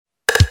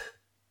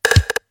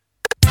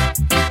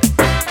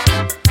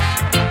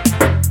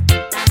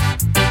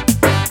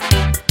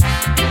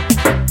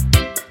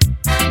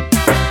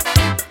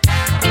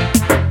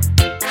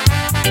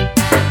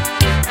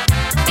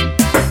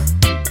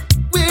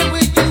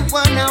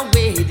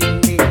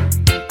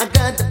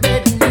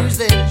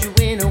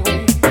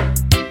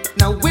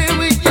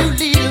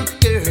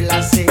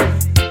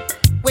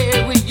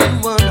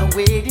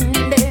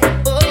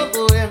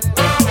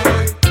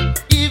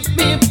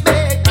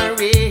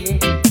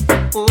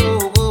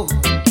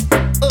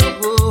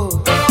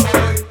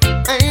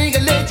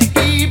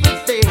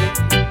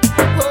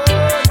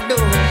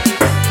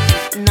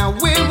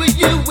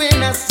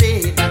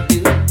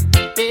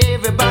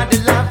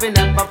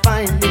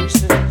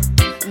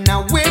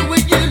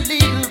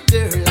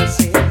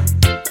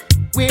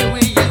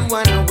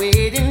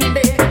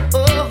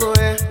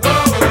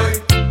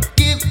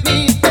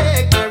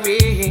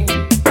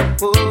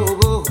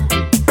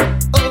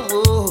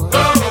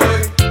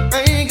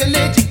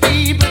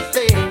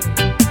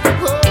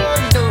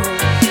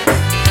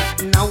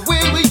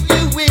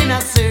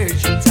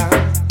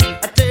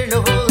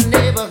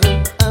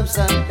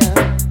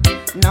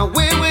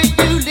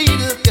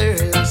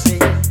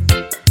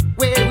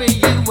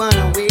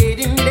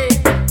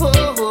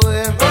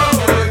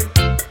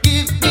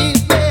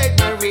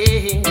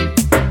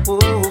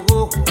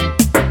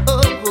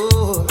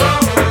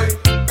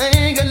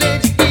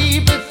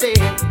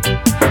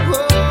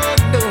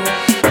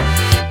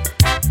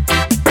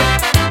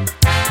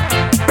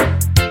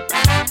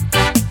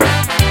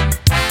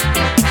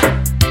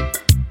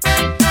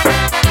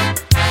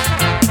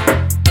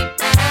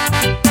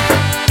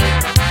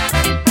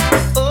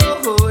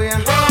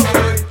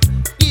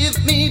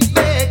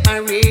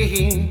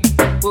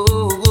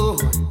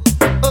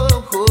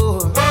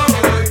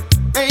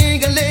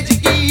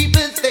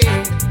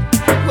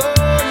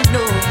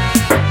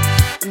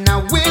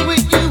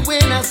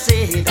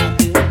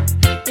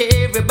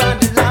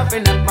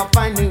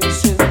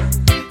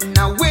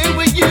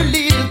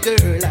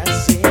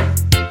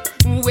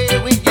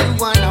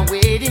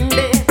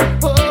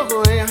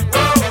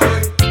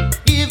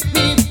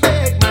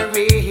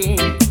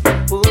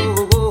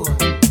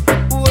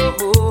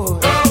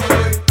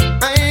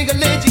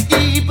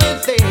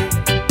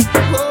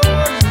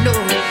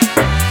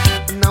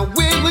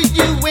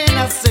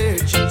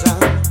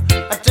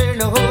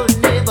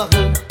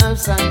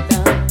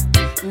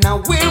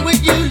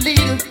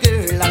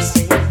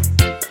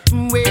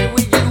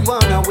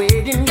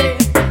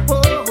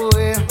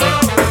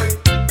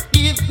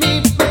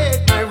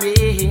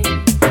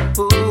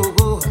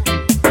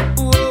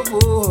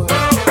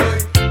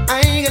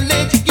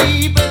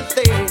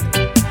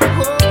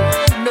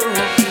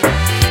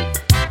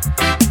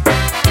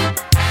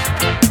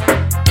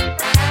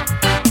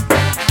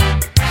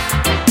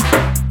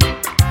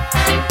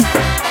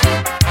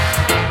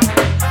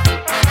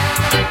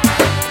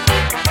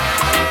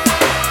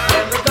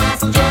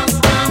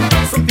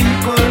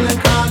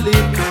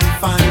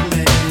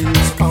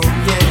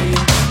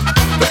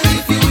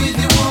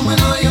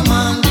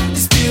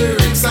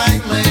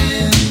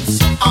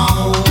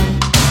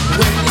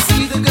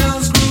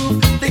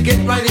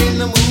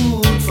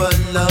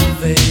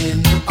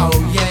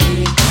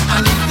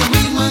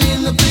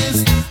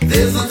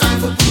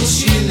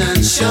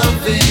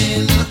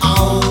shoving.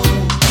 Oh,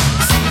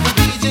 see the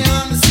DJ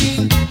on the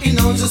scene, he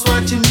knows just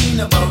what you mean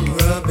about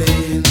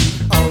rubbing.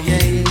 Oh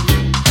yeah,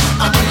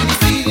 and when he's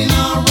feeling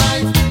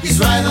alright, he's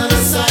right on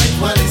the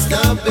side while he's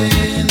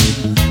dubbing.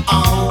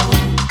 Oh,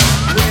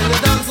 well the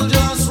dance will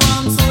just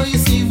run, so you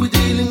see we're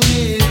dealing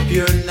with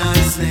pure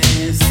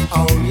niceness.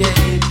 Oh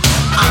yeah,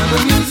 and the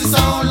music's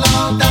so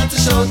loud that to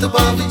shout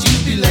above it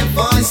you'd be left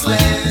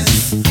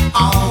voiceless.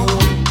 Oh,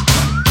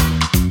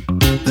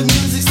 the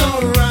music's so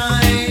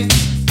right,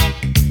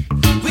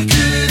 we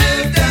could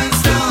have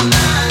danced all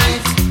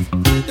night.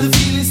 The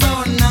feeling's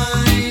so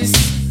nice,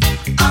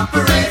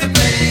 operator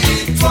play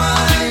it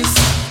twice.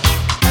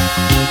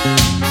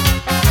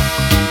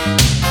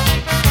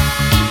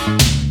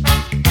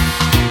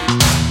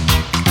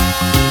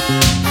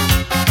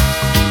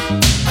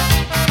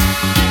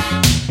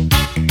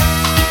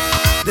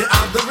 They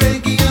have the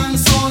reggae and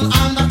soul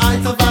and the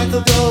ital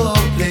vital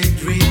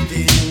dub-plate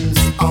rhythms.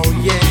 Oh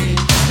yeah,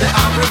 they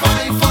have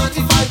revive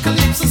 45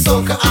 calypso,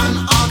 soca and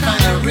all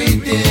kind of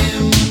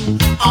rhythm.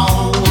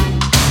 Oh,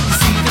 you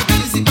see the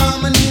busy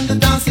barman in the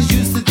dance is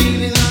used to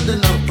dealing under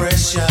no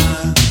pressure.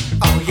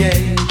 Oh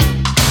yeah,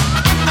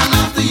 and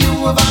after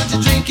you have had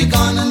your drink you're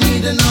gonna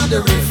need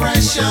another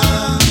refresher.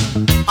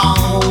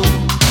 Oh,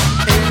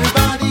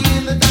 everybody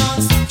in the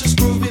dance just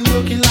grooving,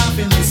 looking,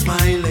 laughing and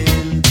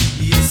smiling.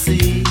 You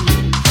see,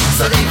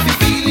 so if you're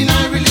feeling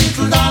irie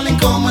little darling,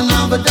 come and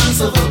have a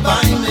dance over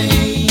by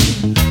me.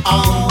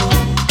 Oh,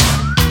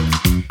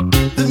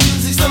 the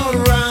music's so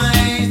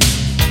right,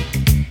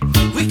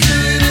 we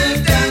could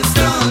have danced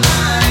all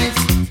night.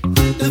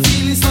 The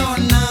feeling's so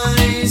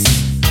nice,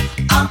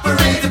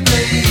 operator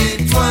play it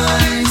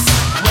twice.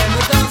 When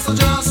the dance will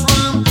just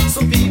run,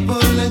 some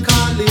people and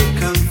call it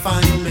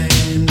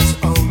confinement.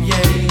 Oh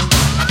yeah,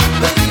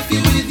 but if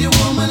you're with your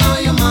woman or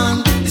your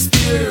man, it's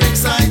pure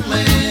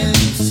excitement.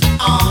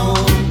 Oh,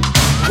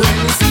 when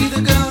you see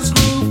the girls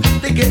groove,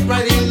 they get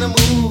right in the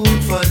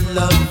mood for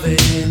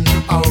loving.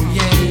 Oh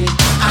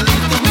yeah, and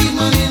if the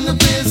woman in the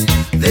place,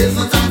 there's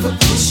no time for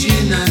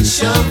pushing and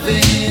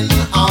shoving.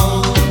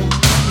 Oh,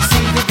 you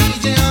see the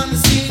DJ on the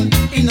scene,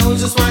 he knows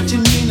just what you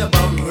mean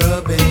about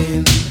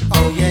rubbing.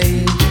 Oh yeah,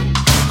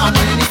 and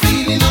when he's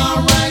feeling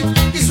alright,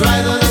 he's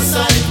right on the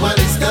side while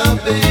he's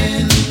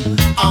dubbing.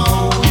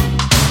 Oh,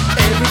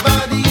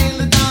 everybody in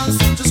the dance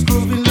just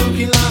grooving,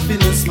 looking,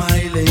 laughing and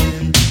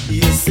smiling.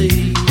 You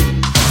see,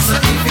 so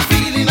if you're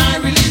feeling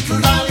irie little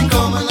darling,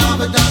 come and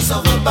have a dance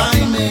over by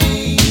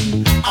me.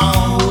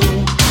 Oh,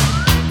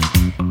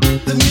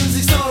 the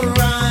music's so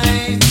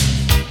right,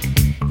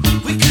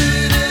 we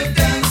could have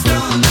danced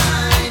all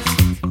night.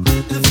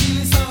 The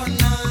feeling's so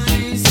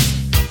nice,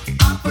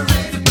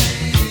 operator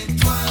play it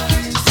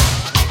twice.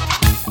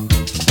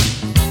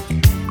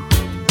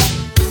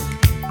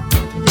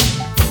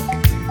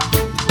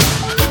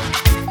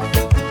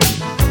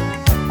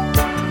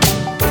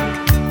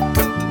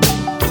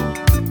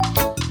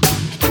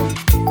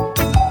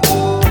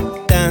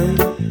 Down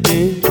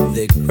to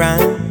the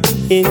ground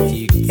if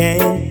you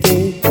can't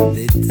get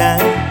the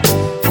time.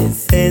 They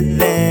said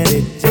that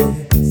it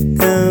just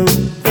don't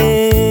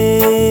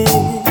fit.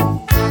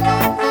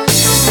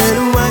 And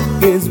what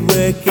is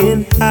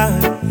working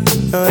hard?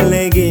 All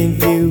they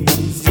give you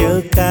is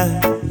your car,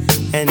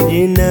 and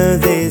you know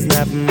there's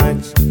not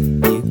much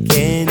you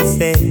can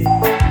say.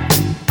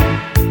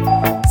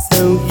 So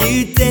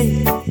you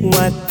take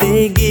what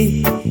they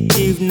give.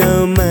 You've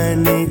no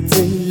money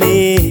to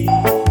live,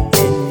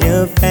 and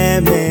your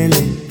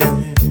family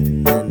don't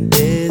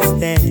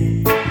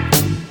understand.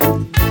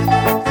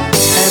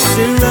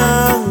 After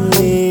all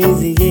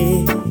these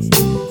years,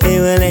 they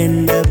will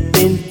end up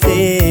in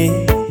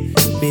tears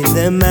with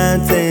a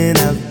mountain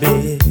of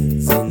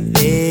bills in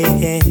their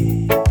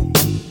hand.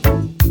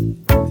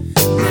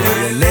 Now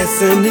the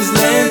lesson is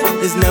learned,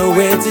 there's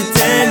nowhere to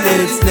turn,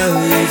 and it's no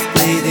use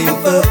pleading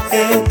for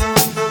help.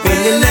 When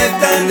you're left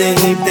on the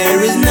hip,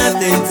 there is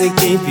nothing to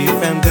keep you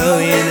from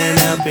going and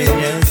helping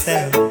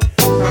yourself.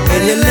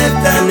 When you're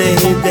left on the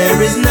hip,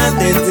 there is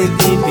nothing to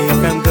keep you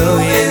from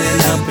going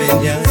and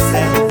helping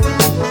yourself.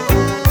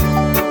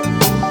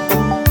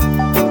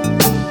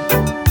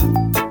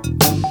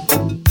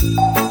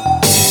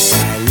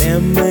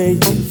 Dilemma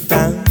you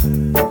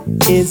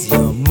found is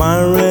your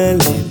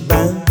morally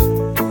bound.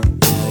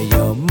 Now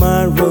your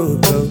moral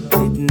code,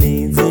 it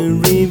needs a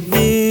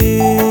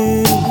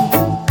review.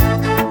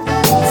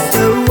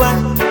 So what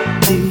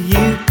do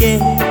you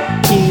get?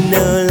 You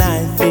know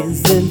life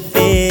isn't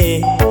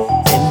fair,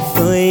 and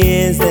for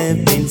years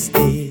they've been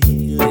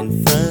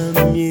stealing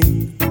from you.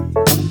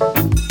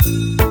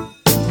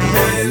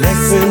 Now the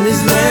lesson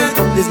is learned,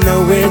 there's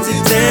nowhere to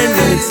turn,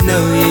 and it's no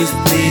use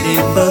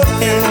pleading for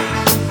help.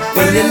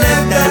 When you're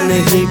left on the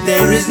heap,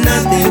 there is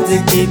nothing to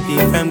keep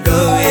you from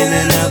going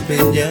and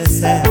helping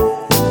yourself.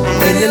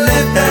 When you're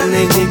left on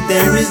the heap,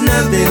 there is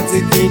nothing to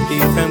keep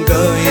you from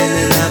going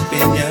and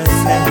helping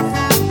yourself.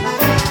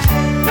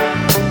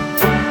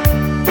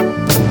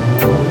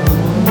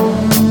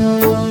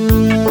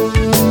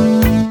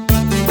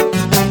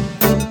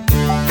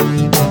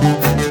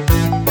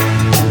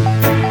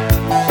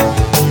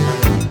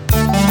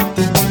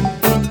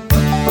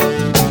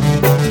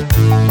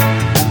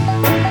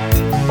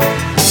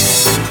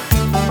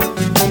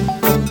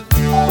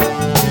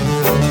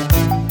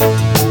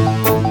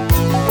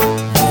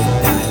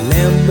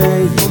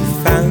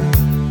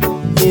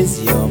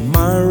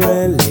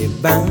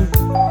 bound.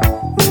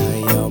 Now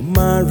your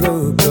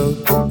moral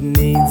code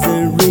needs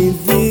a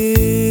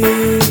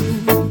review.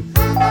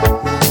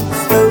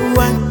 So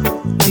what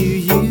do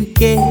you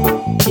get?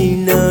 You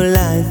know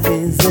life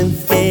isn't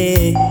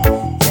fair,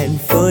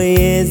 and for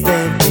years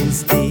they've been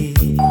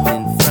stealing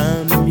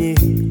from you.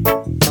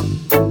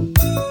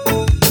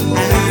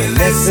 And the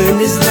lesson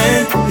is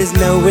learned, there's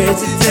nowhere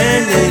to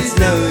turn, there's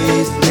no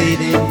use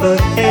pleading for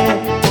help.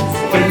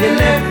 When you're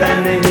left on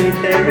the heat,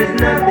 there is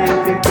nothing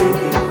to keep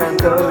you from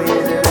going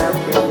and up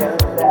in yourself.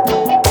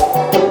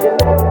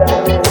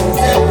 Things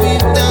that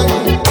we've done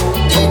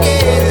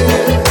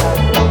together,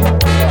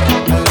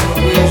 I'll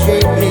always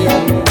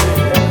remember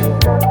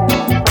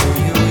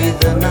you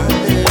with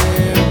another,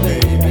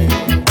 baby.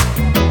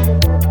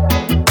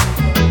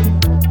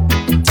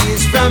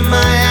 Tears from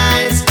my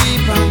eyes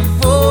keep on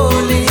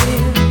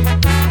falling,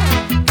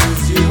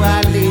 'cause you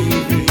are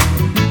leaving,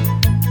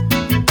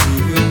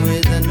 even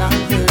with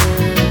another.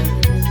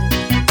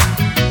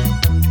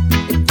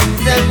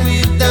 That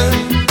we've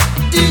done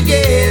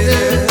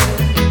together,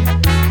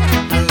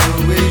 I'll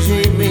always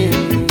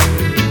remember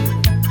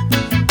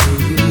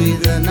you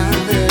with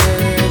another,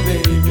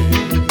 baby.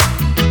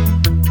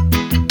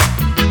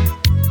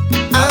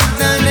 I've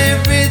done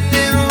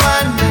everything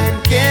one man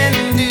can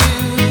do,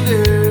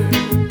 girl.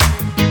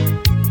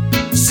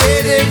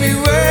 Said every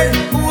word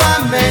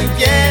one man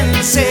can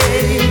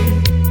say.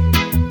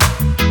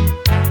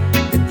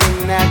 The thing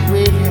that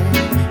we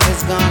had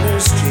has gone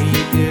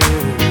astray, girl.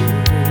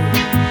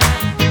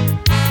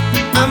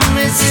 I'm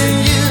missing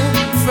you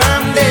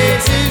from day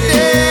to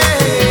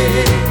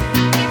day.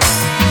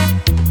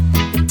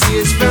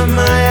 Tears from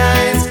my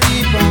eyes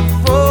keep on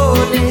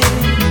falling,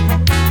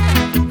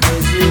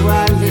 'cause you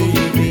are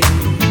leaving,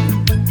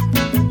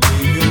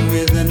 even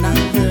with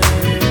another.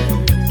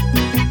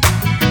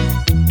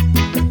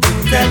 The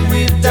things that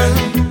we've done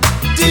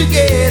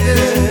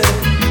together,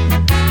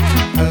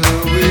 I'll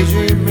always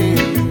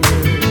remember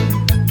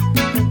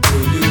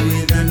you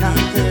with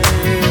another,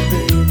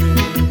 baby.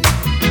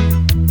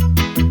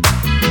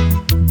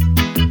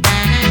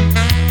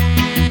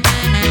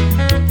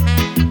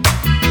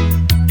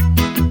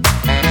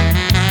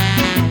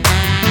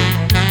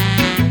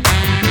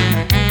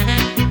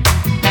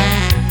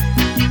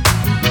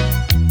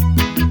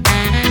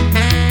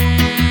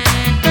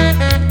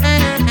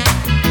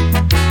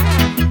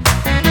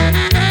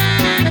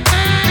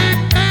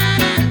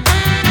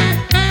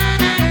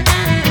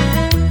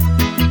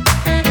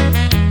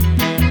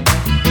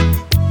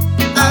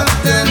 I've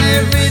done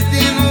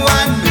everything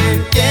one man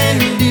can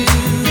do,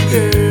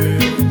 girl.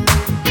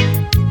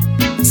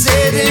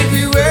 Said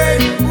every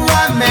word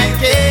one man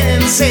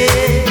can say.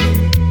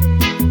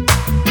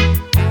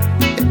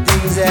 The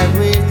things that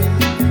we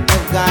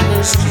have gone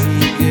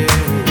astray,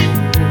 girl.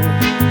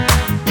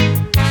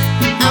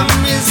 I'm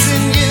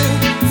missing you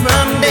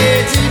from day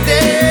to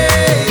day.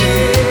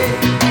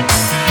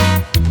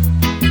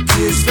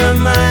 Tears from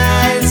my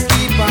eyes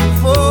keep on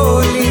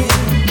falling,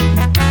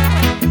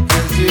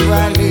 'cause you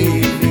are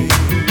leaving,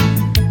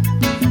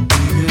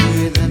 even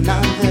with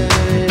another.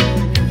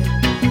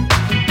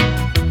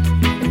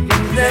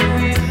 Things that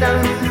we've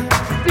done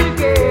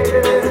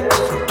together,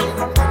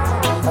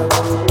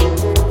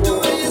 the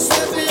way you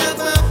set me off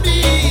my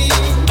feet,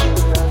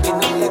 you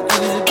know you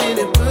could have been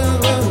a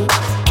boo,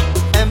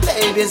 and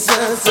baby,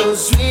 so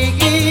sweet.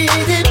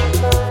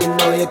 You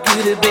know you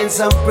could have been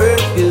some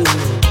perfume.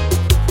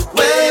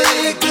 Well,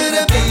 you could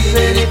have been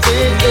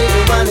anything that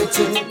you wanted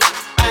to.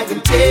 I can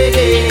take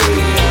it.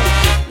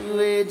 The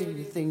way you do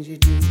the things you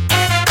do.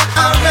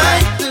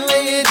 Alright, the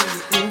way you do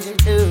the things you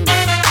do.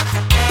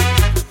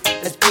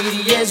 As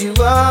pretty as you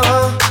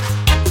are,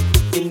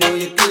 you know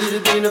you could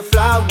have been a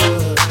flower.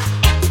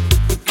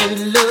 Your good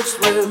looks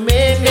were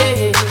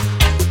many.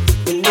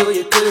 You know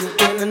you could have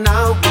been an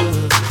hour.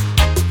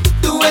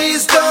 The way you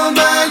stole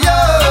my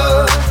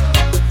heart,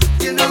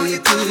 you know you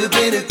could have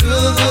been a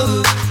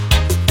groove.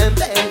 And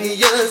baby,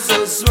 you're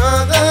so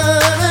smart.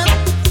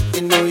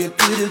 You know you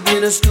could have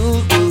been a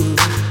school girl.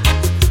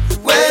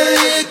 Well,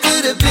 you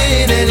could have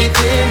been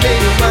anything that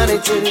you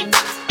wanted to.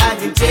 I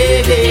can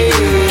take it.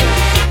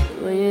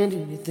 The way you do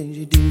the things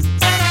you do.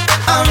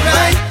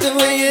 Alright, the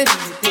way you do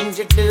the things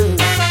you do.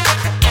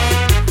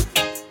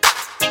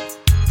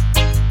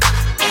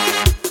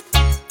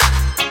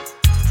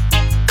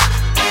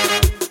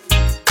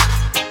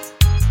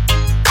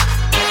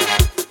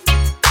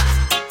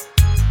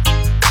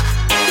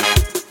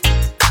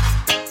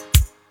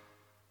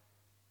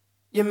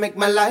 You make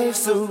my life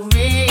so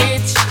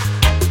rich.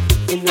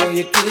 You know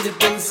you could have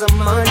been some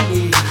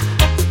money,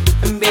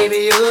 and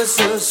baby you're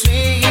so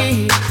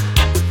sweet.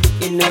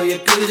 You know you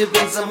could have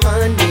been some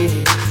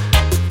money.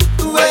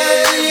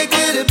 Well, you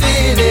could have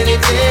been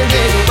anything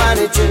that you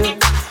wanted to.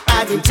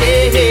 I can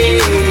take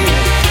it.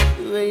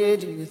 The way you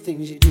do the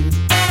things you do.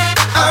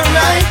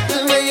 Alright,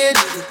 the way you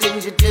do the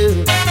things you do.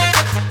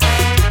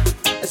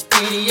 As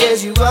pretty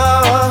as you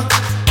are,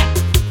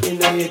 you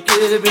know you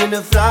could have been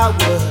a flower.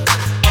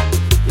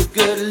 Your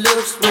good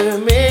looks were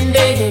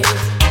mending.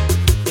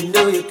 You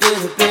know you could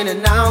have been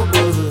an hour.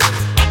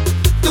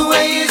 The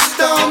way you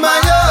stole my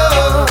love.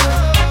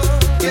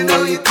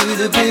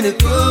 have been a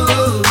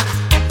cool.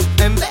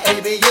 And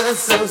baby, you're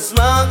so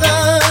smart.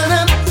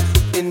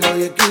 You know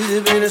you could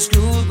have been a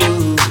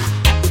schoolboy.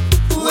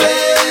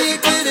 Well, you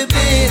could have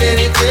been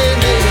anything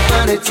that you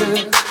wanted to.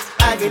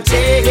 I can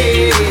take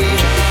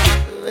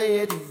the way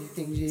you do the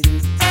things you do.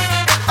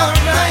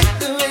 Alright,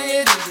 the way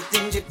you do the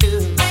things you do.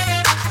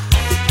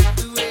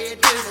 The way you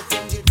do the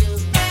things you do.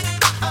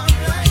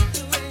 Alright,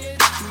 the way you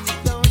do.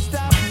 Don't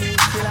stop me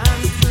till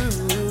I'm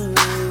through.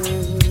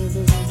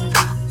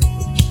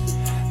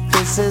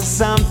 This is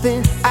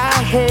something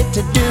I hate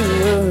to do.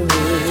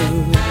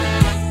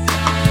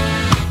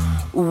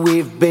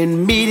 We've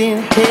been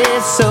meeting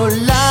here so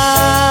long.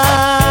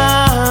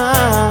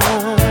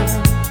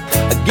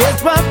 I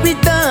guess what we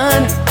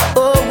done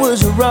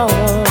was wrong.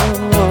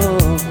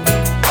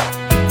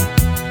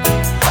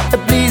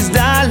 Please,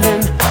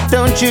 darling,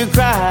 don't you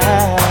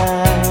cry.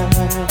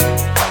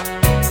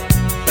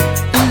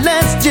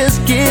 Let's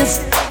just kiss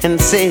and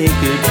say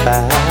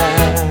goodbye.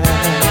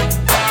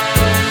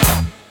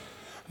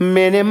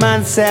 Many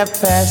months have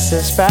passed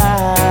us by.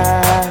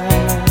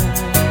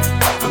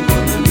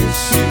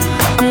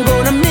 I'm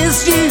gonna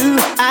miss you,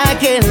 I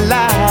can't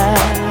lie.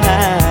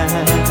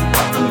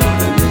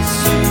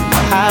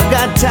 I've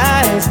got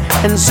ties,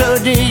 and so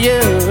do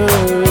you.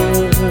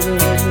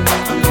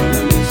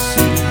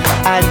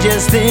 I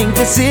just think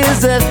this is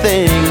the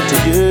thing to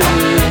do.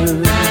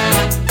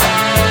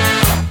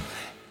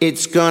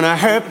 It's gonna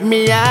hurt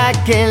me, I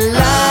can't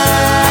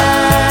lie.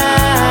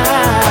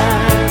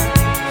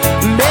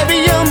 Baby,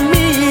 you're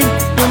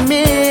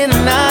mean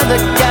another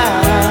guy.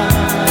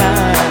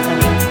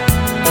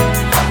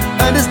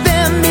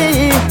 Understand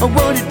me,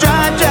 won't you try.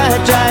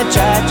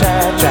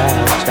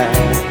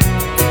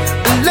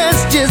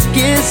 Let's just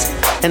kiss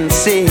and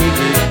say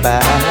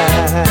goodbye.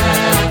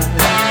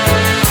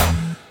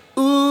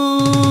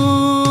 Ooh,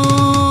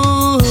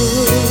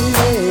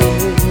 yeah.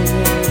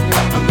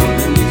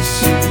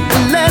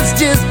 Let's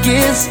just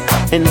kiss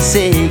and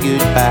say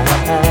goodbye.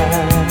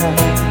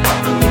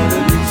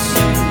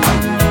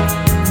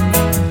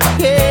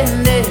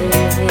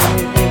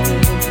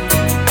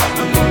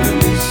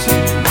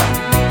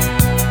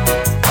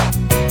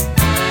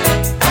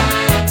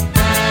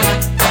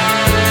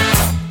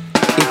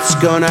 It's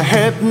gonna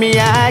hurt me,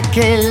 I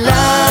can't lie.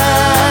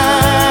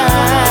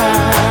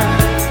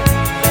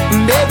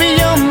 Baby,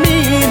 you're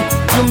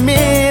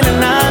mean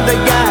another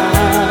guy.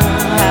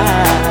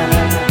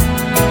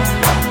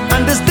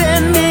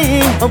 Understand me,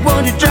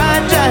 won't you try.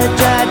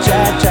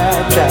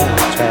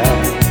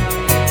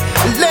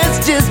 Let's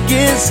just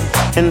kiss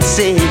and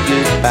say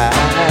goodbye.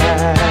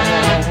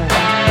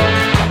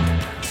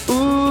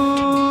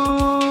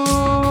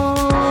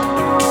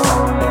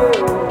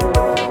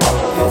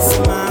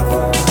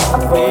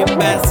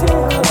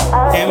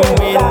 And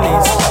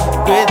Winnie's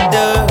with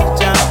the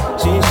jump,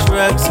 she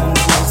shrugs and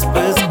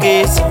whispers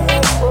gaze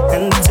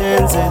and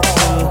turns it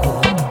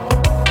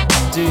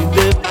to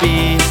the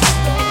beat.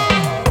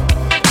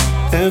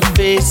 Her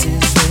face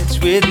is rich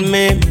with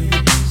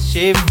memories,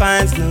 she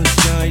finds no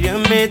joy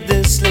amid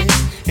the sleep.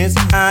 It's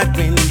hard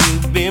when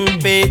you've been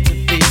paid to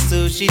play, so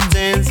she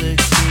turns her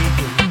key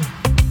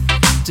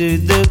to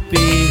the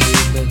beat.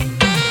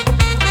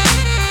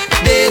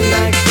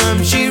 Daylight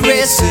comes, she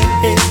rests her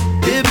head.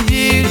 The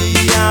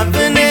beauty of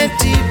an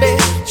empty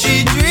bed.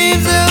 She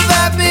dreams of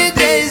happy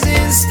days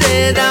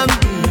instead of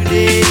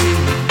beauty.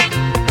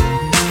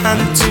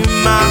 And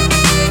tomorrow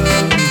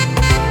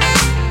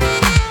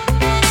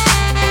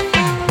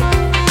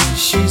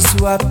she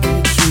swapped the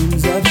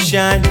dreams of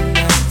shining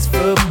lights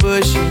for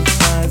bushes,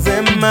 stars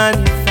and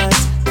money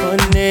fights, for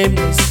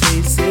nameless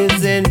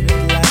faces in the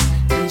light.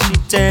 And she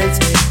turns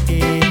her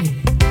head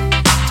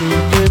to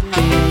the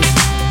beat.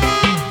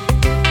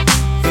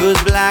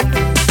 Those black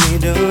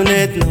don't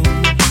it no.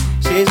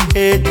 She's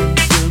hidden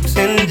jokes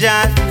and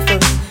just for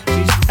fun.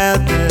 She's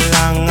held the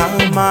long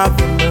arm of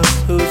love,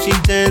 so she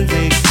turns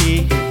the key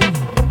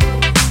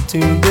to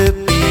the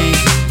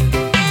beat.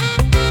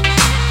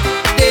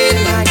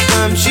 Daylight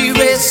comes, she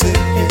rests her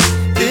head.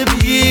 The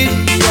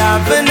beauty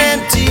of an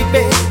empty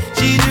bed.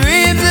 She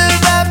dreams of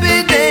happy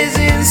days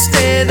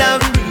instead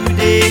of blue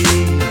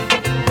days.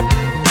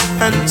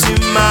 And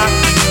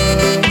tomorrow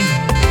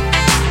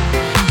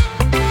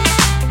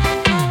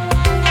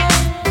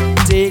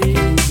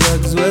taking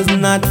drugs was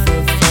not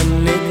for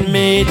fun. It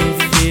made her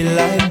feel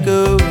like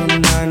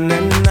going on.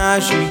 And now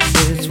she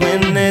quits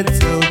when it's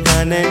all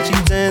done. And she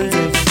turns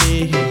her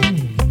face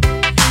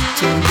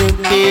to the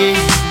beat.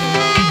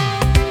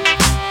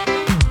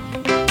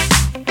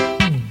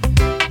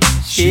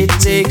 She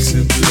takes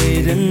a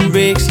blade and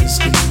breaks her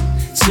skin.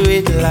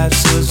 Sweet life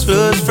so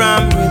flows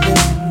from within.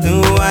 The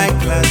white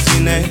clouds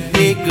in her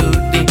hair go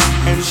dim.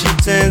 And she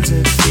turns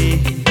her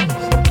face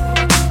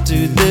to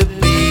the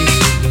beat.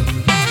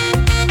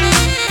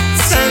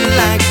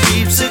 Sunlight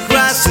creeps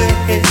across her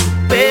head.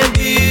 Bare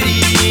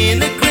beauty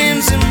in a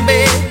crimson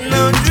bed.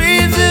 No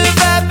dreams of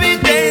happy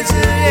days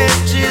ahead.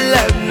 She'll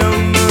have no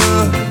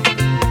more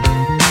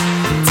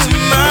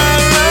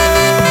tomorrow.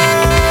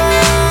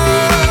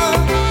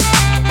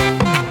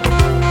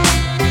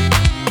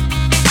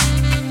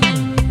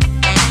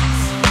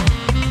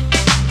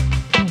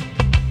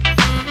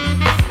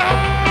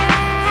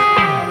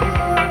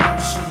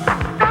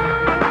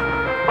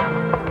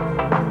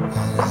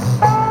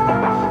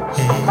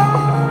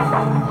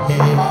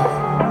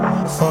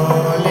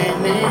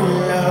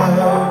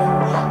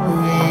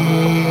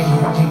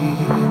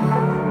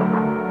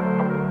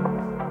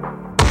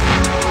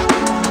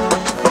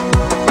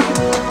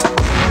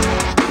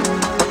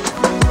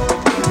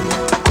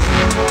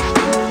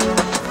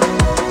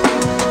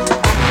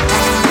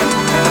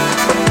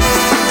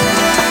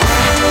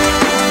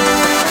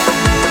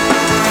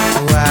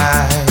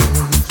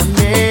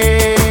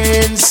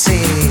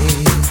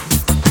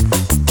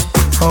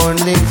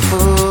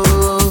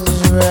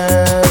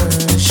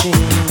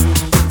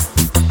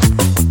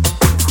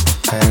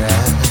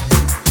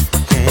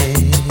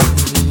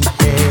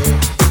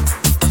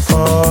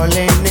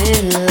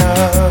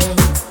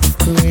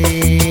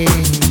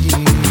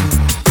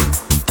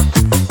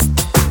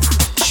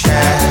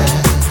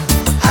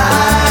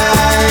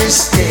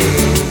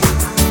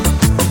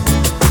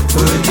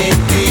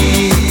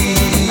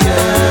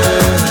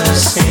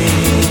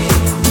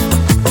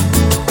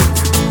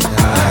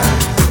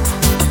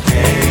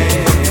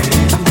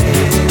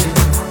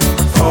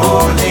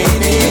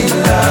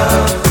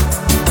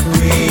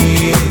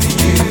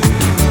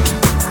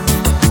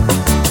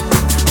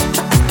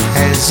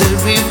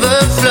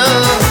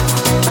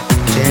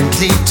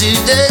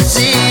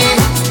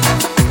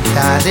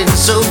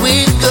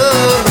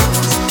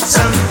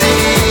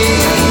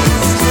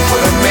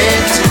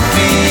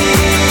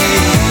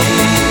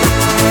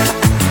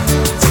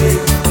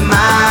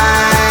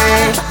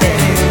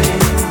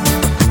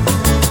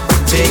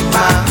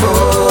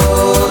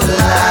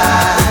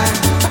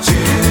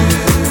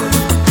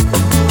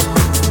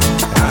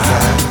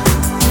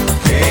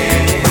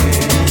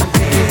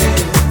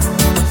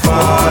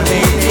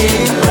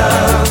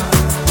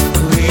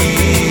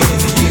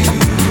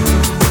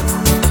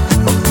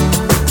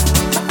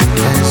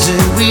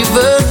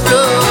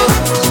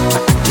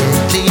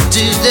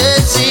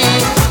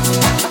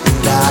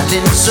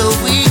 so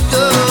we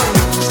go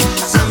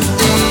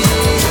someday.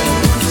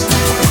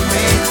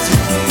 Meant to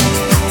be.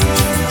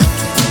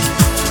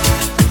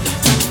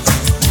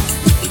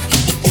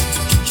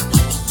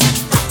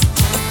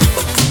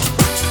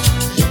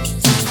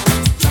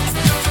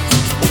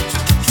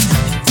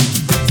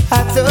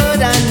 I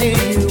thought I knew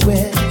you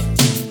well,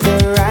 the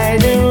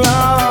right and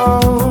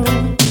wrong.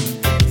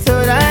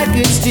 Thought I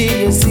could steal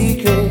your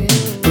secret,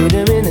 put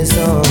them in a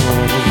song.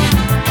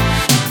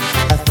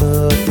 I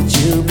thought that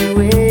you'd be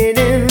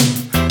waiting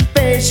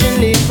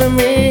patiently for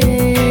me,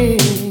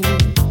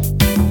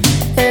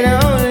 and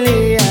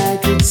only I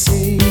could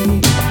see.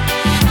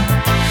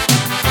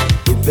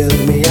 You build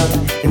me up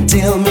and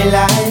tell me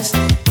lies.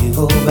 You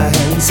hold my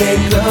hand and say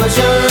close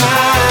your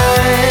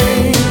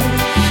eyes.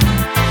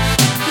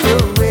 You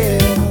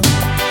will.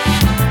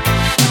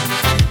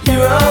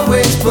 You're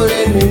always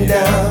pulling me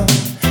down.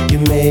 You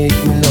make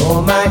me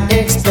lower my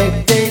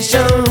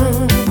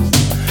expectations.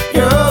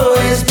 You're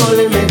always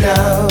pulling me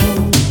down.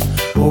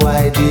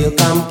 Why do you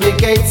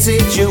complicate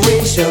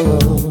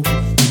situations?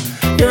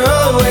 You're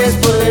always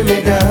pulling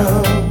me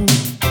down.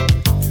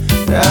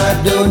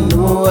 I don't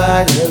know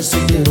what else to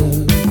do.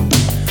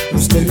 I'm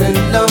still in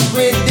love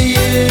with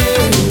you.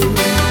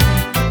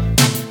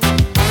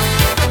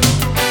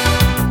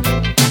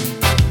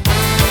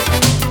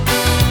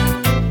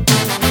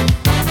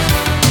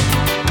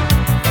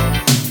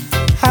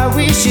 I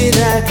wish that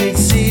I could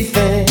see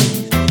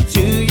things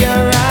through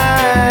your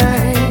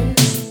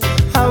eyes.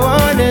 I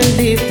wanna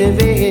lift the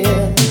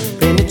veil,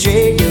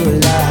 penetrate your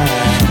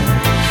life.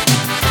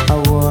 I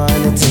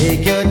wanna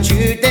take your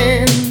truth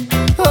and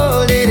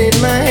hold it in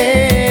my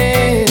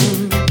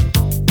hand.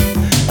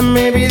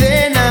 Maybe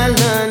then I'll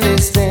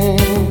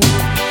understand.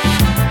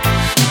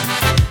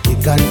 You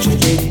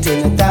contradict in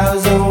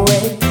 1,000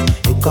 ways.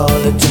 You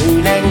call a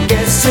tune and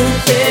guess who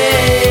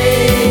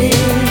pays?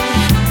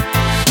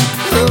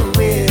 Oh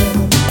well,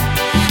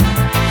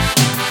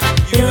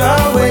 you're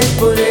always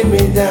pulling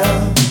me down.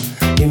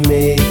 You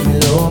make me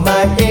lower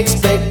my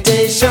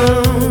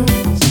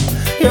expectations.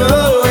 You're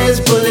always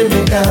pulling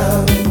me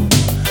down.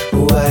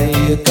 Why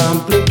you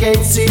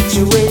complicate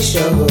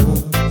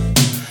situations?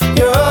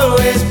 You're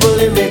always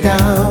pulling me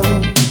down.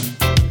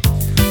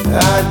 I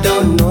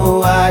don't know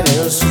what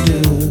else to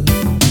do.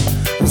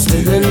 I'm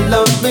still in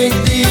love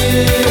with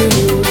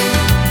you.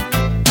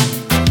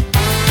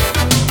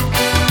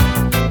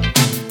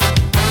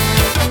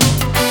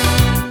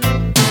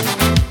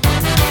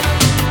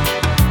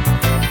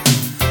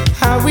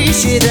 I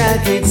wish that I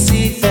could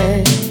see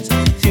things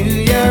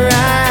through your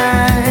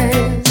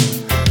eyes.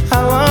 I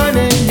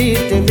wanna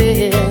lift the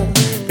veil,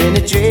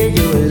 penetrate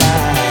your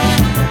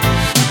life.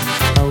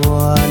 I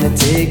wanna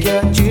take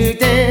your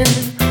truth and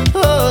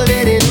hold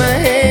it in my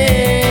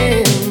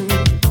hand.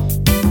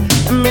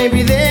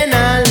 Maybe then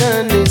I'll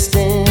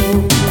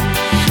understand.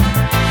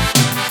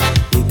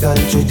 You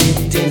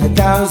contradict in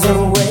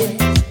 1,000 ways.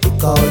 You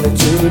call a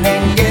tune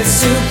and guess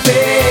who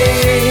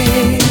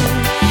pays?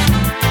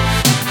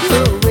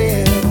 Oh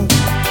well,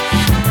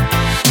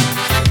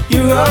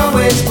 you're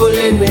always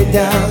pulling me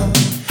down.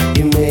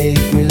 You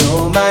make me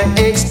lower my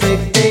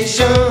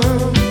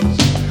expectations.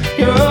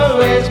 You're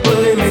always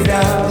pulling me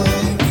down.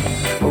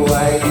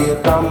 Why do you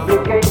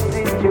complicate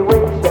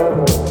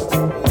situations?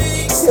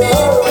 You're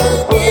always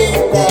pulling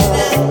me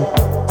down.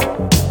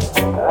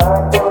 I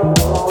don't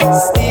know why.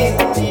 Still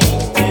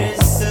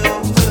lingers so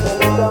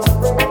good.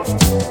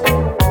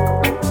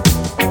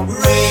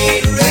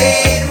 Red,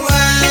 red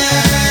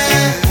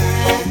wine.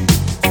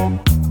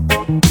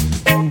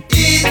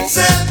 It's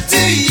up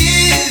to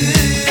you.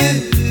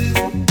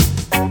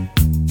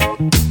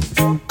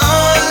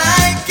 All I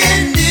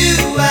can do,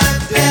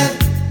 I've left.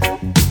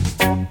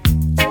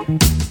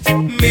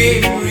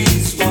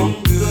 Memories won't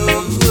go.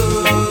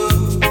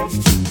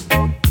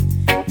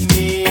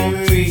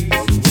 Memories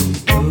won't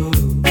go.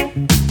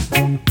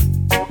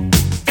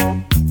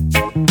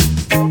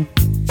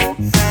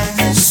 I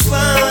have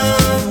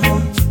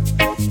sworn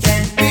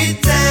that with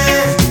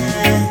time,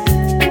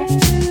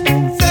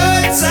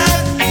 thoughts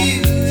of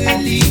you will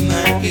leave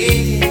my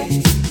head.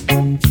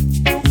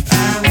 I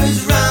was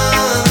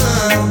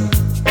wrong.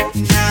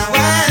 Now I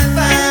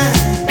find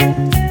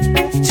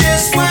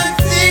just one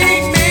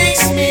thing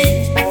makes me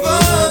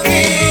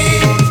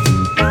forget.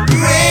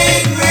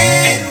 Red,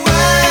 red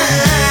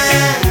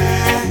wine.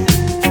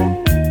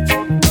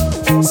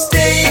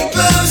 Stay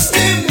close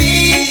to me.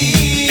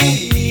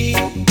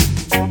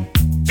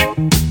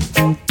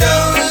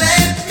 Don't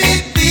let me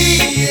be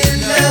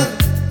alone.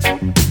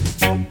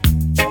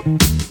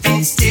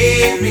 It's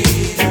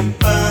tearing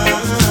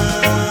apart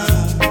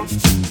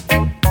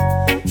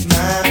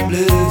my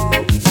blue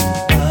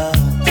heart.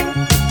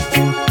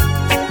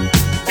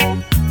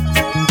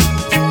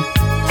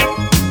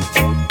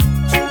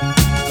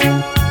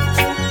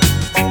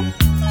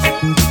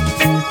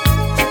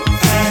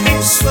 I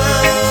have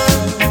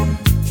sworn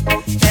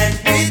that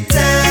with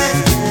time,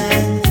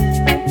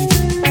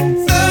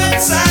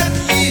 thoughts of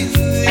you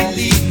will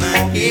leave my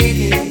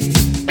head.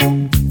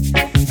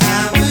 I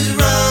was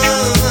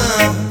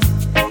wrong.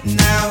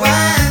 Now I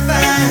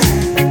find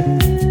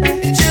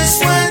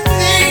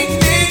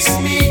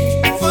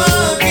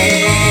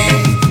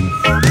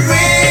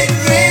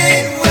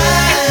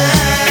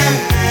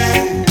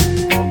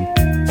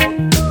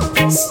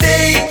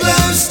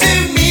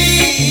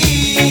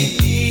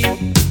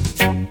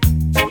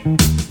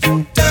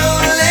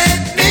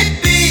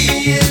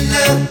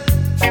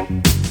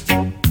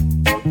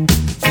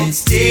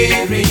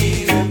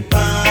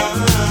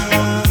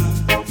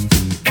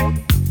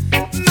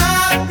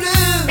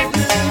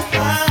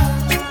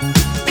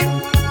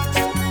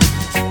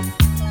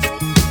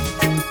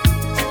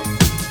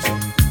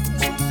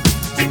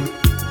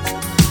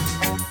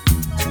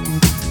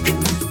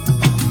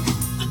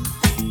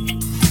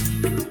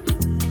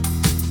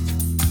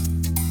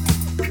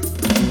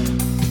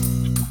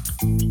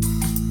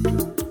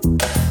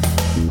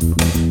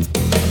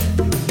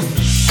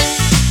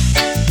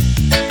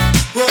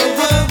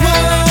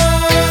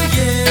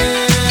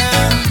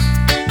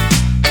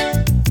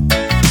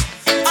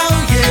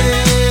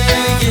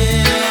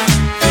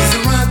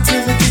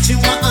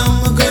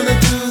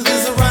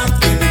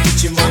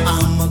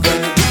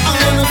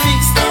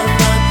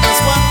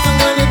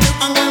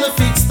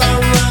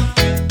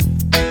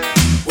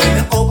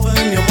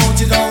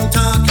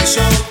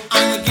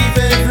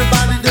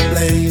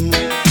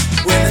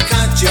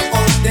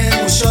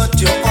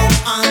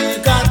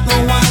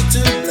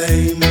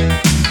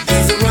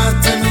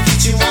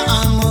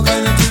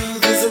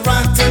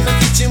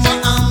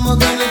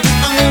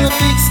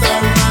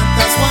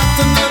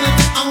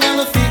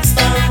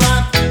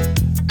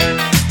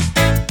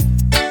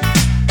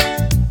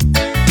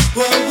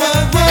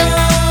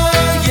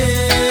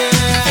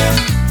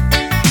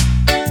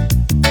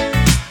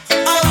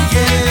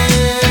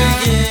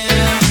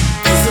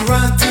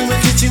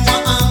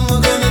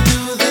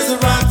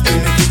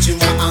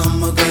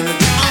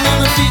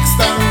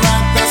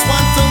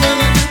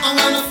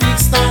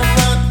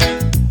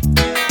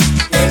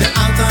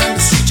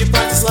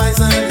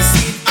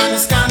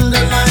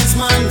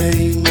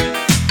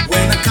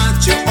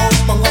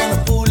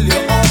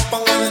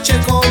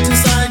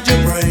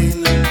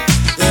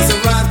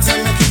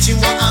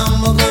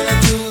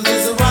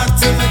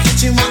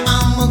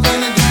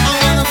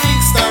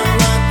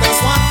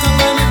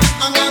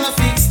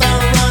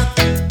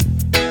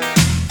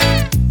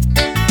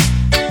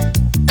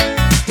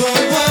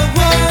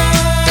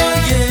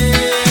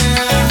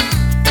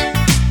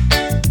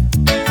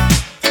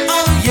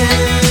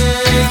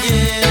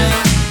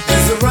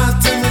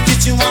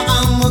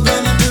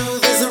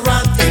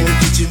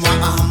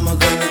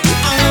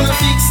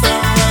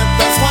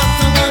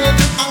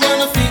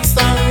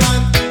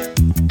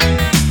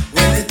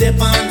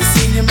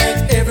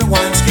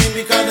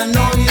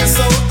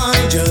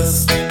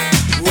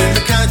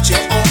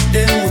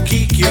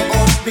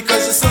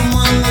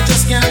someone I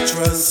just can't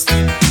trust.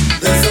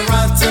 There's a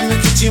rat in the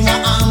kitchen, what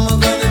am I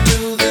gonna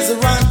do? There's a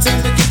rat in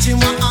the kitchen,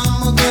 what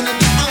am I gonna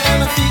do? I'm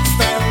gonna fix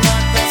that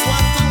rat, that's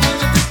what I'm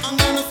gonna do. I'm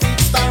gonna fix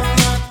that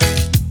rat.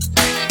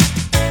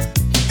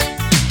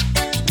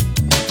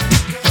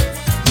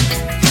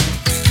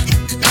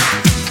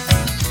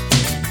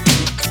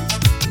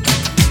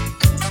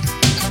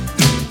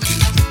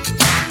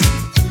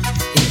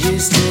 He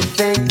used to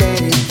think that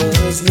it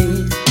was me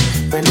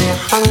when they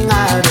hung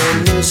out on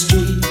the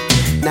street.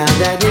 Now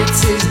that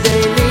it's his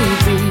daily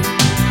beat,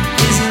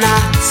 he's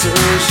not so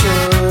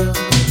sure,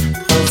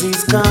 'cause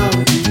he's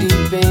gone too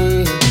deep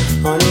in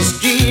on the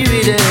street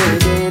with a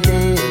dead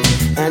end.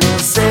 And he'll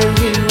send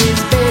you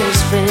his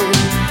best friend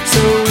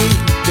so he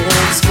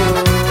can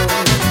score.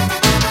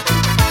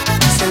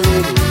 So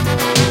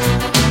anymore.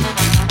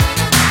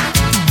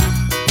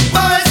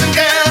 Boys and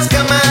girls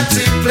come out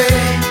to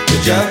play. The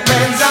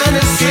jumpman's on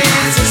the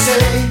streets to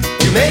say,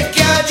 you make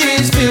your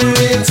dreams feel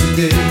real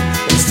today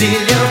and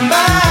steal your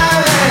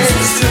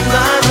minds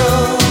tomorrow.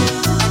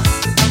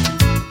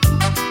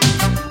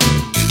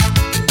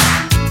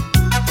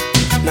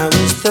 Now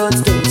his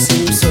thoughts don't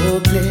seem so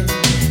clear.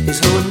 His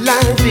whole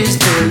life is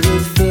filled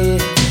with fear.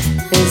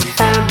 His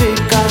habit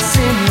costs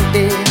him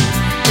dear.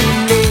 He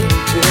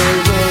never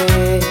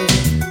away.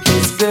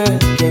 His girl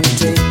can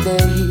take the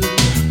heat,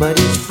 but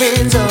his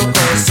friends are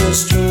also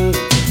strict.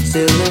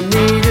 Still the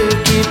needle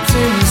keeps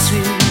him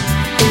sweet.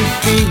 If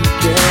he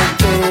can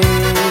pay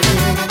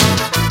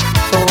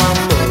for one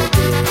more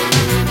day.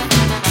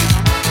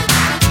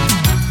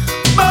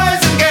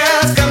 Boys and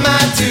girls come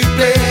out to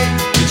play.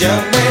 The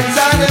jumpman's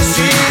on the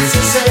streets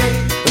to say,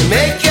 we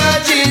make your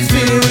dreams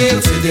feel real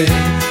today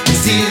and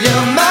steal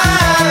your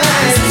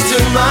minds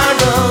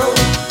tomorrow.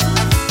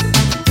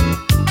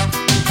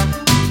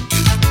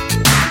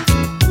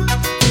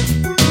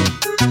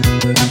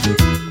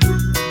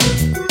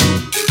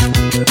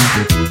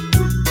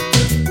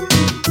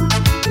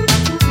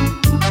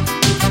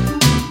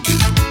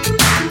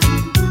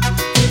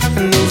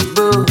 And his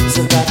boots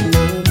have got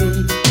no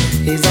beat.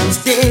 He's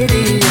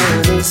unsteady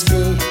on his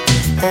feet,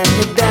 and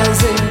he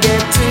doesn't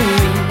get to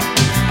me,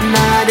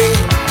 not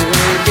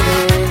every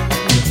day.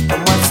 And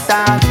what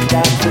started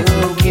that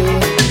broken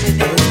has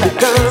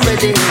become a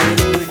daily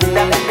thing.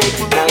 Now I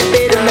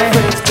made my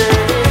first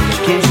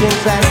education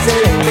class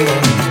and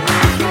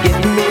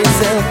give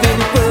myself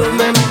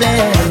improvement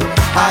plan.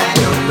 I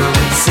don't know,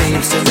 it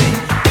seems to me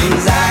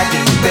things I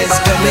do best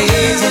come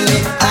easily.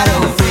 I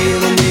don't feel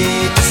the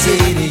need to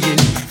say to you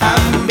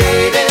I'm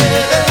better,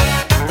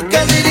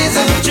 'cause it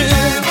isn't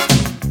true.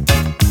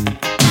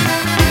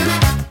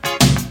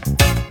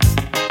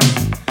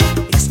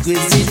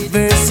 Exquisite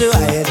verse, so I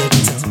had it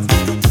tongue.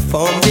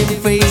 Formed in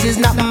phrases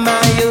not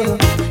my own.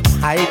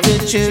 Hide the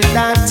truth,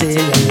 not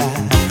tell a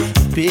lie.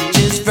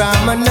 Pictures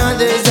from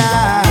another's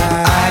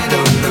eye. I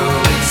don't know,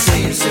 it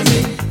seems to me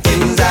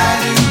things I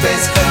do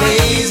best come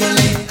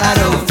easily. I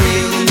don't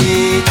feel the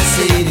need to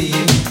say to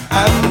you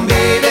I'm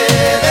better,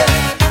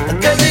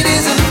 'cause it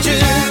isn't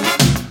true.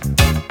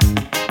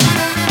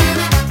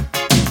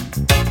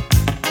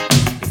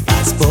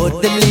 I sport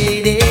the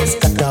ladies,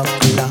 cut off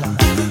the lawn.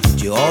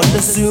 You all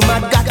assume I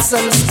got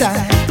some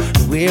style.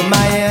 Wear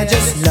my hair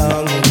just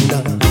long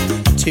enough.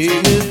 Too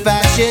new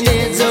fashion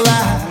is a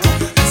while.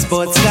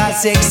 Sports car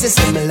sexy,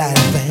 similar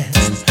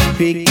fast.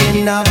 Big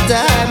enough to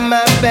have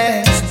my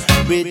best.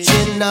 Rich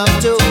enough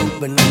to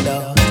open the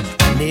door.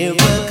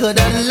 Never could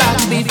unlock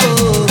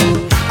before.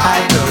 I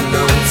don't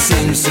know, it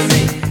seems to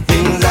me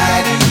things I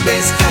do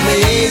best come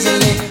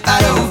easily. I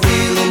don't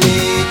feel the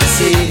need to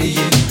say to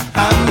you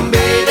I'm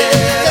better,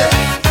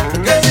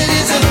 'cause it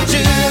isn't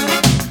true.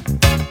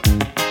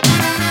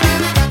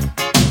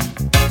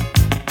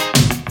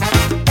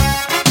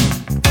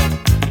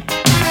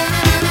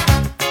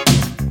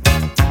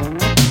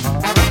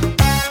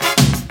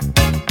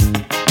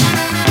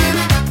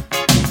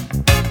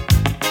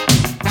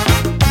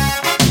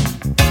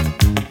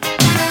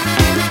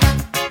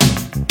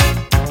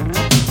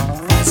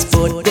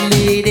 Sport the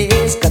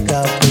ladies, cut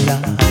off the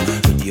lawn.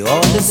 You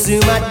all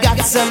assume I got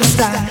some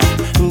style.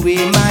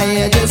 Wear my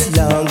hair just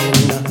long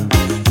enough.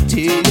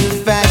 Too new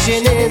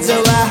fashion is a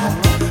while.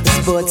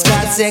 Sports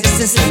car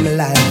sexy,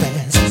 similar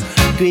fast.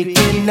 Quick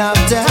enough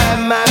to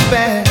have my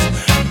best.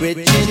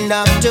 Rich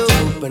enough to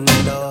open the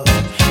door.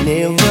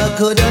 Never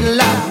could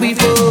unlock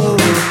before.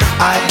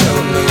 I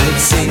don't know, it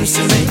seems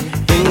to me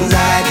things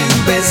I do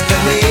best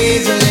come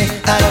easily.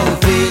 I don't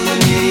feel the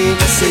need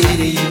to say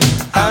to you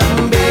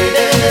I'm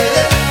better,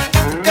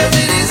 'cause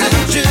it isn't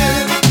true.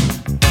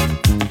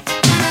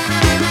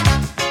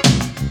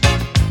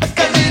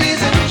 'Cause it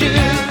isn't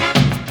true.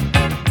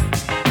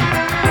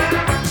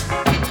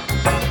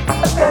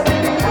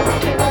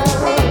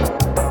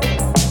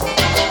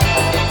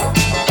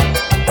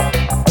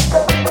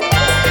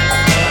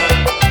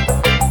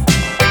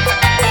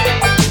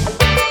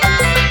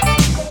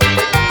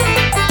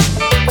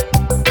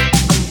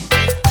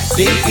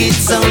 Think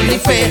it's only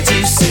fair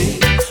to say,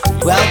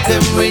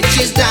 welcome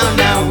riches down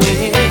our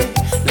way.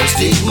 No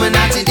stigma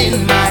knotted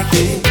in my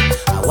head.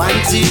 I I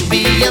want to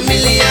be a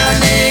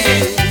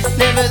millionaire.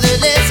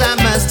 Nevertheless, I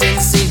must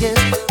insist.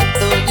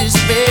 Though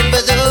despair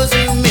for those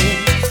who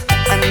miss.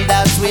 And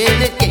that's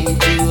when it came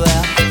to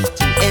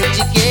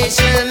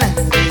education and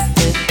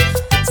the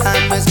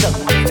time has come,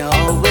 we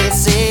all will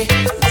say.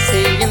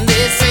 Saying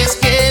this is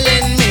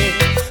killing me.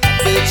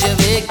 Build your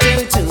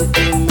victim to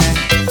the man.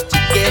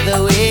 Together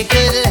we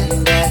could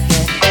lend a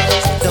hand.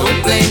 So don't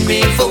blame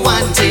me for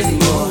wanting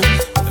more.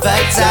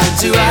 Facts are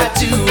too hard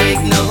to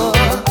ignore.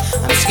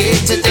 I'm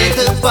scared to death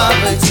of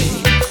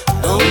poverty.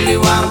 I only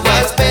want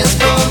what's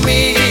best for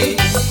me.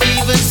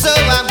 Even so,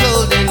 I'm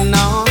holding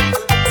on.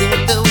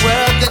 Think the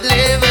world could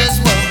live as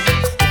one.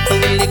 If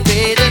only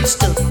great and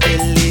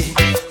stupidly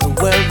the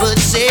world would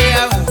say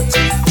I want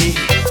to be.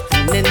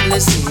 An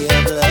endless sea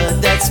of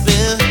blood that's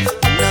spilled,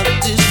 enough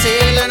to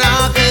sail an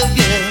ark of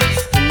good.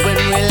 And when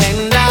we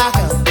lend our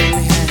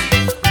helping hand,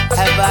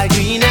 have our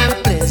green and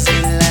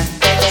pleasant land.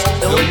 So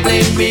don't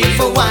blame me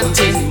for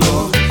wanting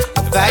more.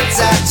 The facts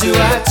are too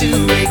hard to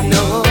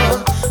ignore.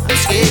 I'm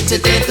scared to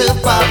death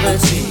of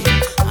poverty.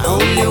 I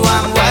only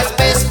want what's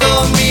best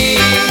for me.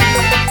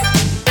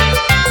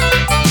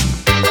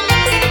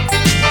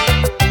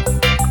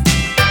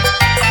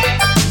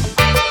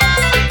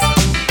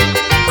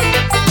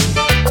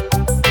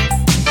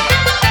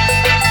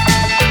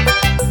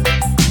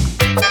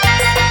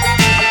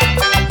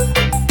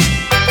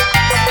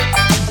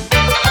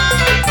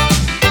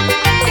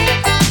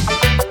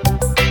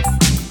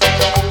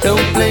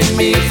 Don't blame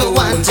me for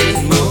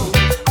wanting more.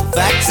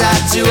 Facts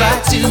are too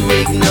hard to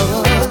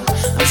ignore.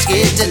 I'm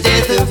scared to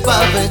death of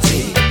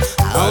poverty.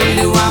 I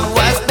only want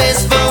what's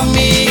best for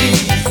me.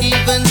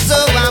 Even so,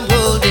 I'm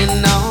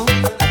holding on.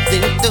 I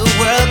think the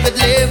world could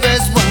live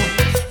as one.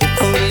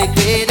 If only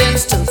great and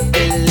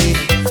stupidly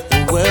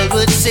the world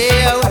would say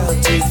our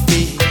world to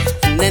be.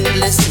 An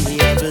endless sea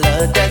of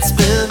blood that's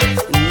spilled,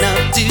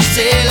 enough to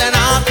sail an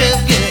ark of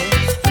good.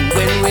 And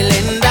when we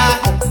lend our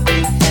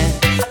helping hand,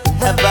 we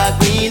have our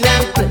green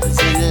and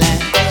pleasant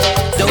land.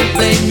 Don't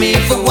blame me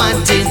for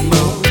wanting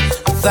more.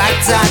 The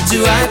facts are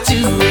too hard to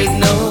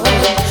ignore.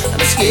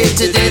 I'm scared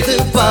to death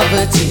of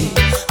poverty.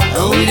 I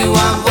only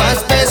want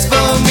what's best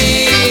for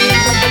me.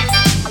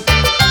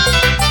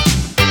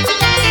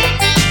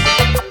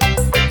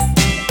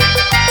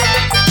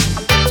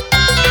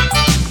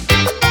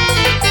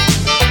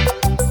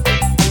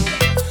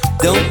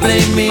 Don't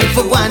blame me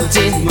for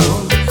wanting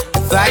more.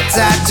 The facts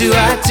are too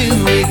hard to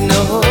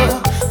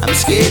ignore. I'm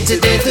scared to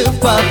death of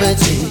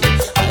poverty.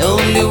 I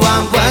only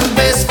want what's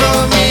best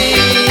for me.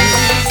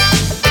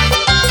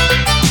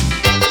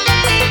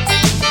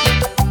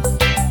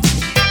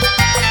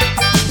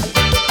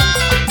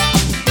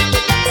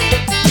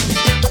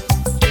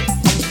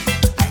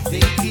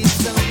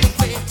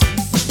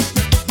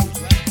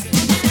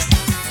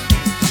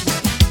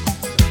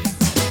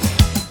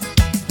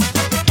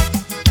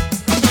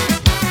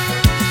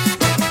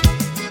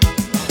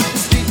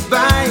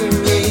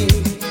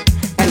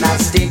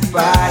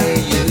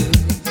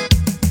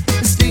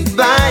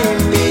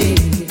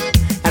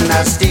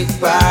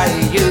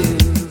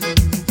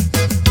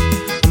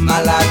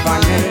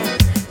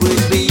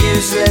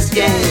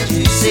 Can't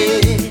you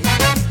see?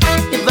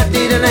 If I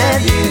didn't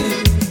have you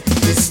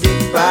to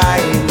stick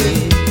by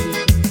me,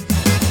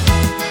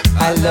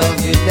 I love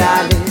you,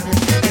 darling,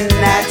 and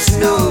that's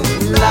no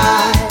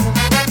lie.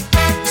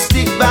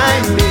 Stick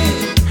by me,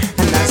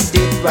 and I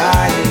stick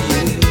by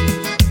you.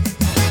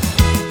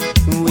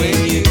 When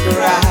you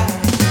cry,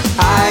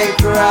 I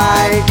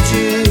cry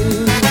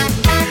too.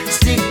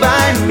 Stick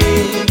by me,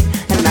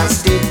 and I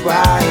stick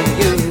by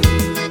you.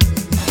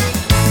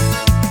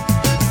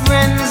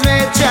 Friends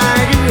may try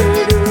to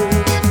hurt us,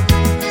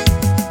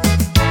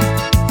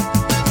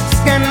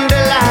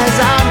 scandalize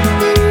our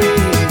me,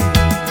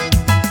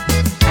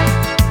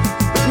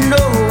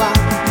 but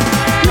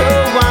no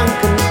one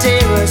can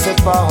tear us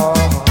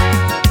apart.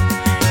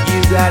 You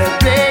got a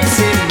place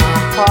in my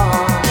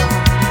heart.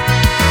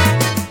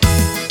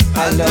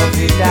 I love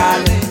you,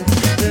 darling,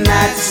 and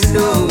that's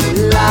no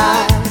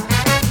lie.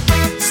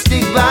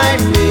 Stick by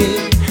me,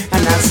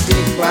 and I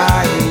stick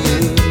by you.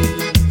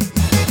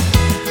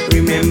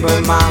 Remember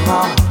my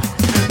heart,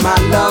 my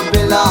love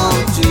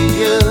belongs to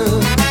you.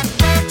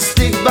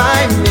 Stick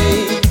by me,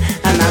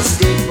 and I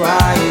stick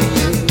by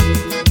you.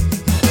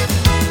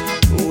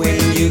 When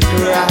you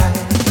cry,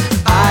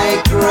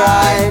 I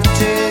cry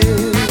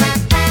too.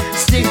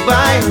 Stick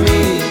by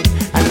me,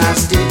 and I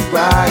stick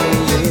by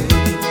you.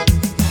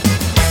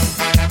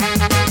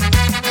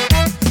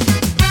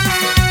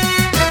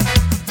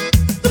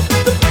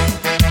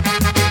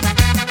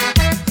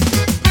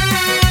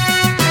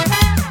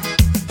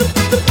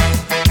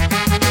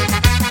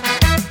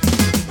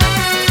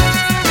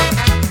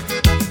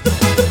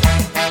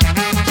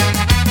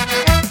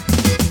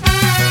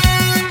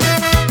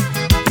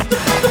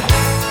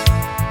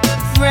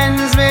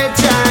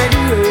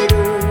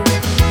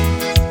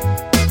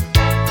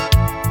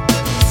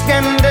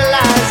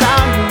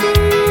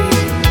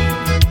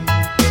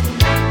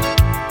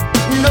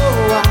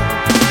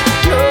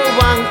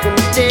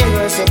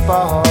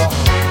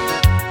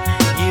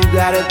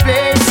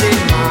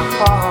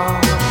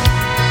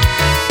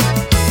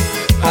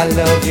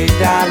 you,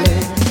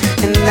 darling,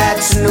 and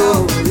that's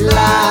no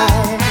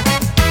lie.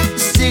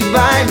 Stick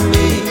by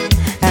me,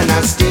 and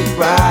I'll stick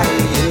by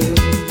you.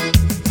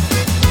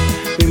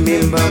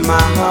 Remember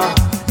my heart,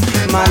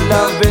 my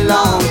love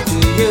belongs to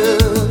you.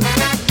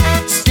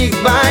 Stick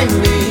by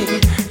me,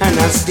 and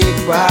I'll stick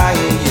by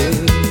you.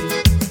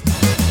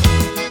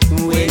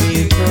 When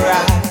you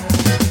cry,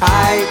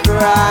 I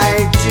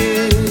cry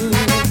too.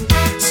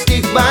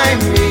 Stick by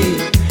me,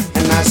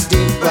 and I'll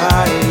stick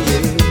by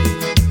you.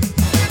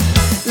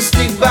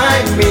 Stick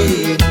by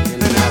me,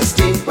 and I'll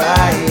stick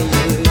by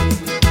you.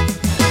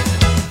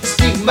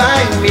 Stick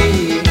by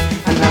me,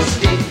 and I'll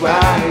stick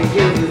by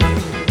you.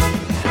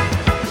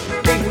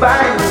 Stick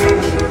by me,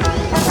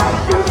 and I'll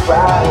stick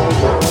by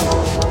you.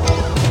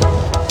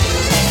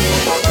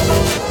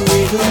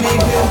 Riddle me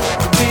who,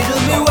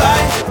 riddle me why,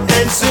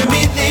 answer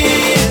me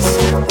this.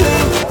 Who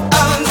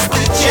owns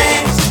the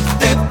chance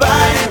to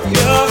buy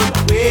your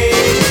way?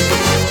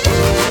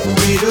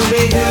 Riddle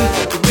me who,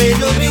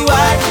 riddle me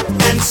why,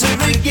 answer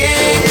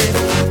again.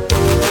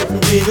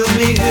 Riddle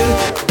me who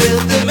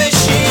built the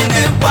machine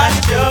and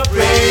watched your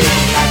brain.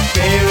 My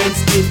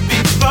parents did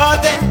before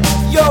them,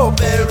 your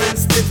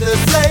parents did the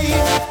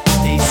same.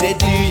 They said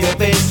do your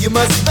best, you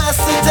must pass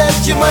the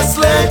test, you must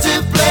learn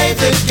to play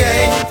the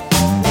game.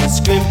 They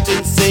scrimped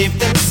and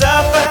saved and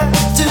suffered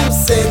to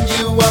send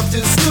you off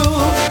to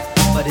school.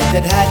 But if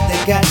they had the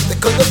cash, they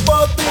could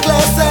afford the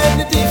class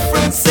and a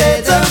different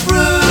set of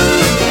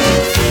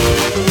rules.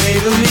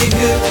 Riddle me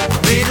who,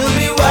 riddle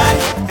me why,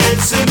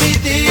 answer me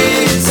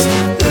this.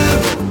 Who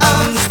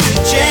owns the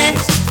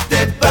chance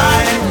that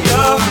buy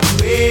your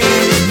way?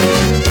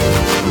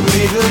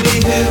 Riddle me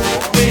who,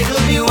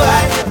 riddle me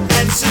why,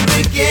 answer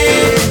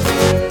again.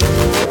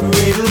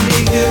 Riddle me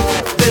who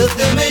built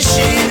the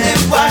machine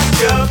and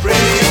washed your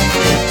brain.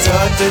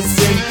 Taught a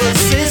simple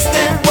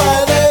system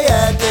while they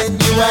had and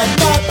you had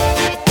not.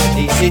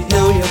 They said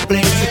know your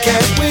place, you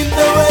can't win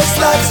the race.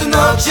 Life's an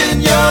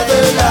auction, you're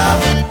the law.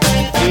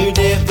 You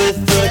never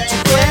thought to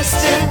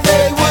question,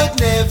 they would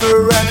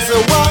never answer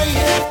why.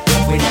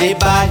 When they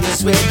buy your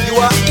sweat, you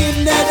are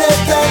in a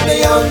debt and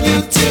they own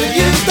you till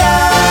you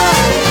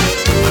die.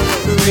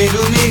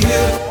 Riddle me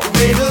who,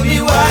 riddle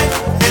me why,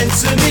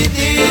 answer me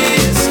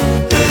this.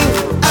 Who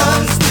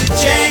owns the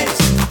chance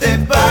that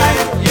buy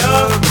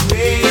your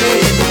way?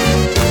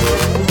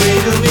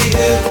 Riddle me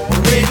who,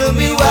 riddle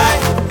me why,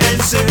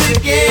 answer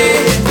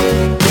again.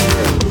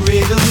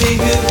 Riddle me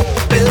who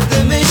built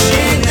the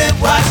machine that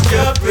washed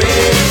your brain.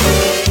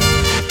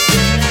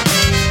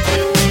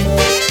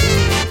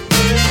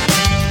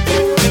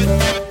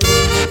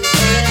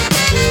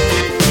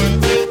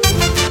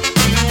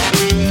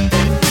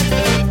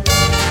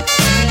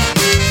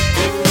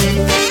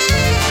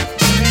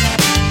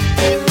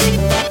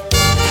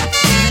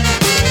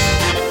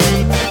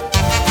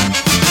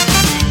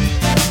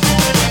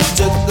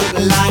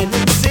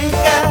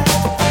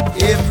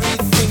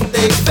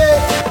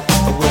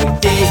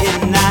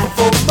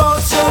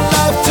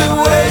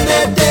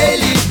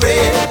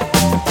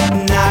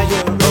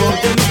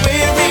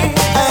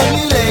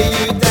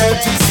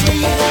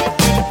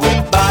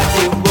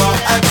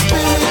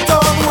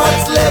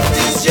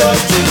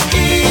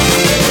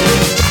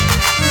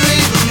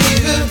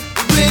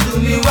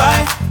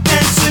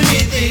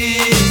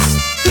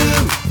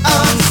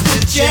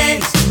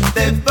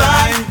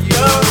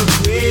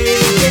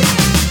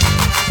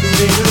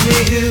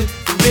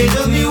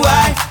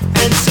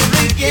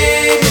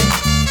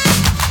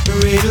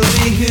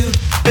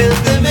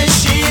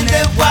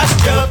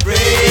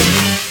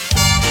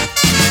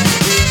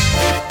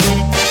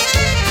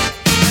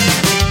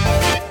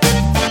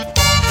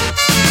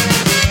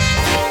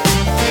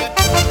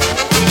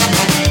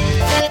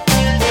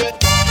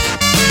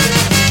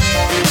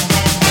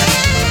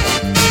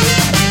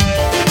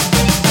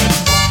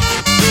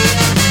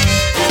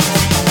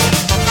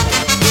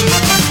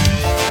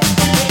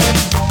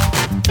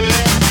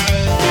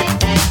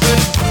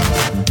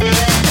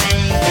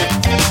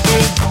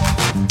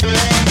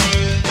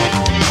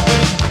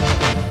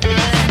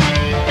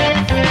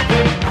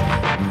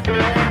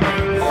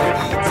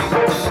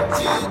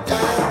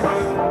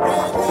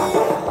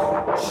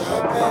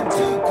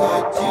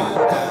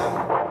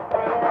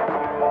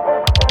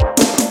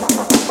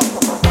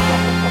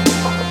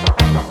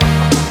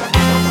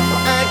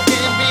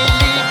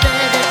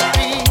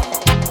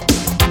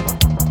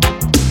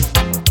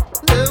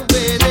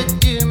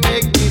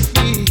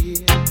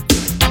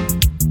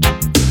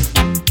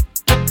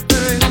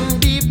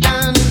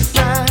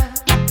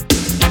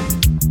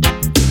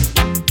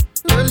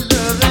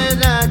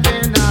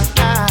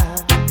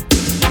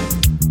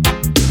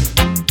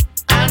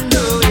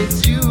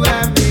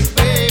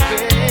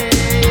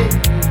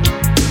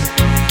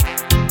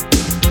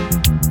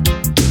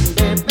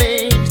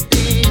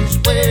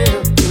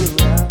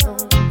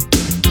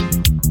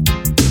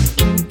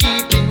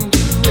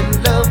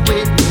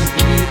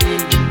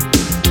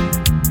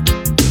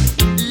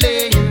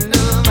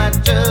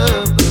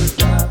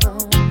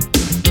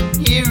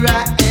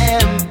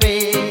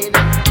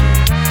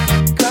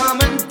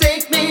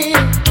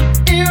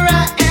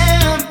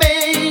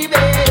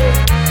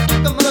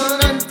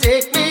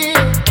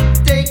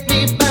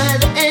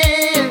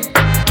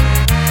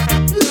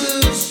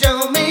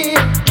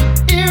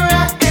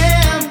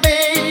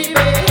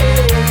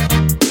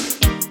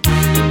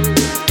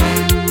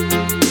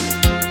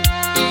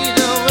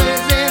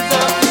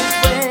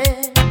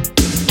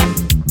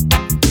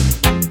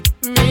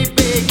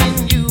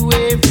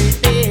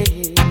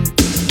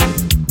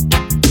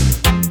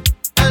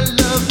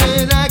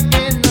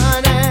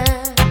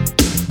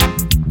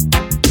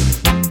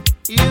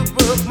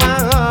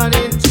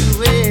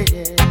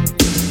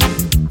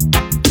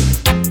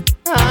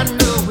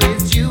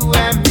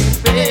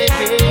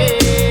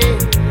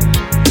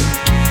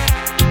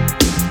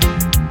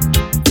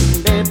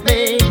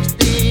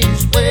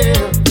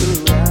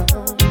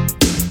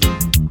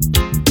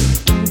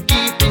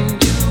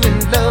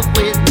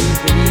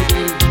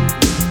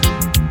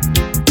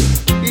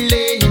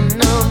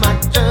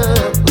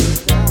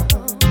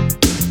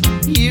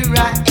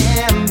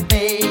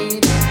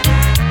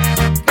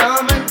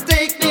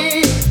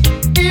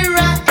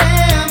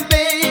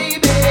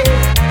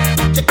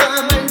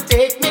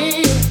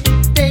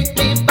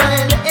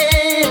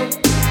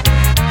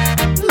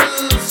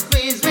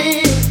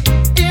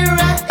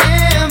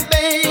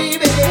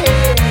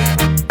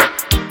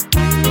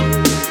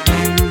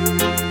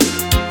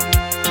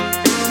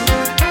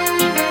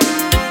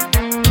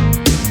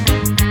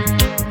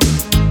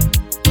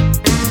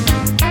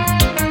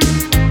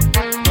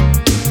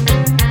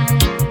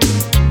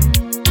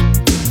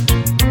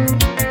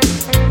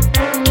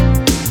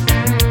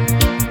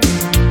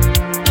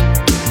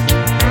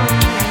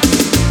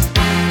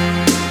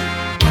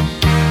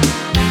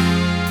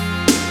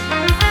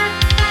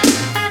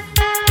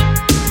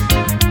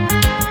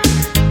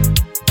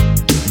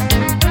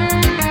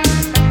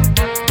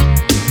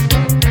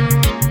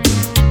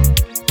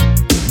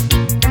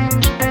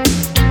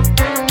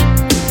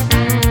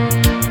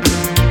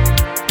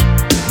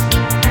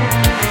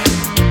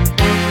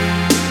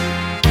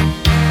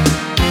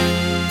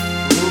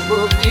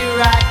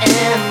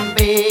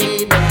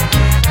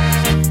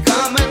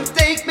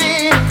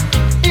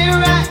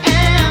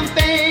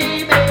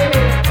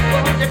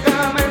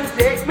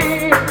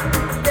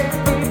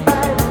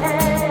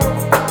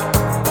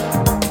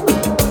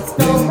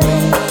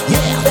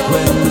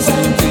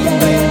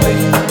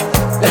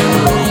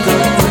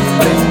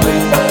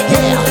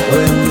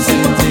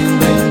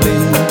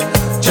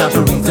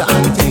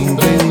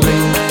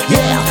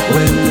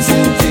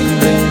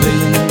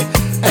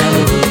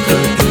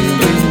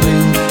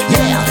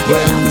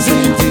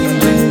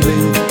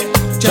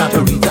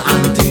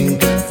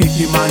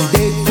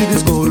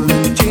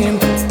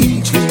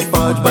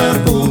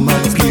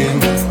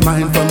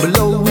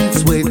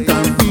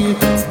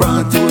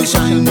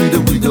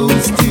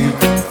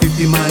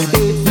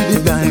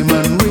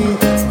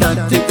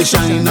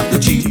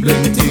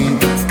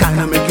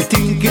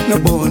 no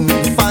bone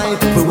in fight.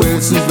 For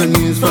wear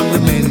souvenirs from the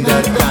men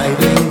that died.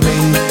 Bling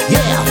bling,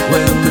 yeah.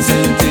 Well, me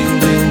sing ting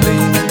bling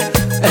bling,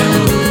 and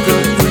we'll go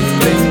bling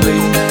bling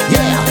bling,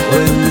 yeah.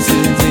 Well, me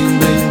sing ting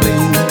bling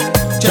bling,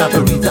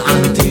 Chaparita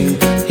and ting.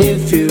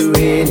 If you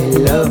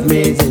really love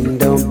me, then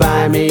don't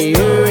buy me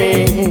a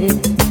ring.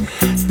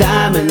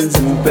 Diamonds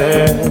and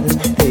pearls,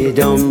 they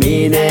don't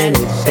mean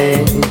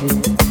anything.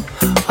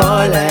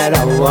 All that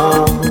I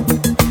want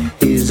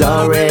is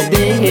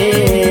already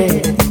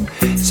here,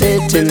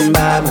 sitting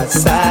by my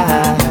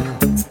side.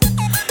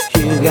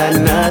 You got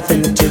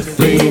nothing to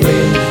fear.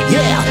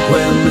 Yeah,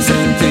 well, me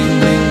sing ting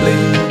bling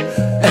bling,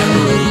 and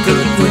we'll go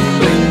bling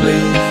bling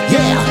bling,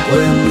 yeah.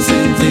 Well, me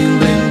sing ting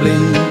bling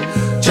bling,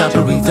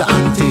 Chaparita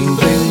and ting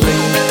bling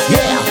bling,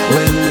 yeah.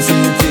 Well, me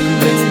sing ting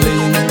bling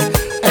bling,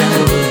 and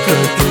we'll go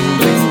bling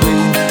bling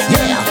bling,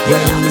 yeah.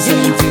 Well, me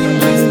sing ting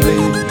bling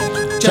bling,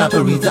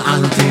 Chaparita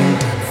and ting.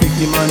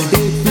 50 man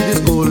dead with this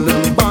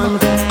golden band,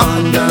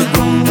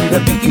 underground with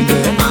a pick in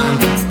their hand,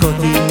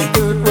 cutting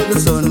dirt where the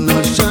sun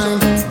not shine,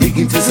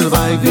 digging to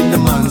survive in the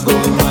man's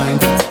gold mine.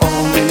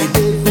 All many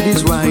dead with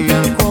this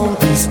royal crown,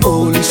 this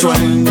holy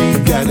shrine we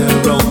gather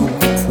round.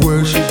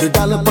 Worship the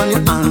dollar upon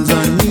your hands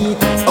and knees,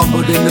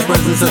 humbled in the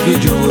presence of your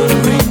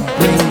jewelry.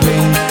 Bling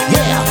bling,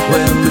 yeah.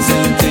 Well, me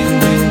sing ting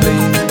bling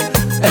bling,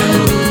 and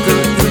we'll go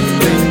bling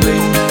bling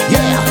bling,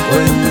 yeah.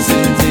 Well, me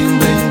sing ting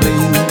bling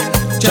bling,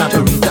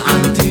 Chaparita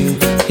and ting.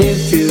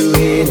 If you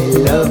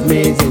really love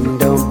me, then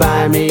don't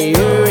buy me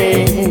a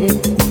ring.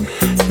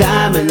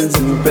 Diamonds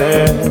and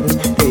pearls,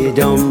 they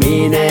don't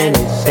mean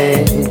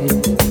anything.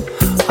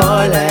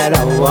 All that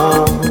I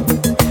want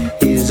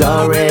is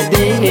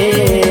already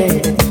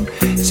here,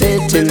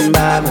 sitting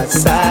by my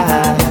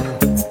side.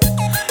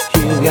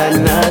 You got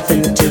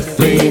nothing to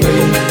fear.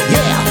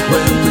 Yeah,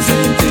 well, we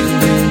sing ting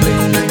bling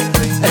bling,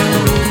 and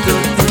we'll go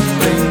bling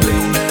bling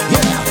bling,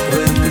 yeah.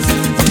 Well, we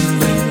sing ting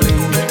bling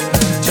bling,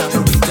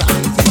 Chaparita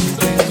and ting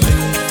bling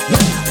bling,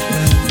 yeah.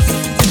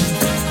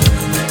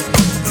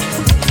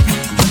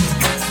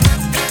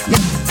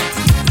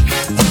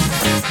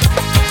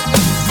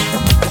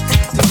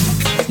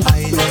 I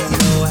don't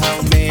know how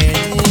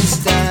many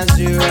stars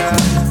there are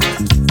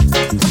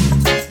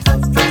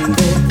up in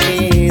the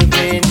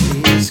evening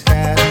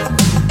sky.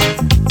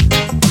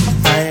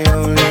 I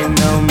only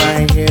know my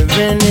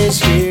heaven is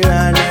here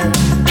on earth.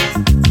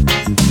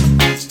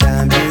 It's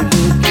time to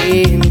look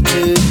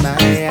into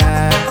my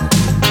eyes.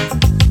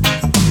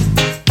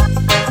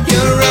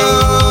 You're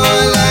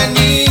all I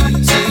need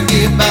to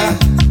get by.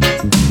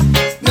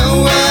 No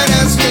one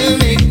else can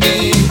make me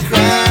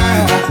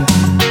cry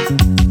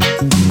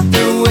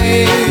the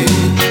way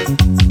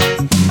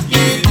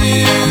you do,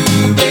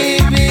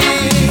 baby.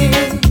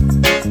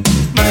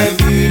 My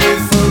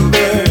beautiful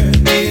bird,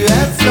 you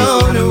have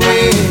flown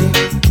away.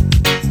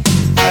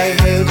 I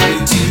held you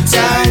too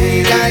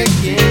tight, I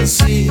can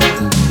see.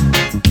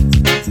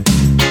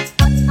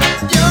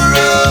 You're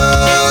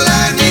all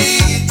I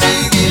need to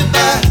get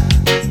by.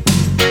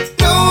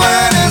 No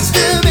one else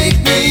can make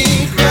me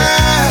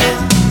cry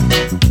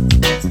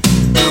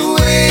the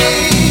way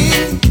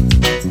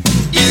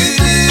you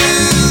do,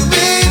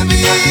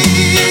 baby.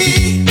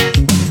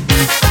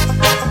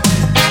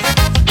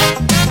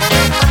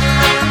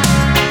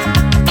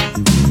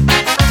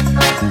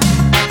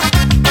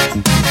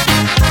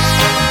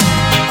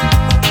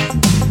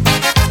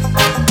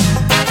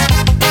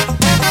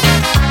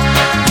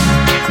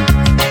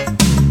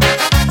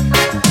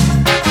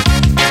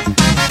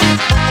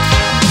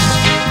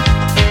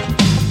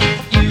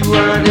 You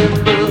are the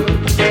book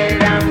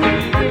that I'm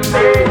reading,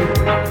 babe.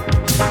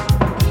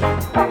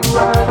 You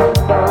are the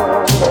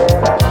song that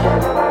I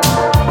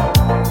sing.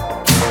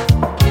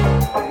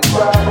 You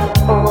are the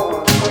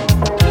poem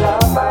that I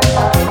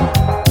write.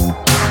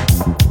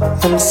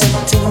 I'm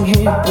sitting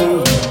here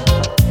praying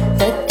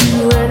that you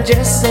were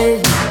just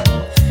saying,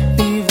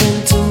 even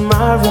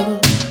tomorrow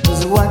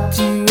was what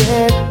you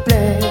had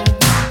planned.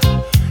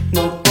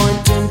 No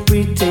point in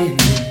pretending.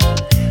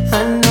 I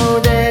know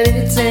that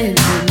it's ending.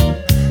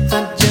 I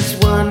just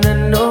wanna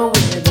know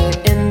where the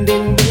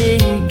ending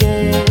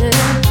began.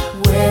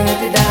 Where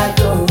did I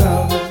go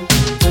wrong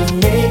to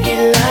make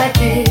it like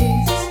this?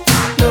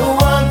 No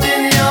warmth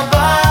in your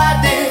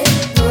body,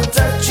 no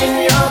touch in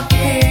your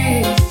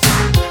kiss.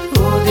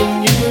 Holding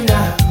you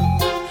now,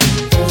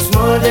 it's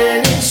more than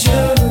it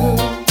should.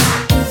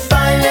 If I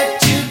let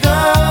you go,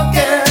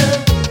 girl,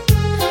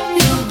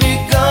 you'll be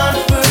gone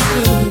for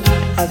good.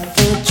 I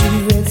thought you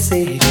had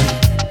said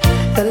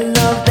the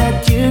love that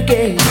you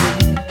gave me,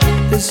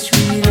 the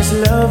sweetest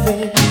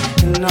loving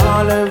in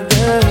all of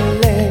the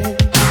land.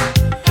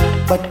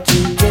 But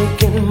you've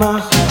taken my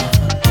heart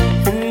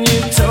and you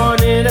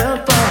torn it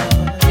apart,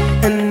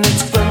 and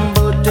it's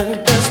crumbled to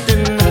dust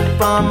in the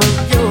palm of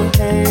your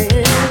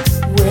hand.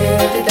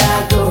 Where did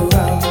I go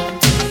wrong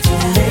to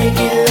make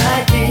it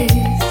like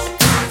this?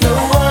 No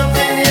warmth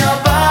in your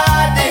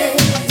body,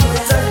 no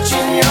touch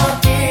in your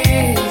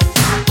kiss.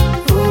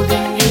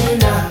 Holding you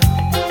now,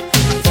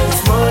 it's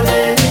more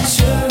than it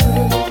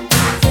should.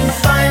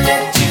 If I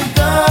let you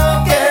go,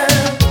 girl,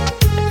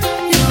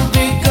 you'll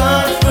be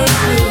gone for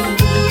good.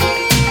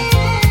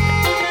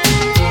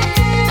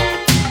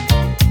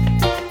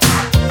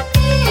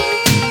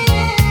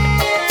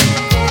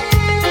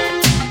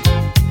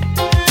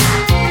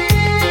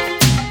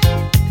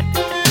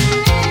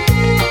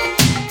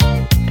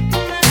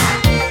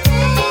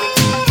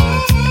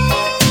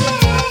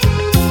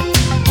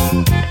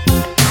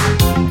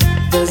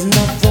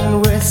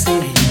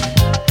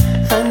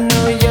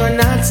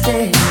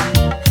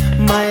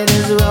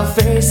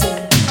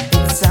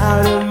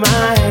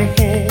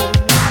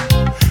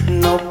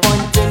 No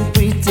point in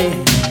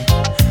pretending.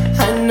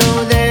 I know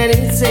that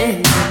it's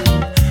ending.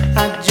 I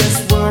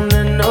just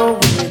wanna know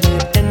where the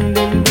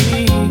ending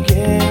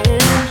began.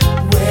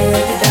 Where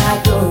did I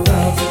go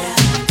wrong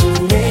to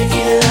make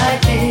it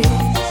like this?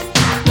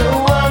 No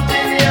warmth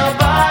in your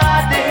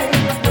body,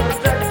 no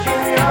touch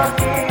in your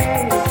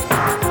kiss.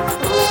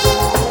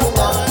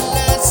 All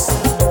that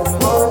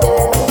sorrow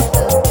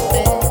and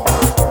pain,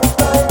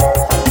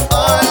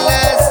 all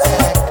that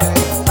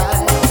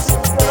sacrifice.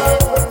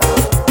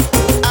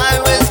 I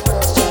was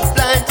too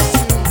blind to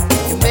see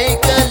you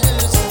make a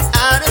loser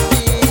out of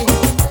me.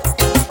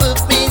 You put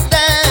me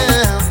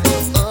down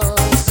for oh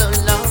so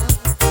long.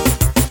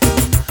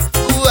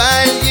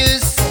 While you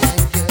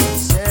sang your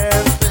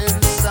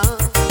serpent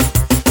song,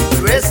 the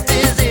rest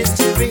is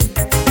history.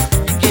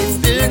 You can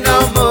do no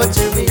more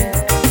to me.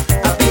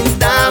 I've been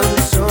down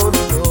so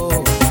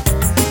low,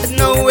 but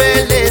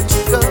nowhere left to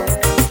go.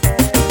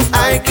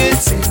 I could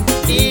see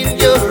in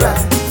your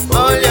eyes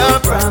all your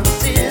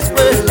promises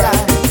were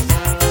lies.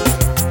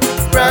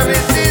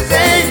 Promises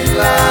ain't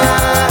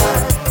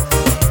lies.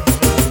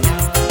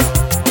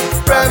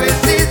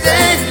 Promises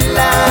ain't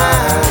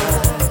lies.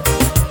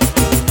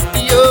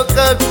 Your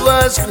cup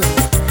was good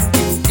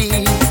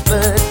indeed,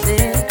 but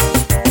then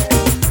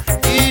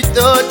you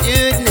thought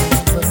you'd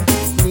never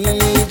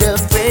need a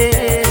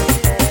friend.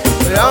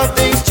 But all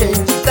things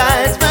change,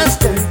 tides must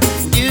turn.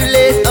 You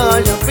let all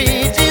your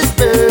bridges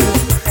burn.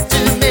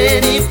 Too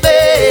many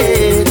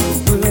fatal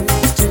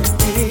wounds to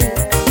heal.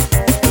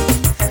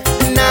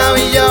 Now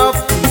you're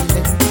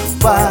feeling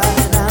what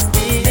I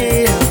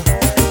feel.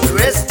 The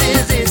rest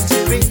is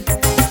history.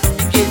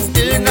 You can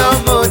do no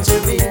more to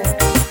me.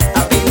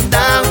 I've been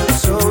down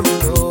so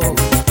low,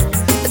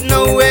 but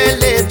nowhere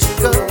left to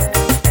go.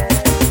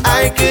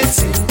 I could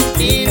see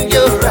in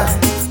your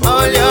eyes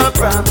all your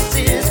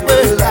promises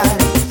were lies.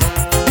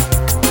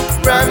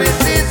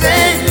 Promises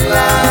ain't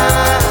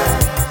lies.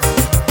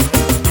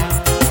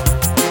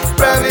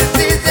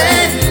 Promises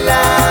ain't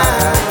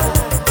lies.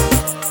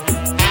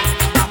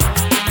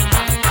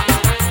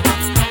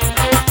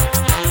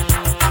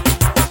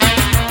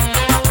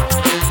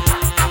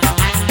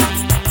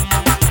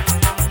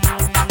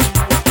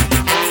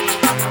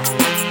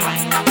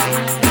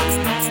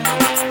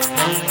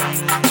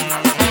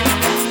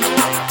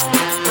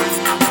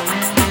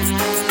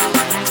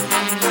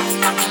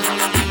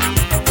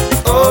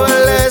 All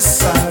the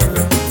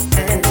sorrow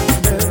and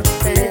the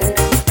pain,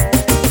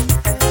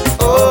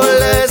 all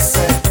the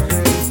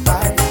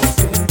sacrifice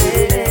you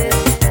made.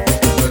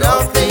 But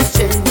all things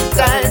change,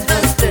 times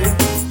must turn.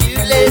 You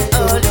let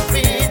all your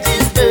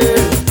bridges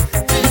burn.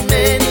 Too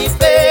many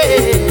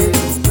fatal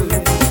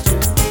wounds to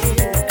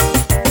heal.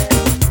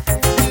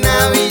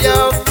 Now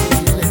you're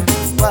feeling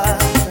what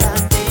I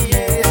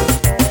feel.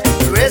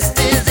 The rest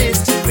is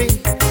history.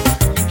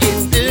 You can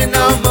do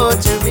no more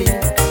to me.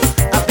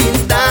 I've been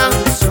down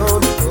so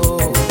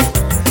low,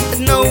 but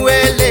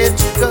nowhere left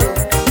to go.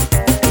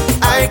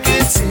 I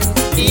could see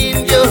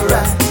in your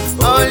eyes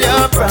all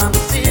your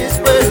promises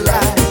were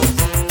lies.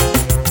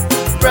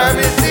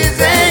 Promises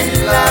ain't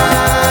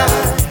lies.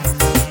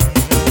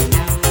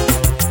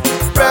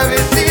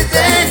 Promises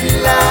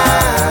ain't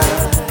lies.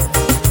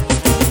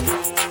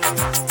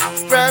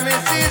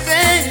 Promises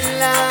ain't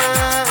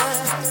lies.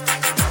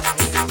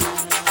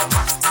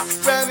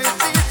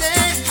 Promises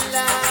ain't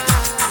lies.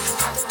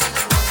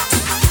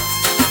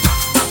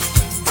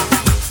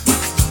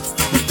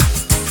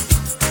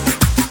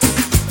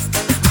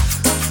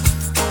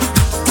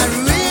 I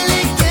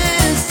really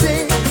can't say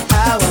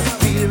how I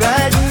feel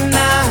right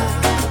now.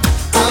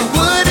 I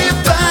would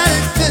if I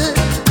could,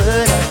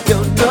 but I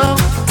don't know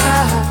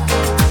how.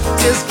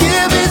 Just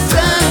give me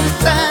some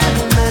time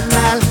and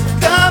I'll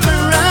come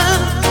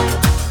around.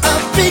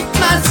 I'll pick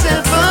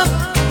myself up,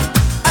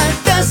 I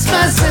dust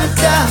myself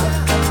down.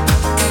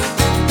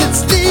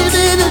 It's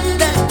leaving it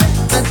that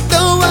I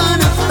don't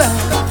wanna fight.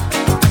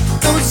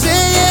 Don't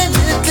say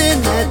anything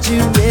that you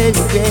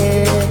really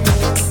get.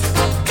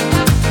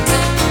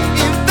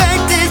 In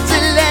fact, it's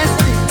the last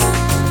thing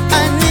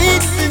I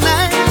need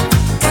tonight.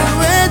 The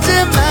words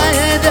in my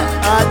head are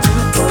hard to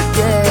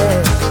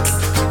forget.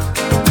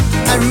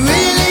 I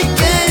really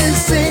can't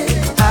say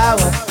how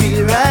I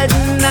feel right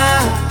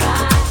now.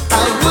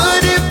 I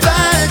would if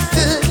I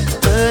could,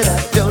 but I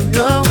don't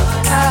know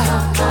how.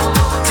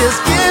 Just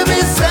give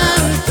me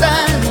some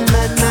time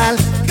and I'll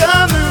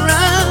come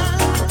around.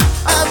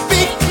 I'll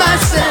pick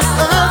myself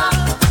up,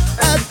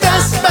 I'll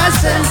dust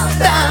myself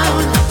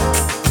down.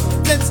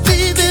 Let's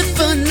leave it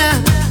for now.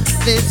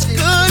 Let's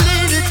call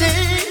it a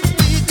day.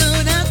 We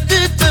don't have to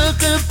talk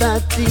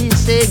about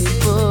this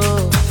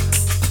anymore.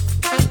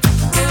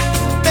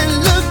 The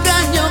look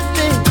on your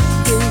face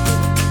gave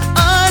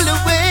all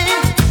away.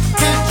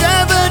 You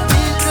traveled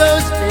these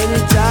roads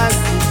many times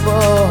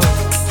before.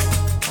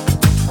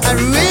 I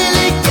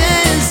really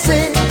can't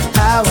say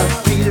how I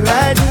feel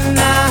right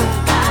now.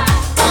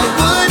 I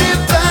would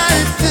if I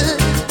could,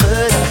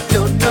 but I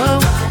don't know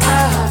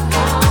how.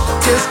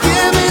 Just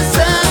give me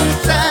some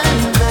time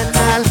and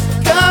I'll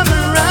come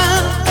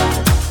around.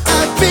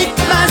 I'll pick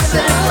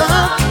myself up.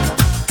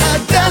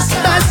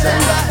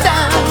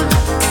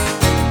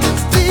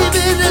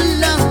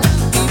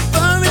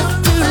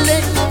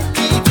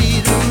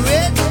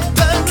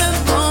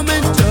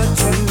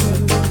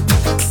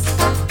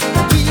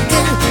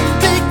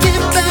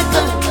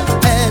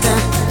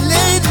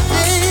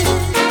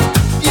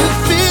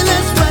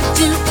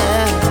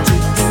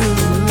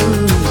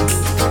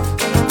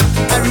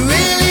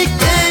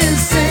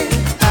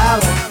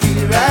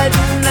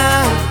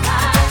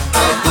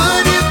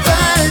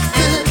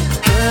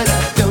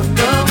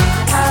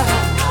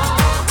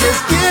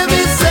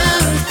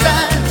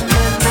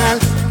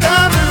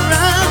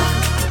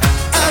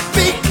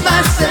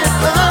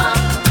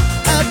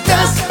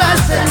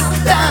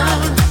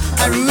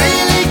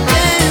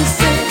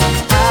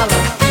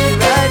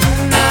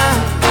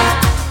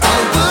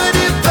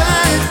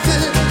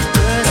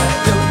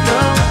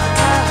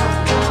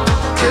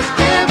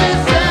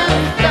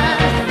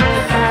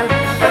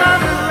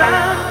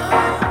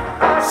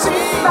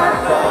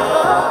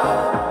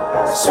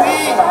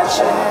 sweet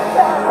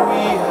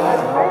chariot,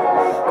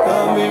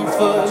 coming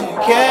for to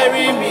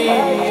carry me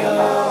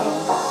on.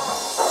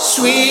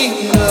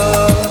 Sweet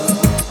love,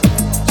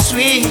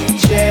 sweet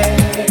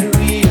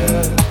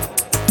chariot,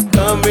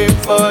 coming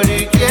for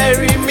to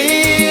carry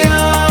me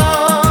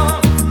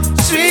on.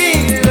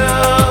 Sweet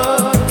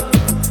love,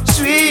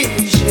 sweet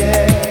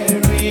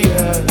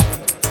chariot,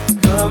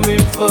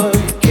 coming for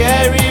to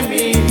carry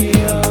me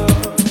on.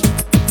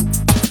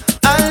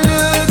 I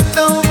looked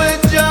over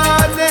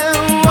Jordan,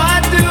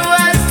 what do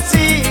I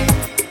see?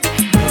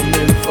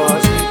 Coming for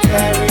to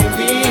carry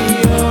me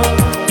on.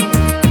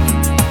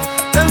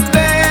 The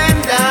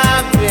band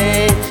of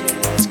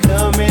angels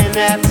coming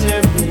after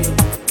me,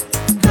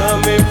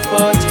 coming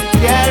for to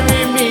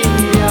carry me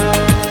on.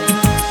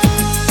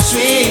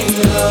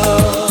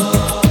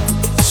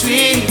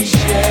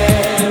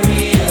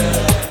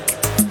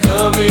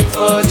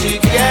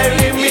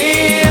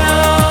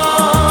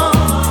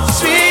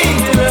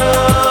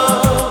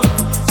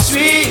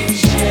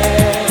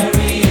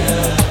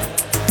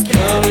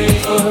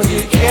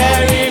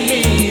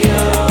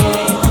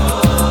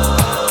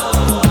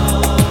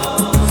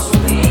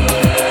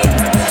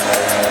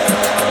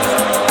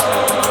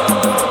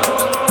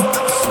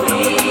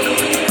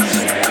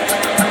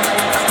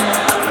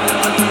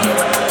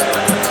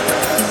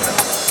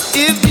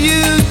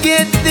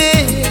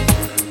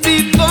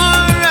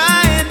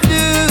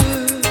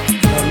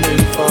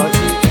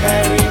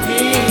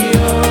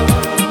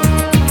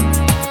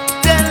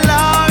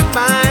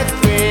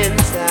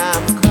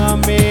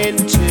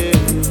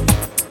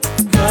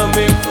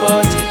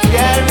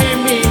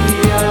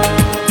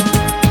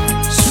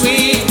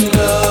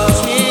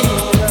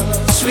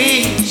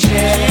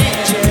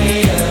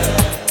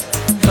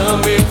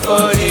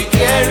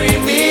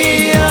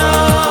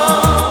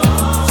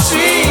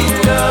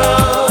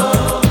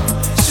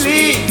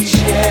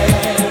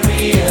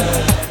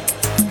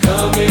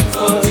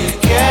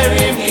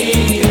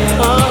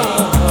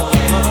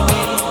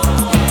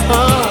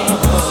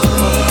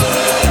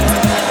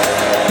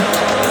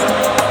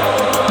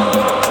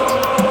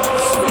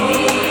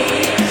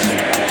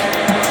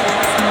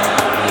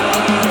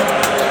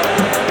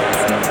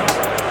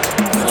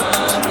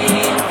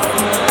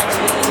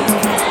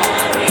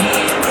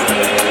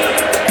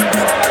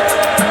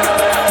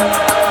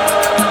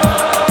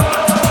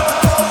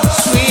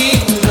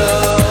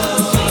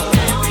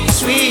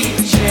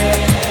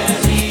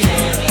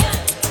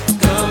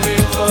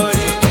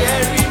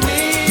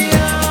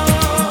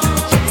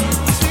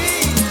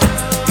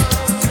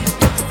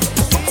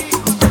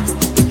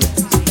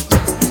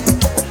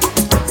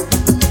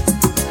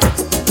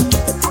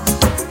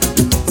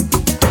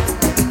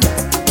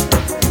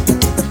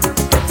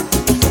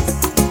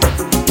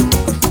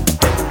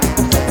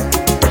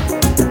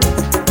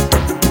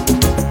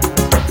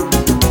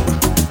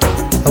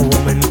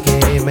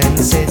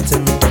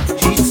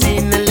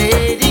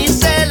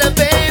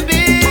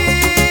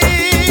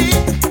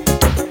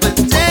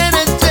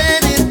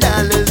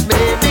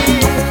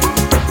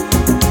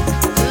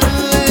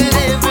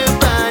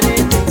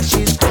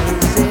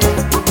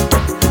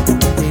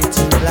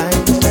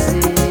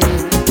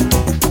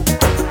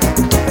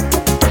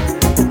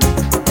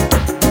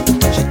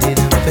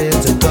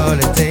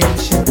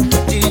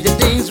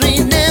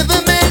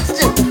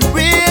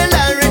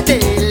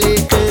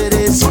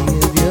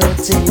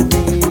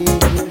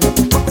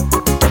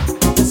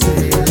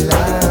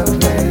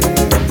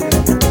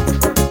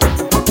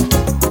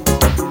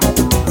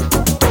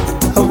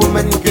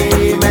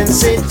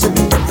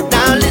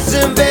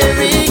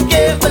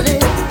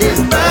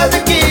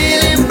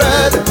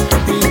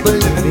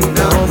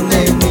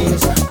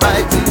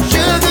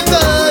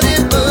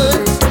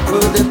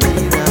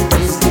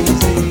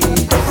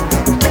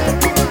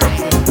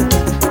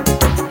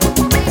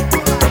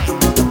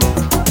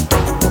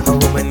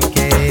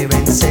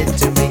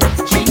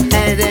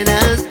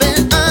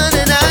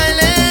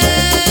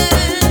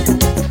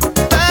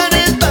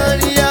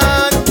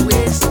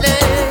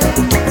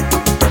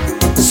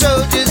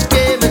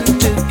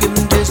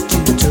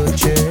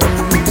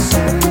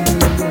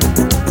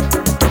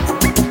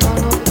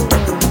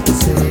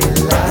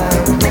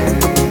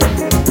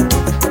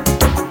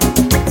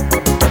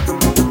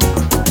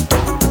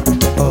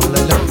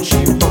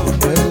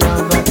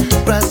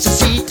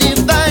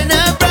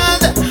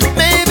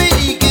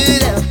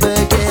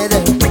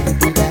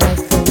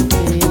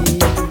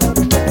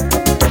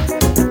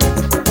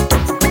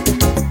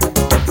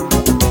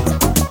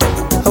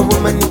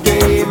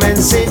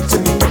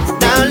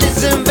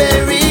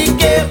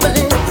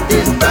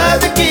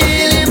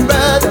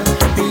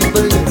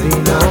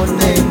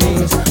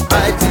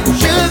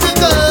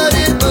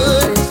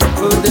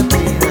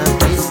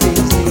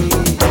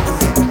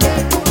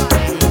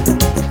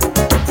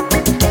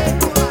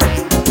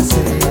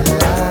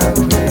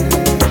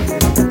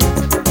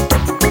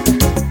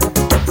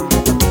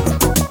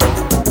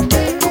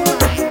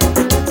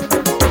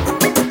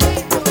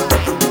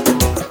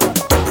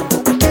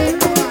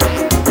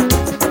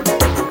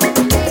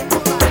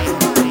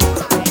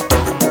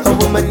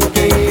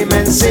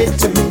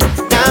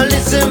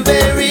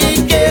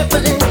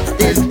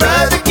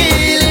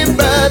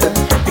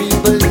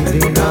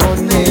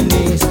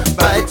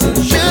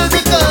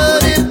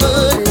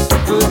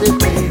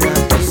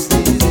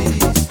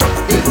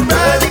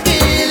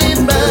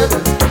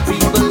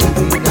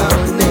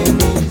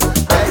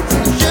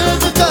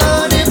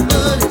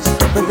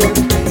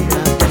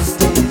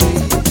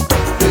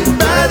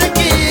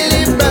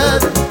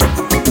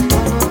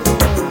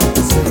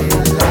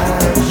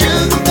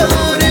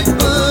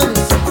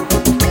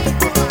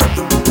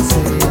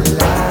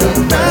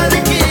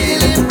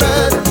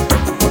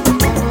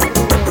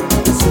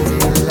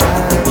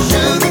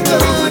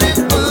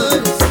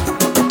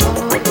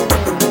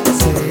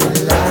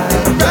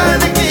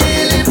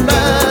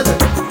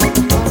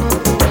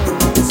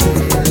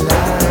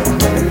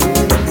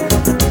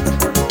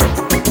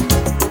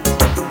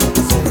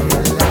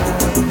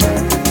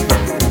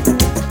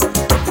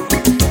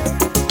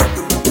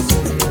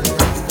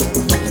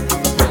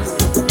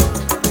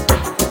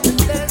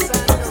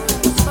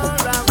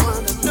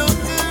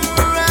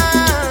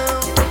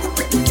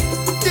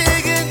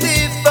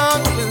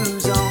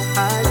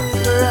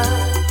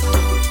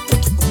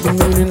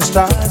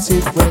 stars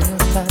sit way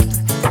up high,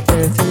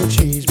 earth and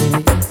trees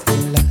beneath the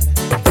light.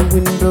 The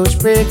wind blows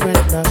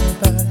fragrant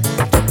lullaby,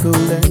 the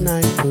cooler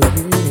night for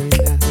you and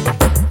I.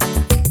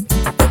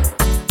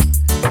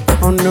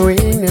 On the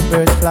wing the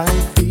birds fly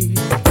free,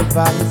 the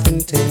Leviathan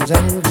tames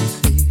and the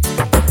sea.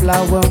 The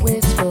flower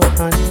waits for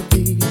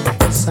honeybee,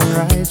 the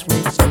sunrise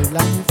wakes new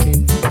life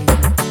in me.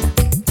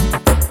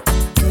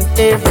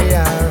 Every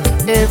hour,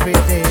 every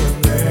day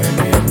I'm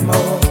learning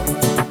more.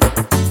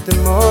 The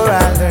more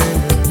I learn,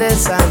 the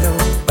less I know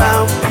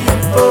about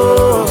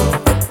people.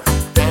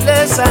 The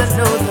less I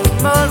know, the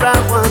more I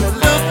wanna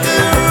look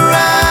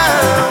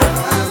around,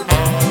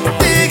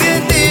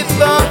 digging deep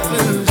for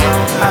clues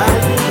on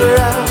higher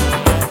ground.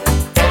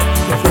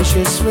 The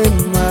fishes swim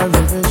while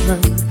rivers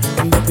run,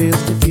 new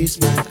fields to feast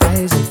my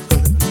eyes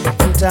upon.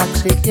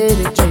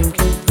 Intoxicated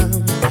drinking from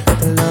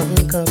the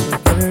loving cup of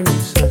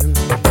burning sun.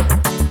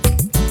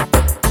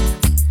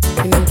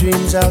 In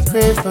dreams I'll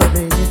crave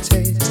familiar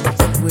taste,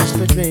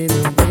 whispered rain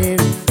on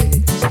weary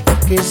face,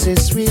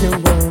 kisses sweet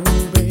and warm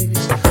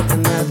embrace,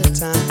 another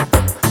time,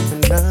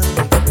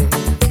 another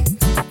place.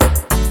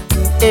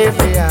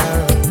 Every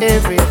hour,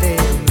 every day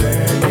I'm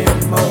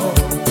learning more.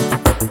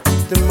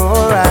 The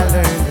more I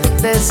learn, the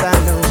less I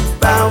know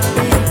about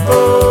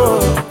people.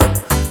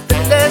 The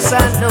less I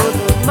know,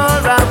 the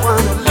more I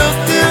wanna look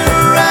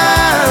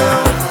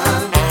around,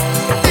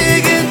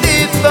 digging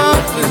deep for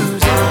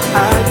clues on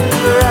higher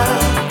ground.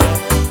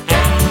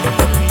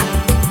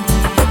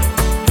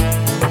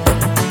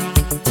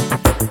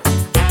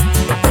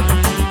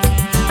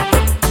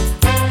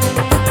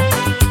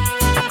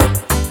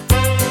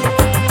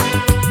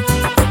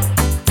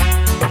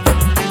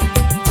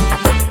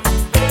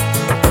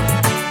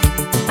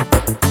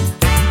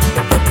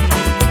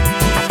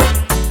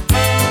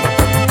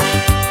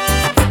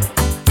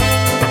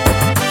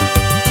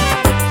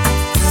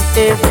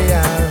 Every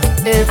hour,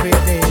 every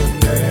day I'm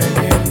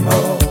learning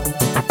more.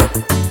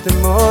 The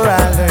more I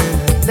learn,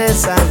 the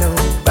less I know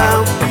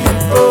about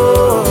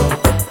people.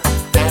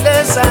 The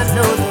less I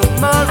know, the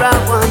more I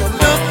wanna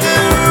look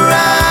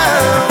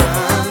around,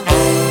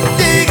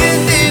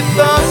 digging deep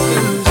for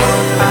clues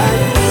on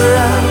higher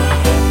ground.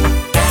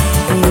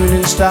 The moon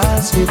and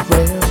stars sit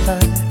way up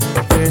high,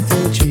 earth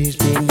and trees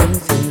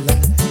beneath the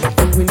light.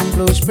 The wind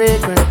blows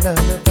fragrant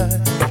lullaby,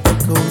 the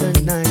cooler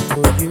night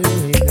for you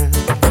and I.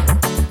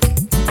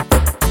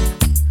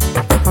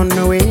 On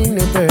the wing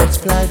the birds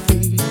fly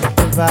free, the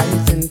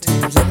Leviathan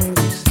tames and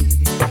the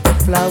sea. The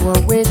flower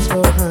waits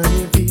for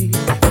honeybee,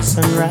 the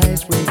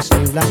sunrise wakes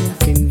new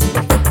life in me.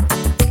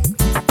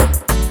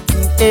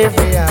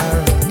 Every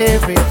hour,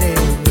 every day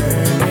I'm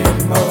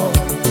learning more.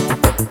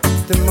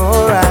 The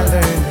more I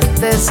learn, the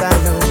less I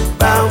know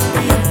about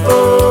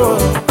people.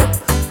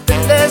 The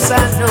less I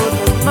know,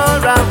 the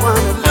more I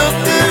wanna look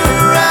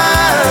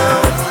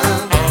around,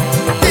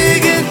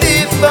 digging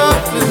deep for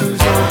clues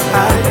on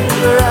higher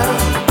ground.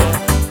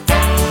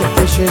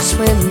 Fishes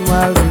swim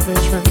while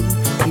rivers run,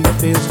 new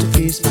fields to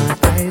feast my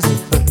eyes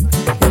upon.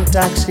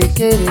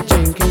 Intoxicated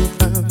drinking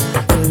from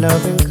the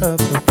loving cup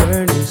of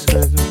burning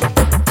sun.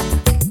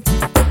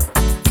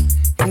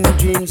 In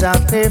dreams I'll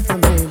pay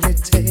familiar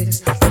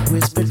taste, a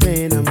whispered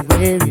rain on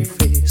weary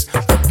face,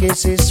 a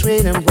kiss is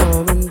sweet and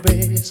warm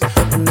embrace,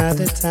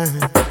 another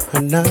time,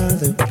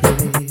 another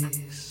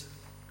place.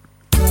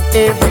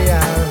 Every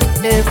hour,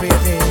 every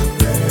day I'm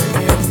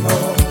learning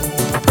more.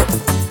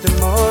 The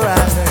more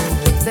I learn,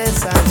 the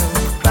less I know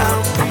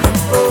about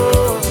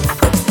people.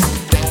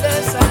 The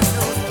less I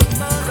know, the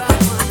more I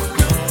wanna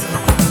look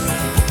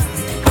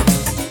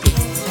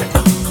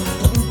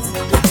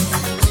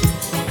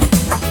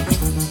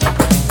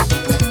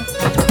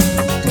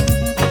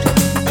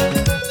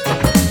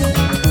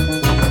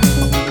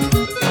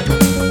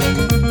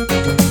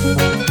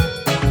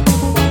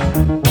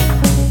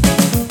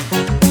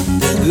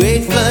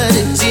Grateful for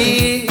the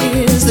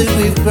tears that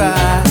we've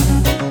cried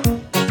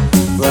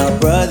for our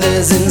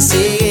brothers and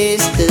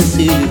sisters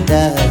who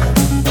died.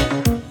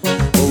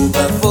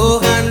 Over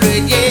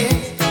 400 years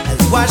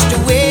has washed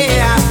away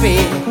our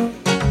fear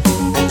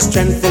and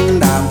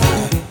strengthened our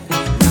pride.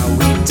 Now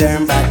we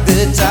turn back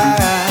the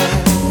tide.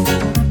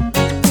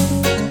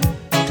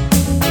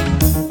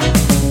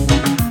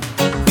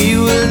 We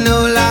will no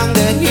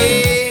longer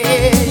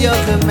hear your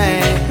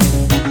command.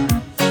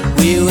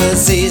 We will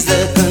seize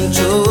the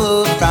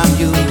control from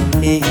you.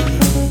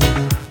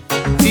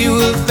 We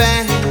will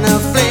fan a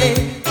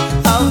flame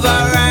of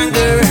our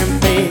anger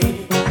and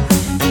pain.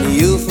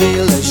 You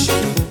feel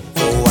ashamed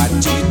for what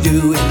you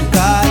do in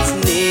God's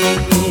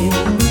name.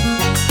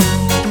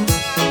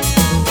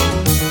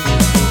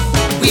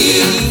 We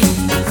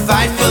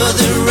fight for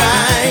the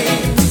right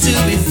to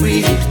be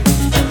free.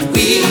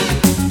 We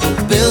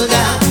build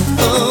our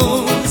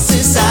own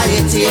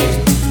society.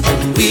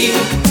 And we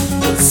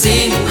will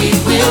sing, we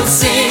will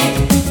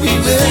sing, we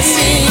will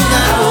sing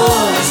our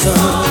own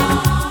song.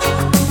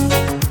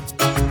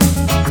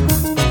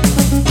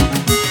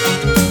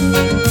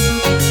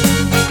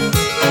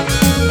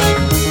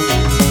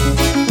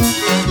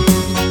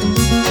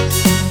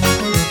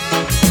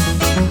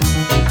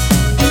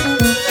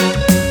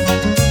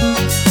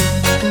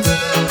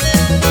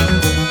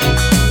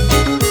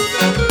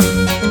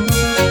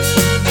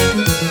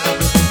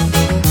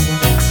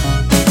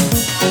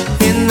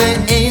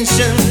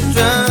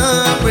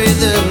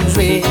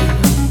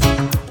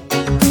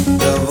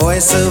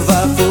 voice of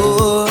our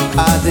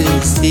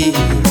forefathers here.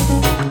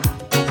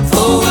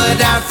 Forward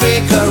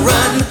Africa,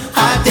 run,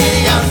 our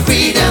day of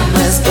freedom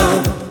has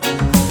come.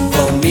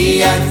 For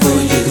me and for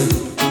you,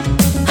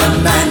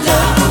 Amanda,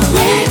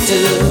 way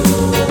too.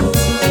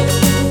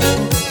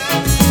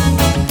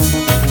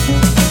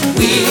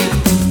 We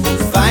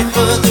fight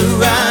for the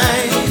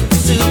right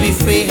to be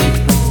free.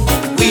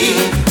 We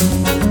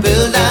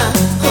build our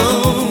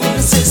own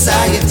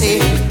society.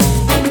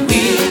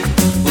 We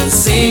will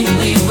sing,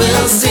 we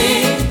will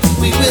sing,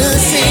 we will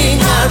sing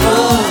our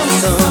own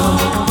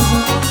song.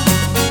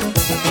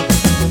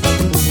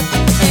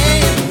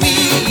 And we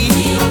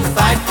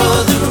fight for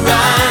the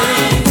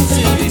right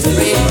to be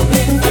free.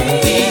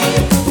 We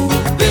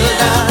build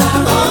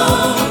our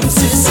own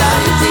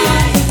society.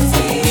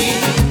 We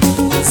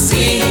will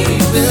sing, we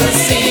will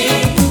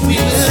sing, we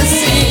will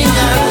sing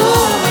our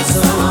own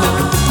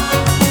song.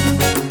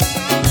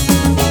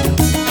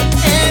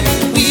 And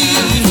we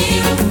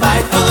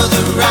fight for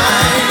the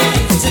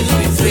right to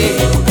be free.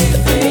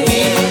 We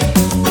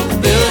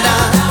build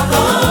our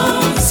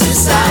own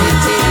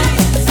society.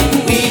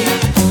 We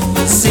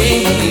will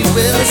sing, we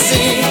will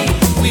sing,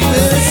 we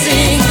will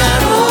sing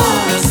our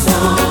own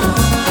song.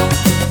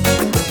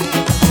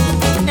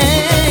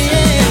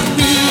 And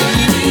we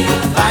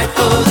fight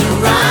for the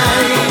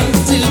right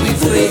to be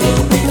free.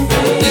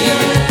 We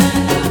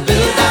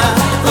build our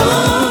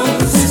own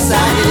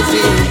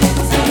society.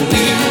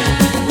 We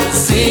will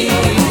sing,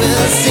 we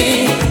will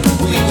sing,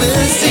 we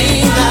will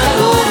sing our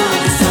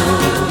own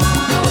song.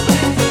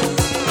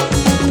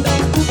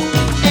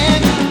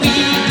 And we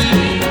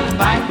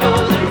fight for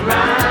the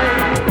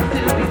right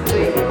to be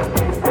free.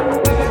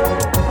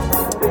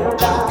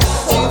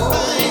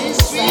 Divine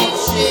sweet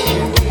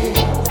Sherry,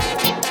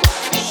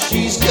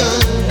 she's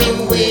gone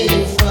away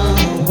from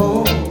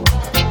home.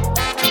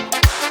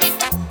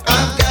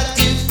 I've got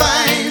to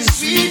find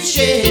sweet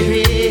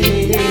Sherry,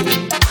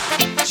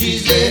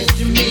 she's left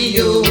me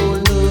all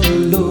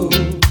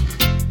alone.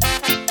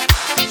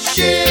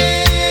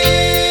 Sherry,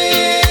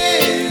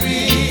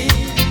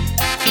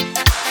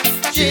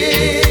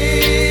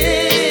 Sherry,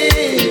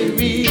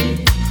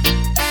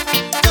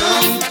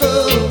 don't go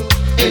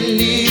and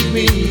leave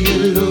me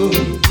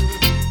alone.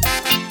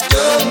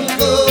 Don't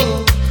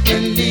go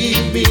and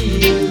leave me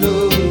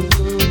alone.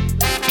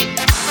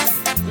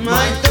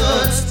 My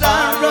thoughts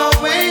are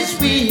always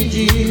with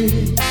you.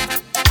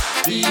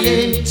 The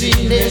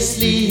emptiness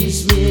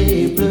leaves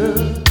me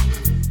blue.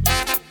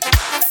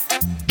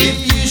 If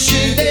you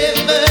should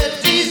ever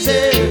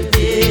desert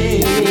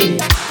me,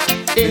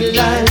 then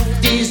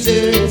life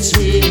deserts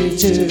me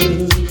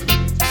too.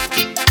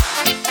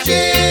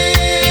 Jerry,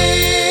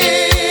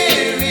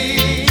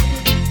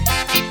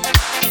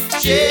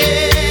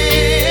 Jerry,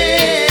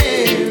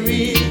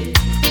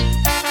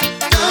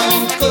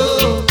 don't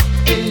go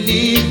and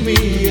leave me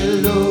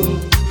alone.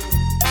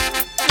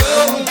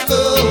 Don't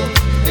go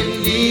and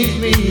leave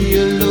me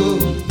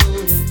alone.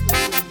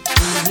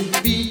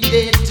 We'll be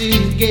there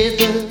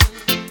together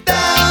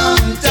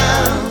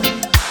downtown,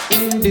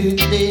 and do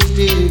things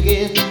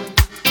together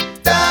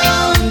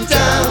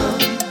downtown.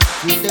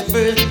 With the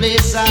first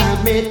place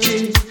I met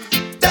you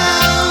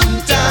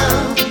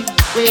downtown,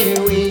 where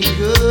we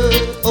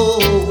could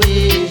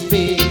always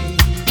be.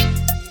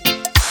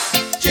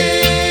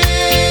 Jerry,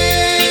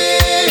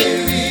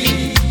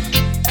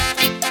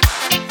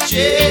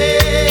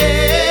 Jerry,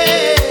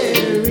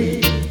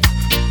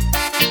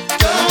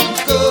 don't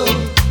go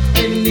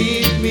and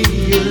leave me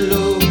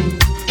alone.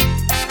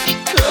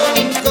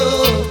 Don't go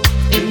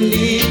and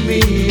leave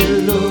me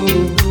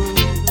alone.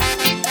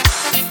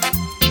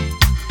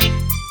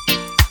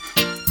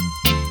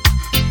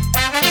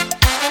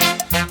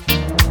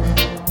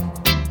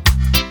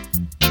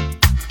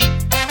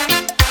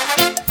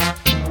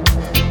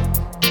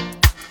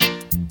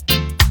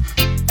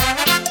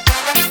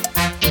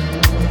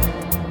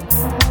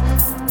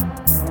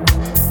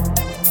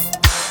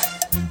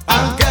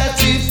 I've got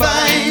to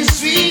find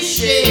sweet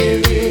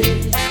Sherry,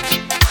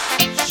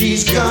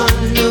 she's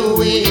gone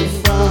away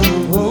from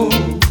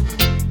home.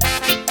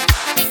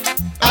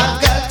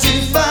 I've got to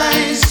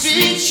find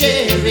sweet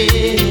Sherry,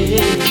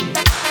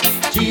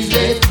 she's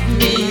left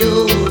me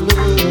all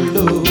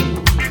alone.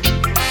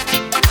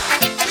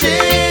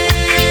 Sherry,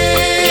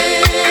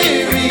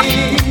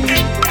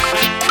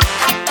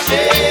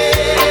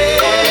 Sherry,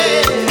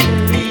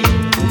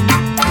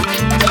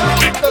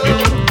 don't go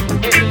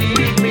and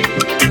leave me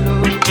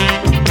alone.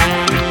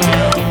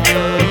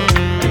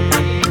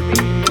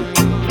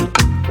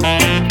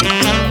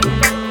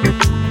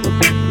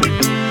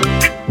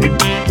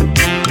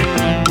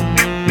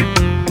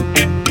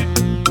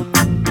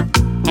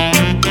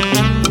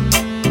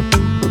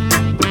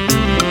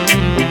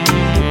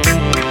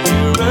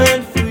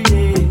 Run for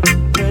years,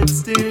 but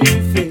still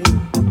you feel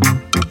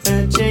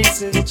the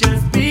chase has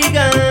just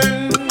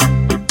begun.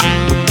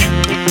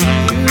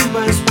 You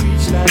must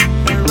reach that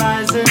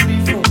horizon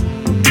before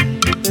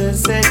the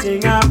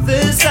setting of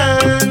the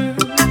sun.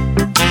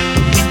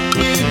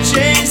 You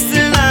chase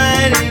the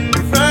light in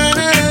front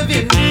of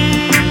you,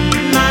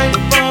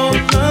 nightfall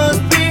close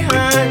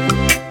behind.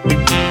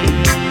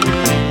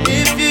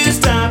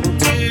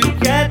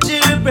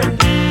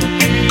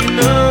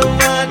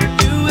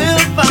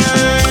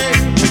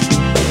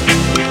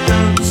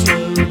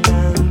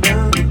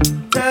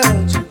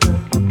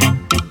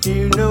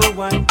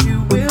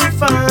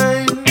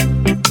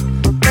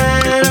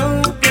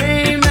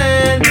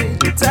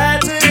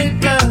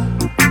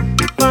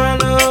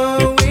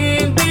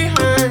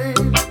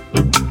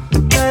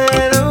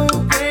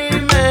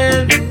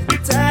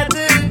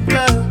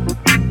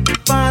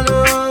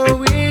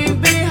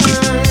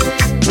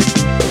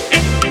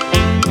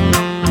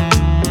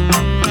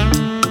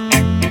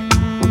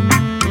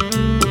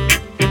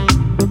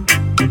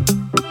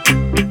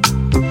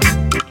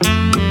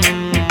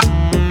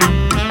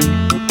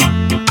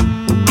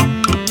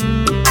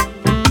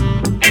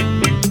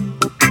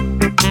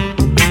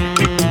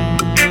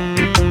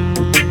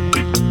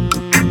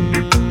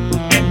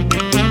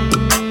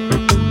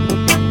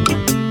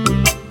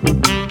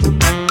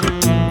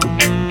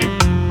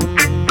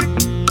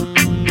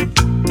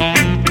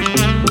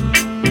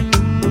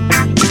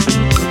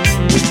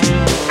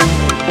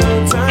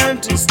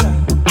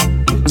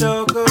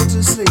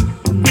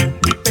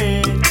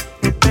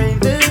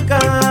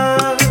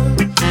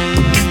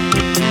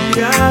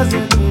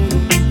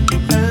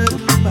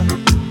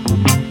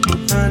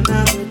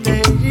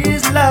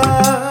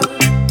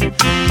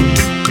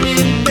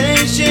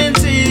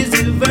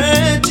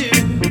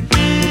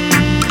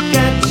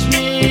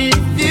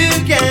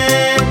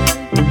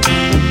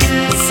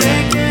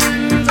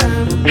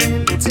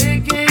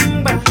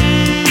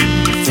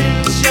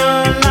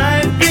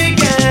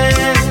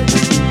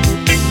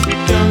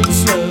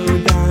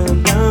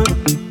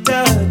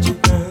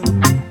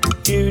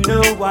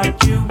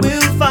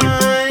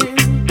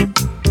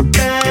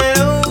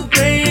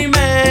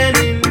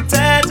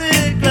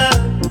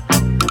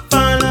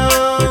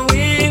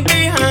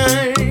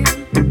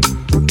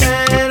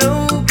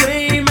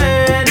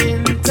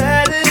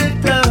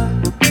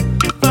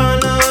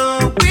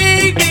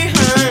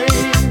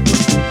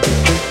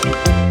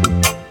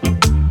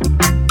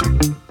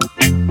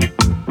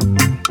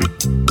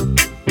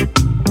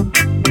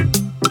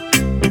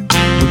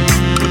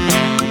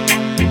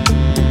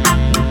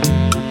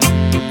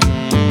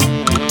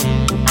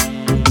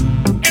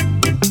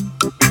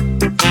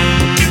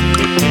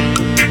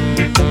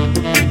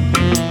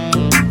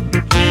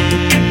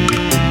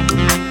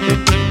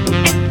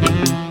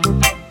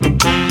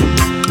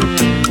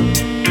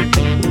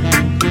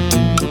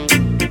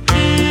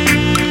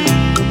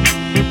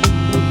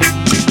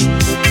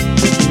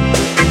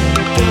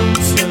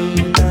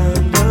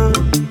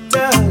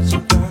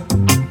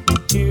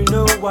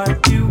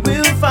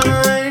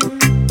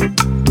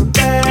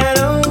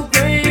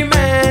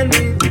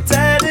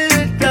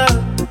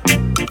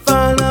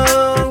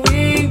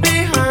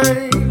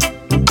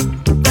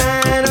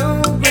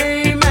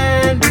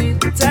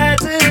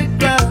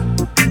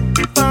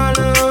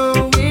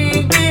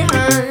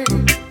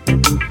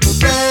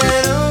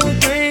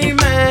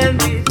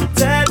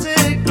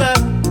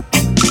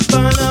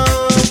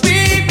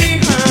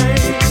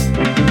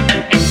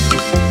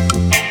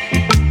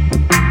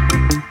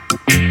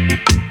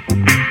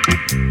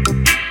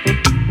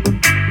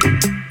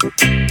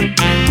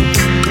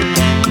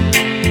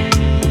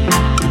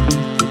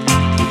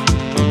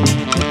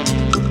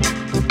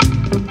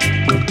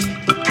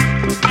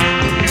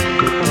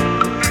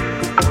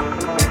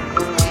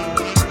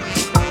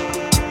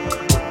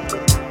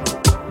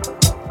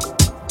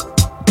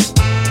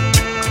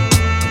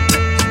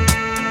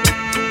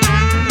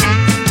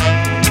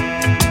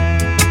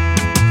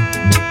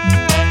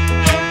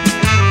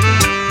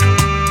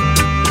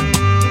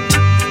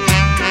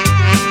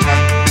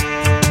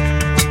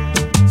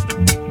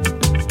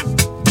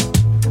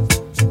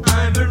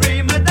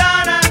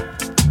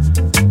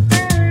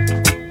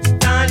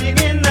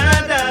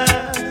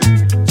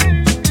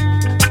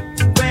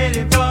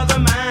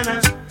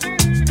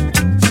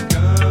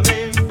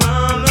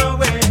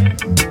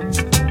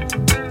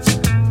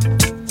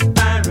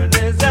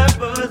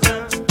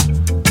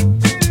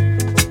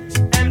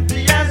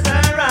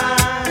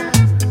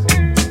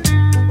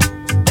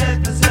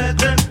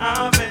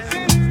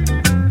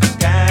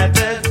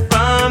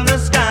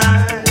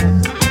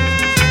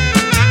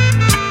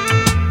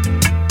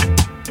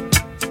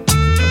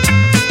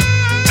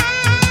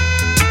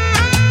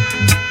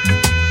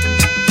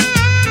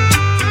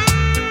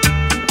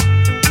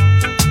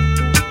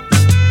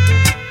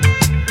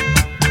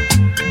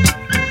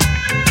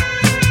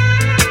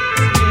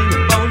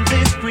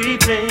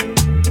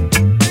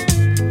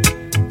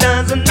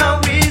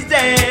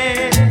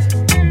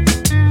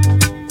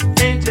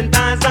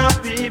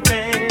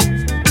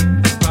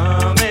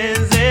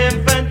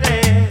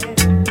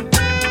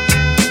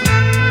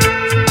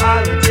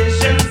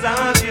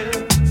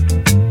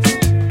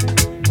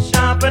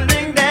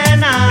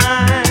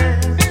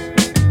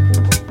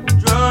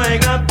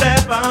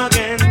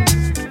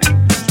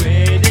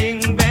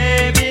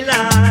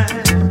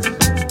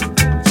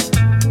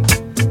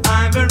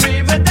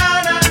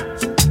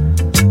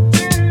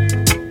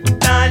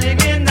 Lying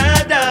in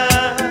the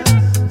dark.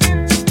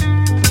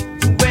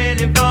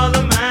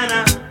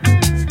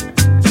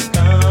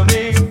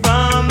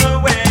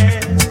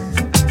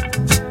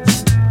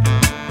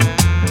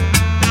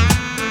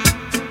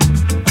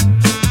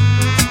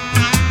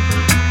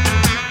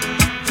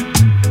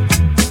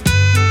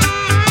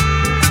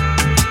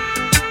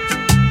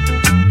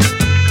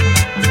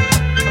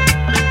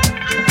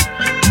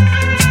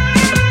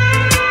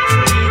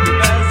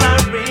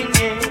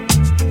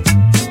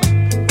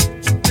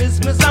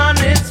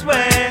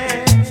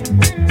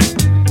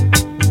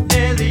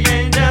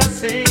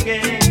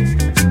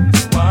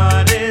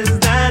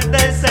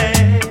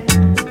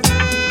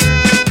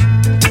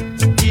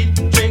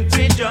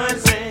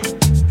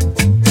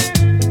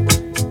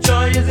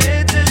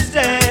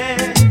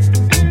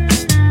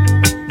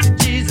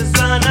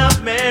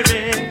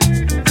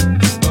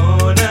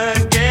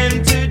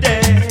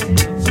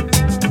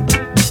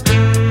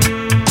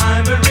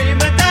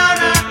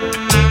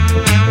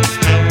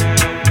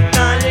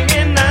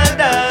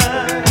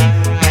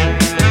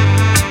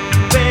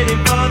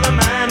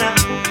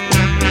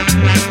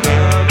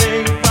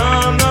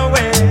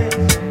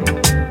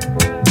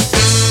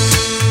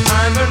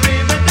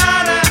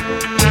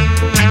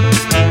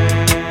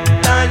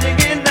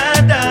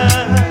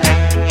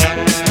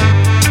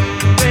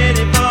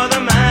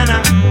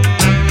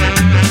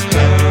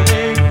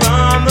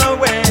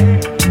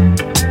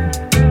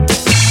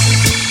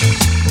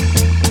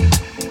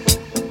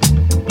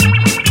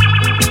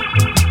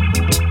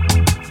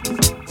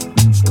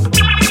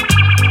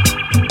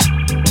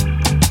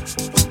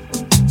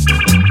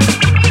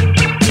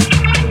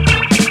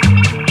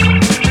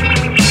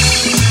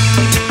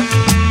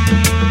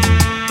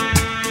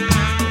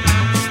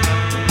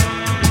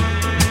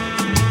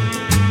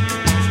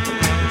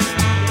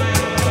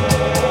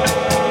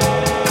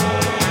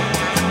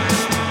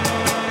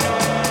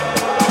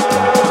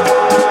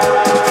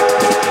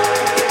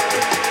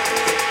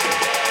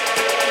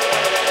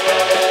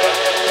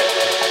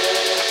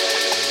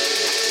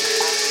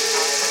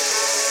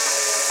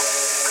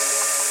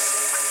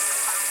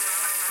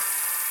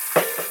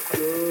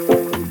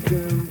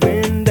 Broken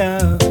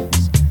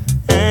windows,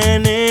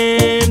 an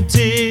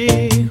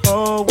empty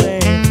hallway,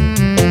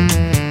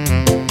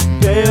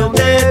 pale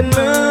dead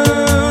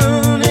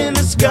moon in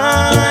the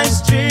sky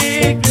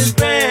streaked with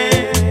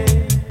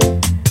red.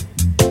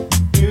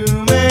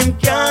 Human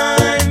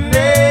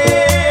kindness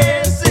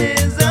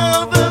is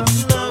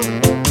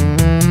overflowing,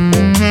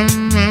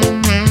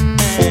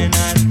 and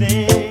I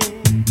think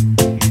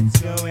it's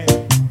going.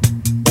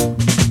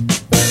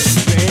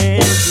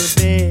 Friends will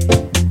be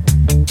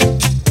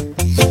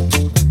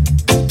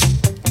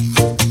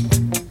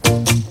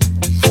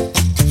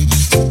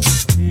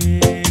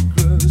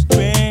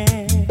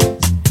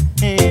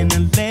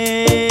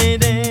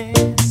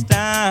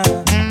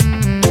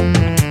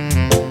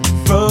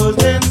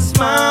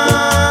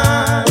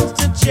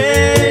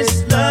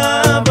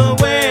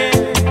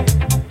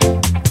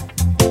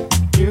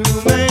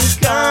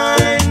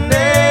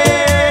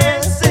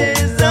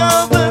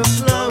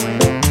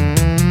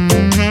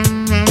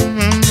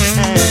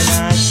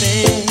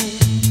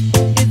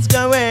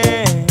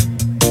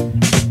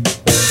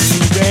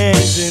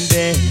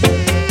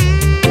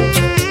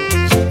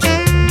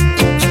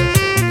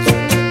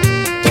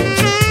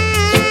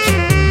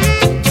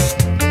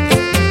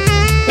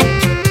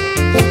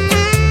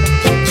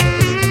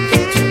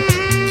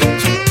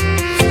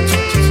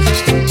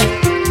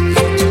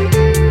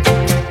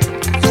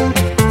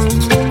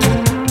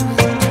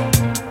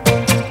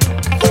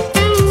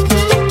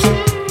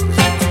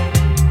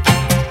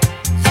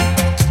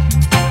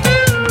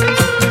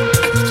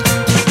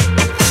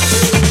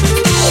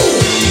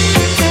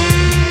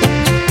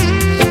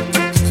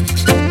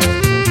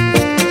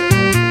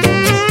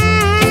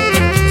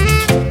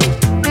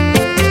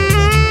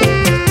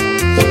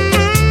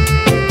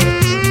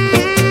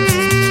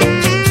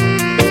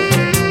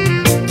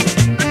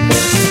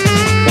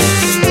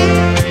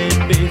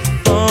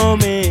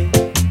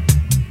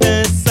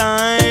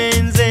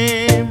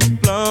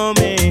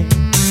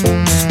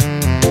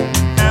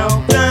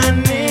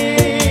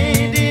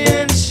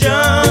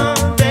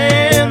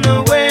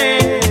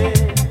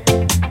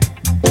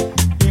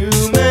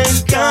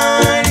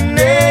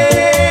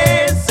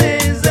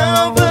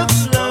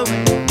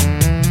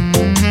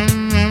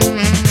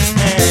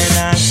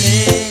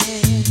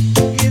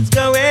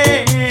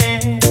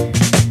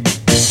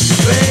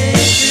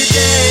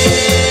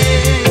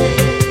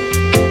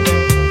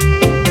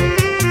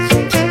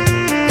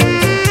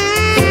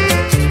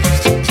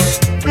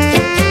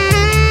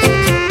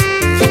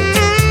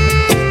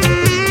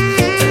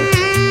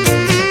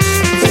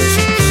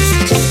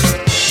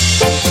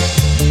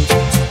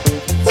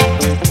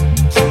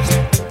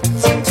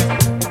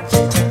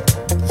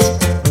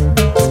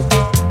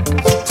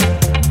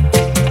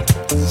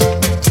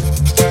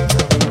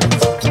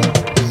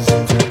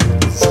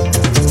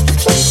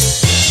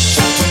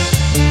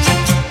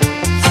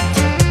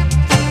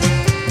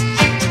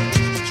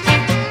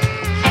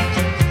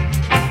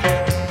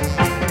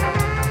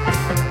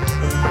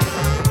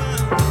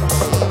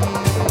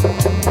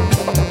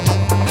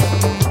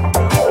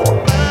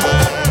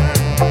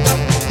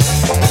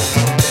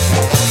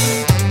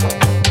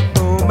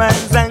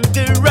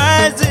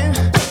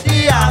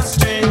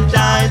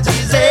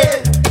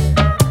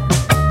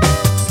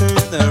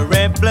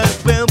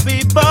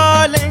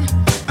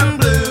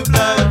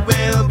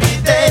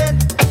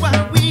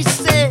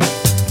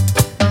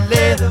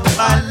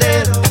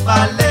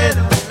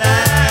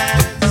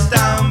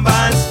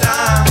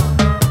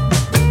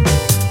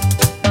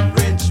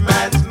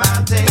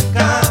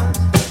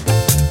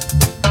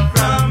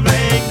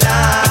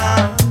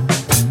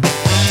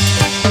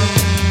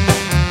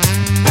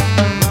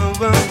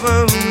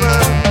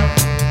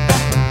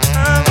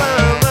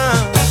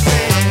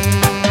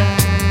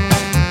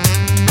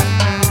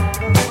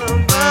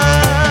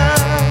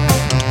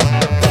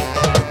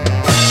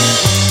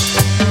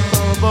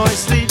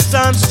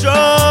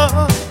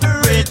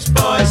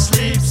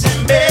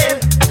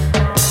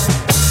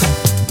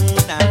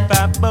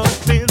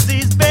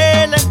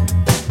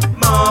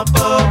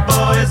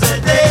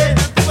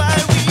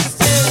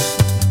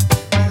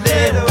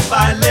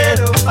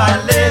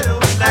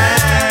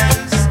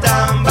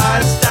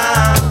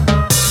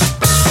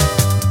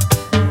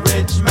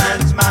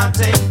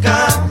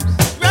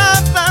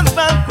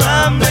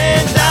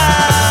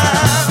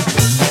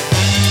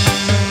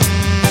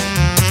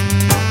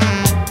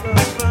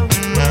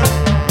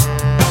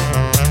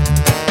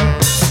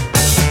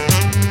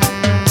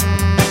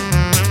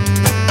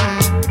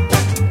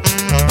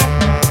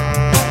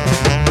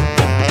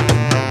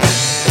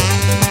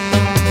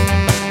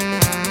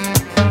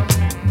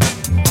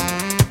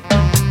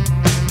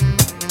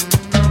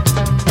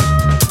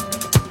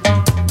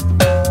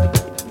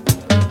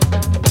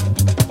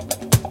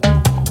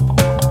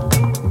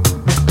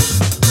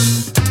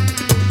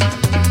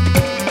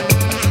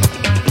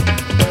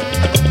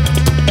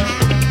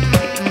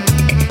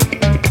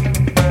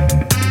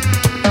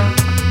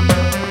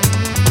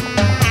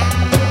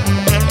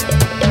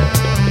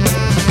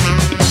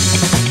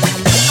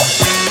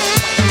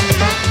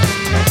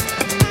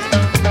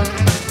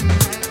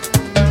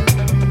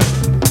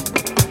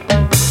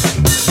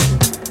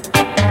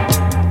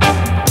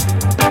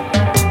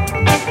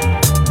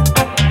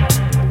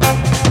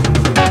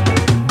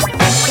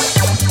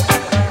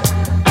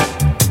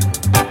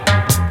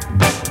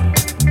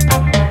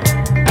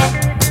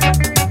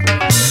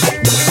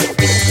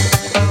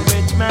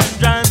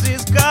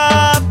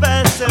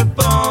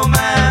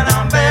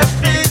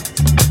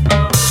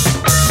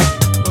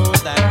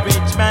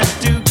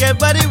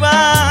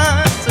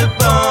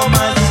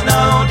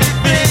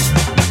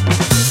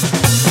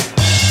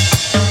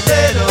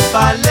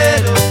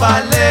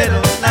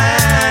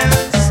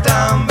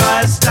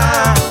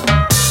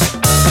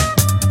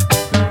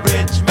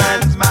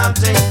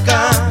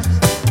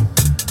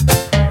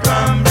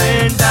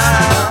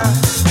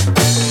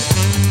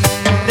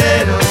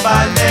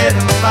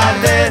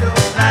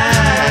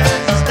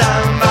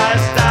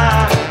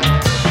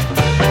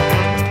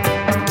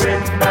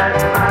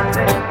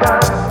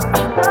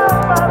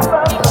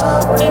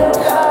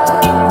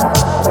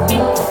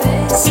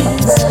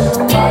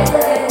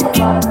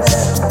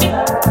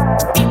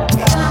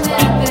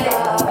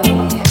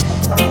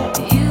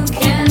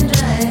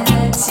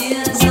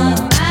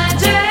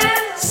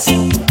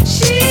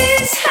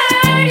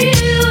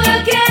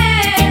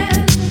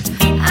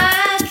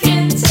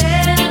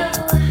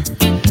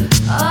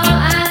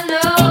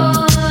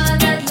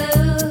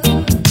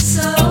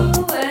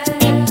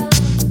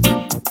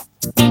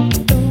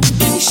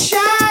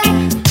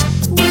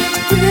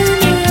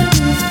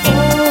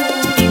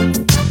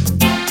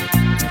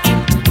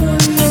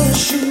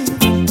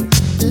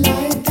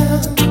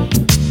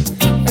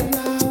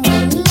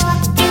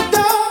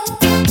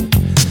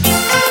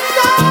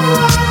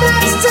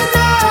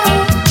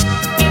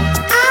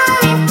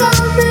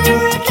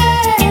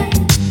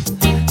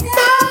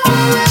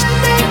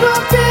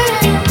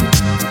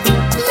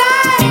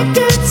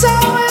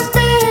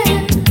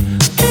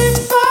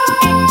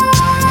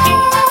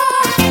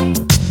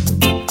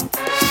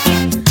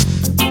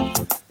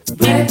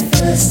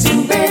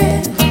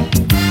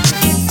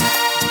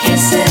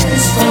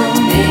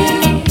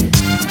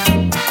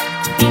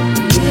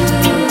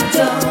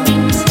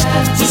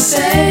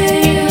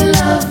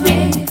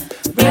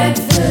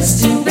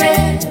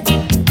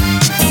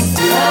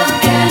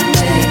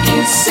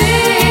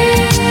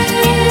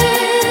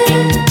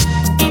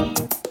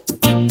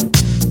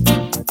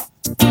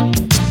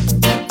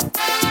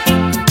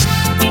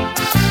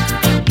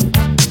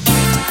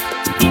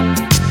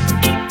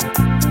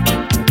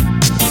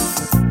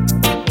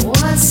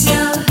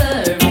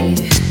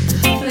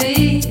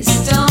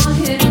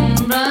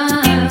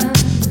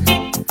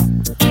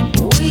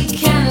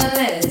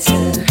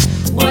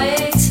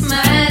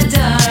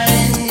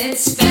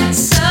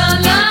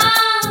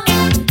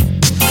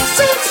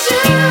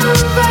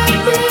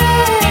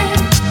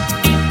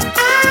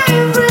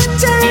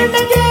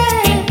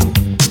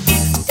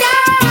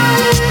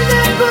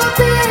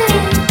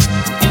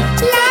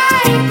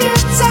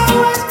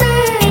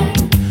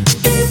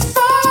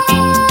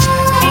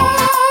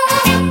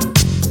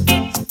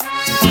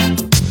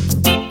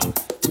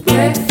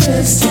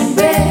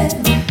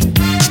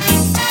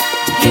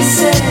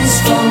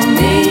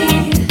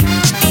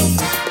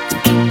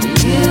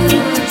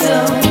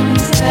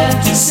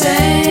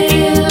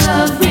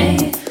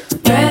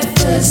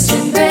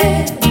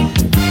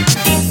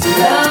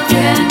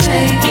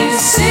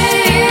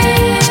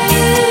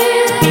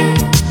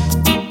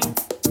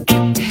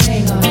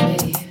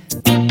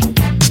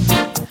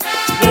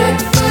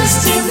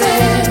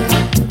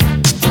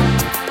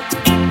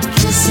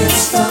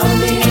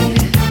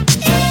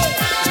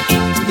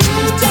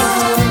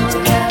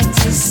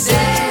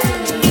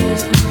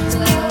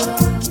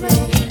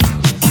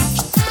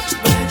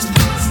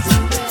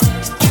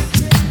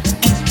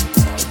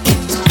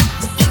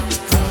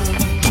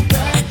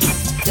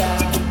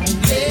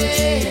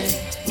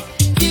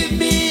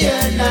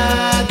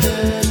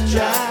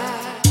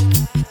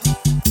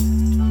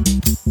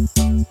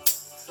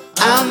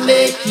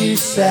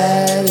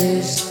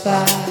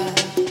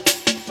satisfied.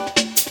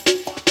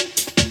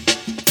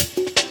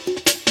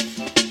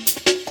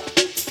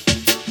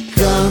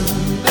 Come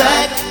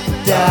back,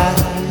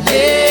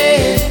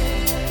 darling,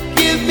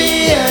 give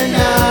me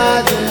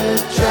another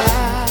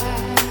try.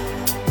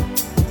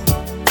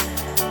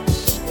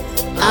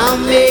 I'll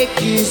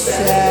make you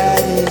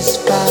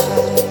satisfied.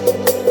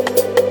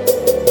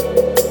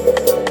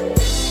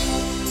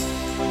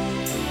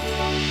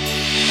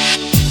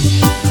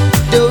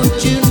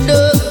 Don't you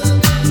know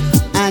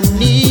I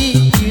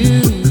need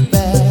you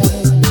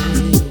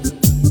badly,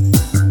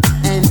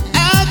 and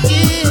I'll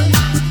give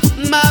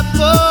my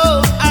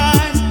whole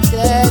heart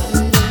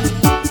gladly.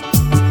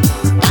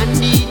 I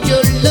need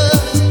your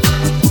love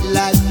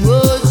like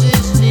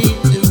roses need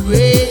the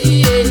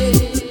rain.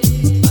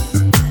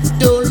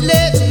 Don't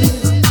let me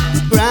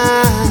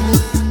cry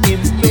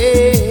in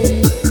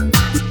bed.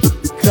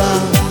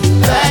 Come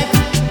back,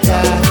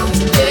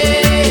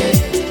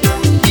 darling,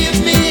 give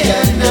me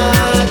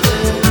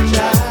another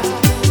try.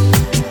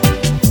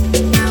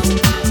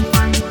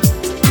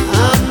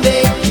 I'll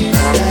make you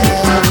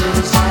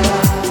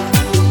satisfied.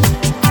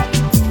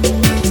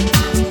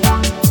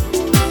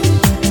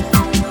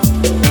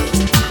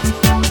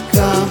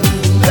 Come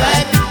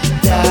back,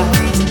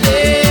 darling,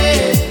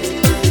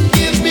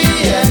 give me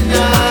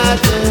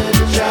another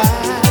try.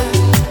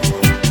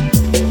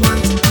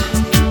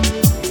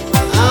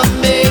 I'll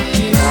make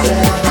you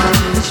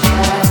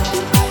satisfied.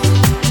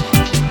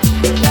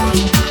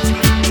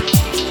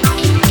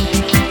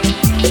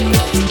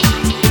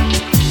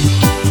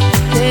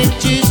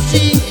 Can't you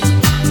see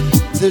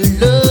the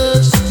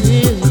love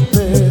still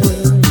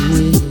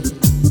burning?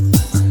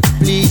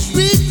 Please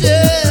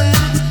return,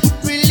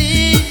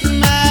 relieve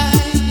my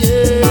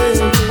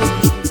yearning.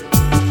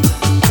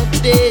 A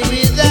day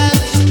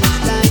without you's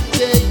like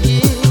a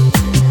year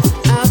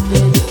I've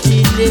been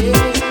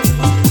delayed.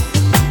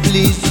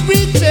 Please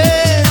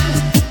return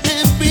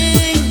and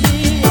bring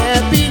me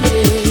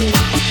happiness.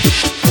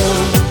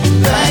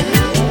 Come back,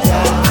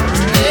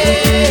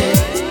 darling,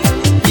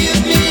 give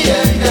me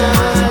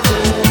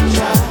another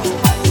try.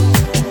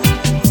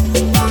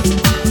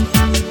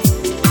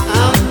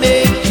 I'll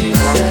make you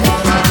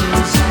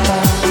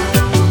satisfied.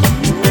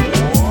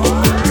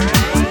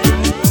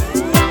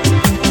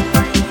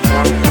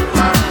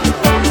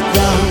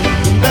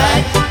 Come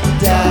back,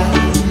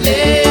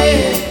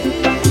 darling,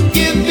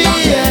 give me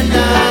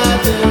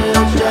another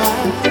try.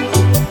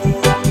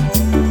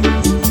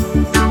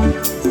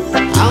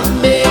 I'll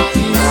make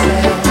you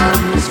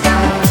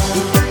satisfied.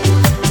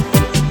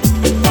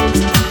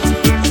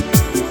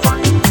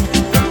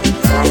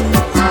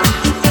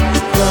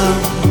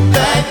 Come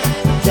back,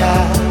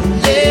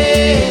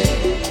 darling,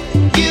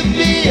 give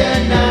me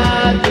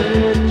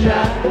another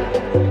try.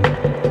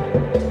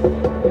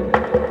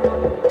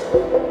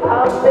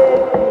 I'll make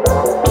you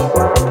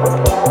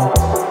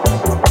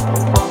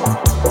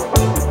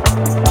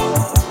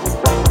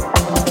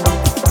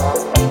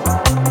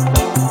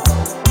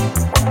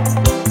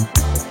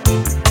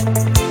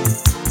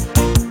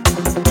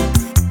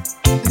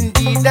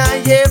Did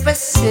I ever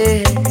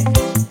say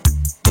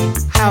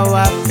how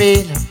I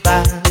feel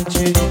about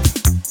you?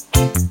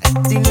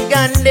 I think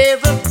I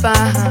never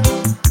found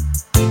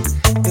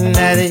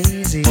that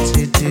easy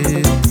to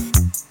do.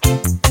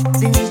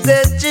 Things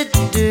that you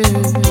do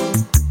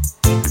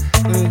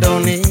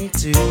don't need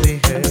to be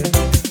heard.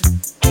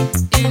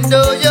 You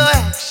know your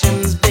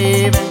actions,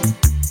 baby,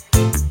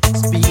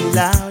 speak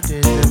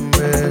louder than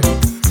words.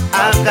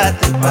 I've got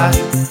the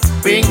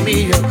bottle, bring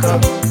me your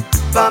cup.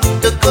 Pop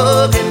the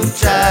cork and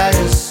try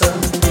your sun.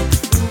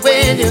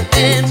 When you're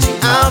empty,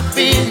 I'll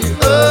fill you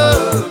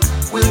up.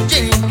 We'll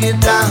drink it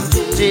down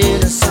till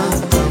the sun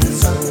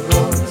comes up.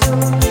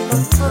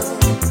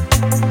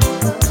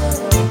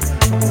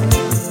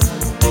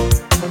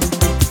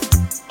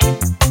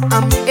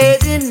 I'm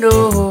heading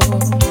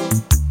home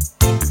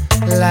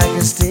like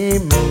a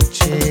steaming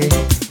chair,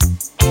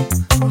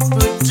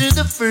 put to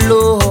the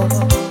floor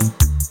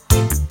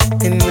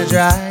in the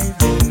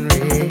driving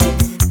rain.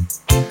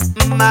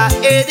 My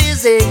head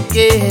is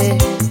aching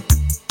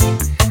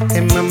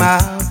and my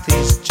mouth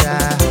is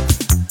dry.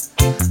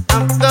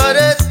 I've got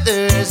a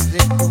thirsty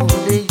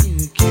only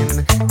you can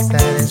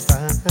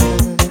satisfy.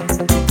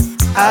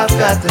 I've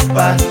got the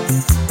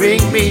bottle,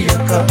 bring me your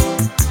cup.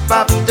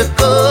 Pop the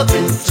cork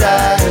and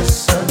try your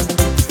sun.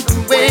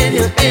 When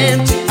you're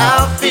empty,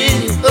 I'll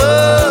fill you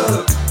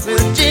up.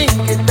 We'll drink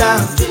it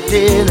down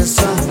till the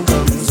sun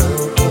comes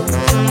up.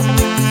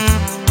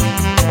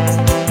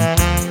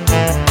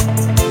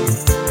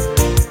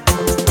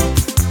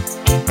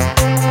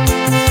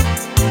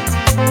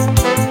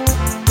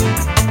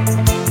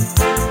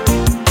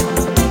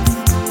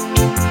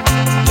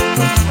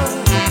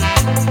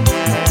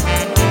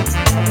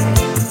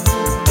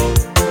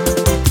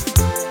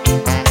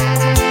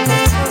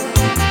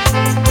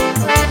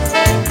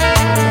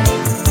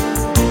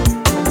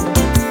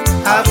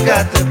 I've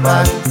got the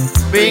bottle,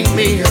 bring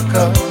me a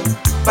cup.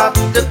 Pop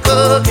the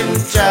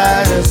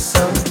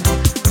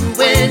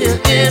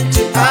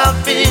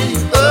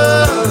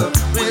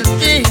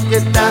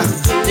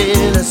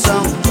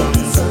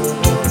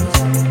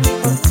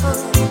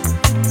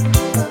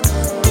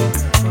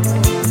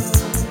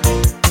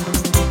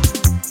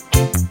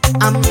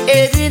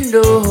letting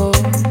go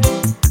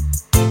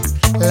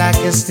like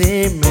a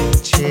steaming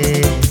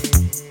chair,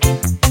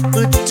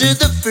 put to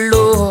the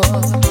floor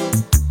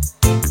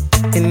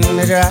in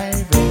the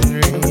driving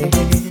rain.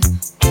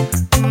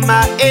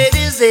 My head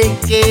is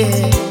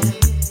aching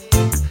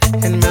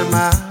and my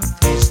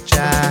mouth is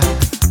dry.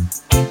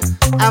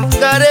 I've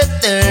got a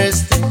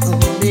thirst that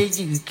only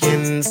you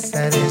can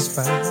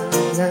satisfy.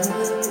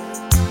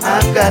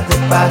 I've got the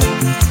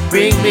bottle,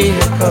 bring me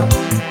a cup,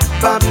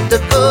 pop the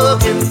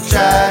cork and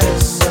try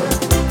to suck.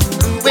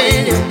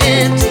 When you're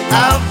empty,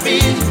 I'll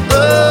feed you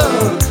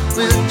up.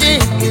 We'll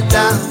drink it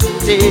down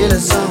till the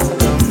sun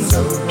comes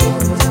up.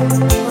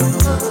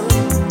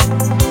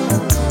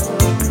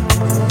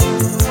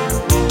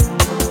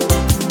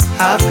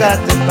 I've got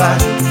the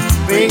bottle,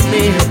 bring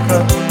me a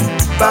cup,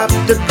 pop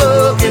the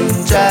cork and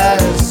try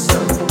to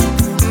suck.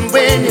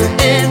 When you're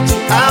empty,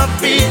 I'll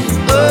feed you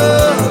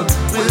up.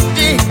 We'll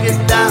drink it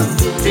down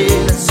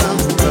till the sun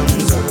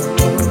comes up.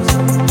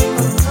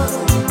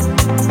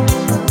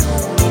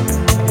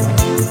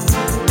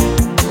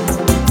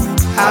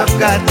 I've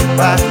got the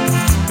bottle,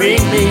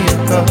 bring me a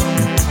cup,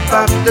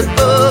 pop the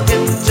cork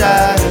and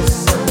try to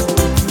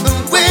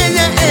suck. When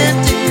you're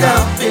empty,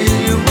 I'll fill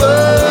you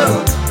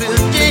up. We'll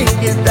drink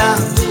it down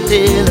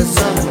till the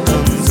sun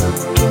comes up.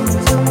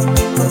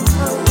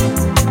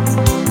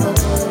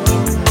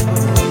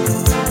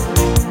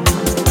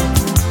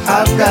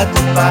 I've got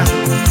the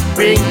bottle,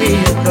 bring me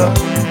a cup,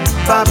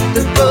 pop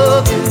the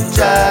cork and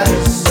try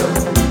to suck.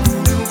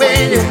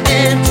 When you're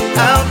empty,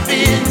 I'll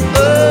fill you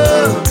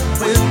up.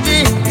 We'll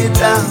drink it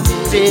down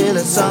till the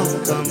sun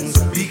comes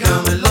up.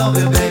 Become in love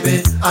with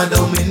baby, I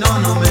don't mean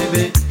no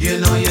maybe. You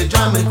know you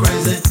drive me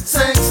crazy,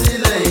 sexy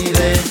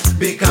lady.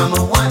 Become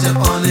a watch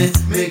upon it,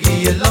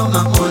 making you love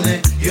my money.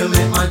 You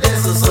make my day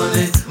so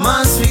sunny,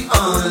 my sweet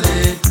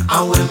honey.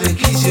 I will me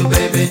kiss you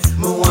baby,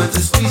 me want to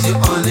squeeze you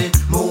on it,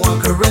 me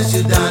want to caress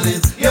you darling.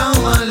 You're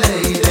my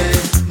lady,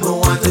 me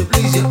want to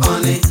please you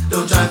honey.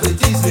 Don't try to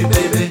tease me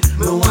baby,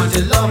 me want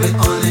to love it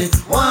honey.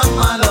 Want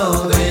my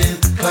loving,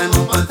 climb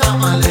up on top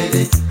my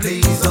lady.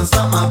 Please don't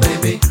stop my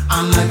baby,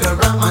 I'm like a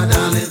rock my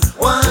darling.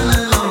 One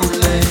and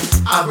only,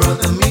 I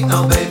brought the meat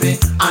now baby.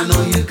 I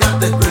know you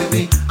got the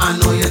gravy, I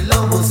know your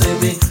love will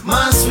save me,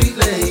 my sweet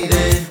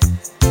lady.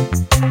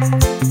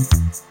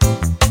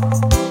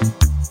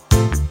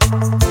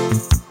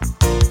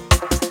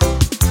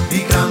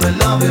 Become a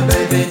lover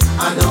baby,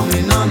 I don't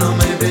mean no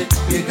maybe.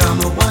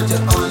 Become a watcher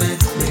on it,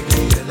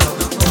 making you love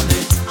the on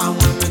it. I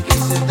want to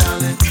kiss you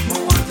darling, I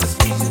want to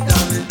squeeze you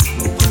darling,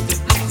 I want to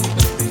please you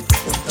baby.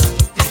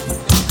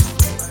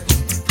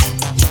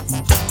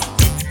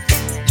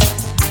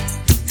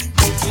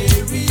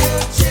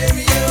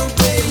 Cheerio,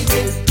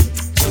 baby,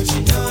 don't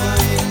you know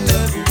I'm in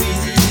love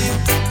with you?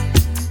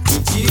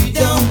 If you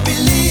don't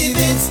believe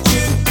it's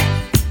true,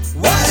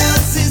 what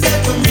else is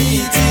there for me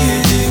to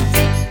do?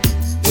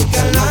 Look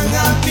how long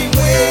I've been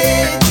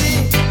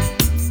waiting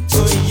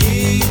for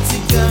you to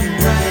come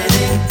right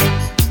in.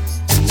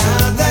 And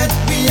now that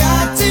we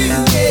are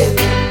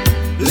together,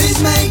 please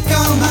make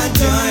all my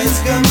joys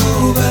come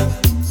over.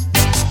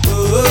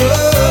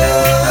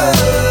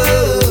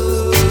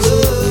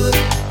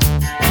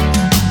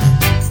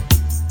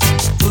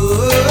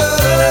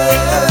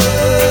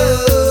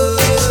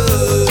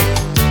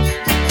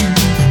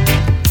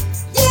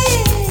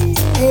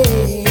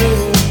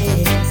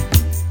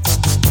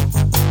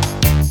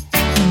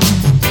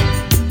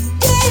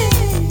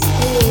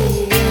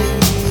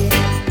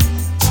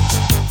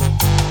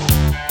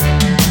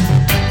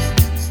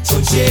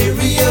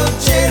 Cheerio,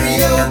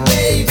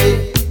 baby,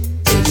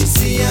 don't you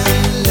see I'm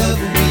in love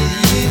with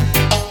you?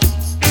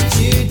 If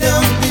you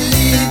don't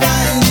believe I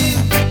do,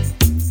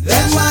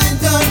 then why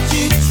don't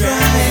you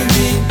try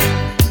me?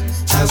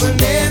 I will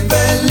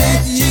never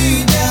let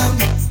you down,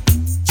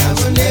 I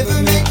will never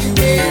make you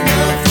rain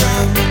or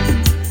frown.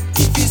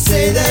 If you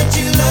say that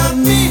you love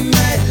me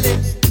madly,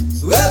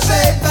 well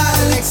babe,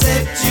 I'll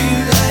accept you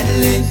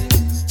gladly.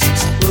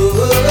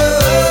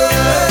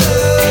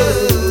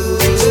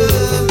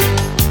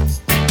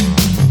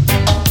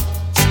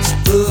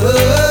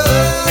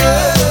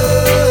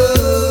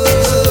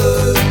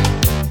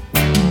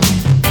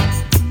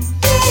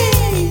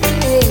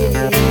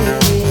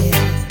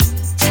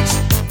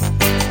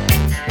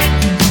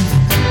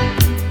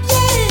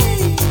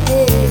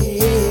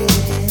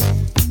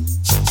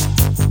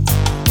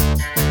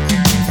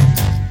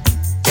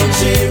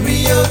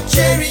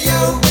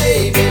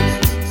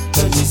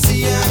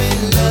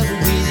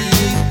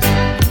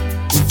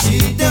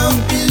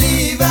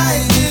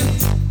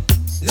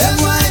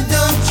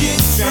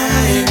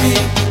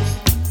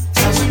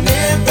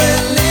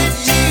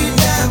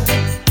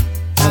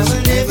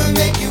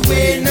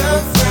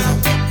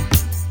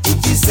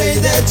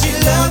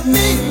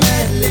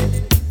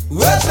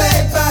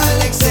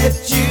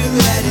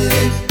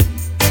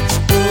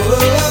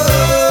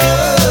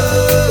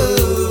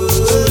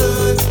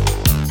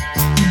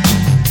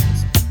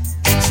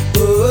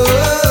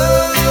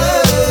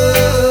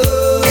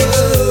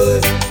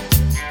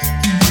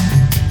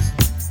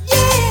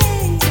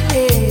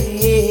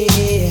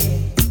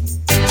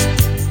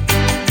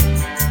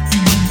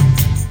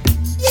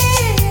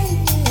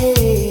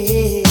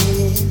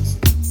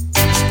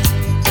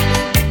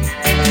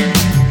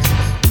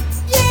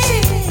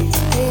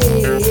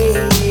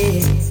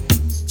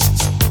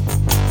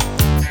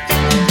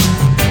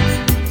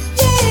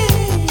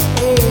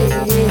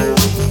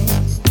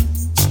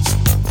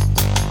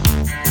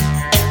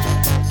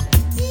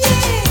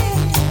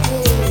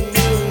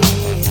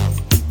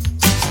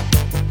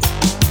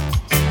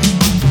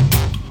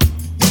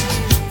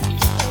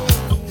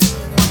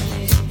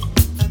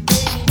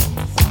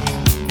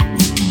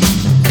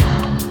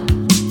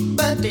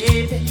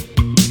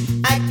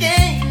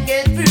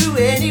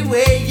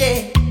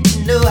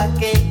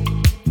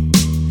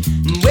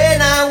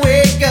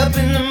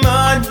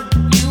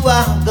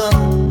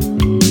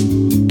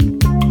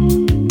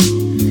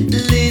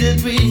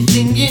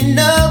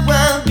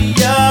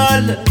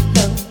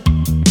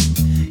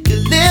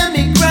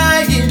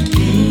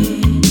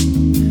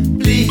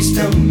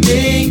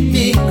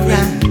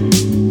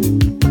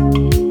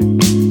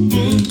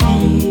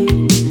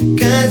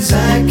 'cause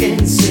I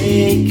can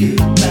say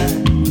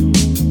goodbye.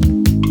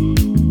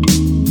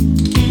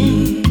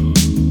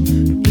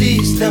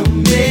 Please don't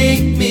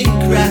make me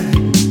cry,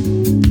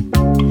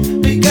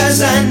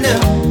 because I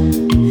know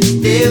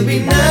there'll be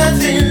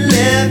nothing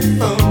left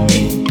for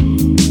me.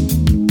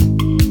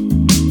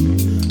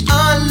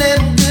 All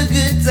them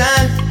good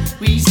times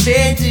we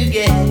spent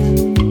together,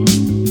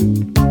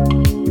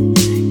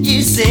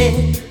 you said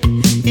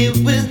it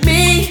was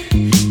me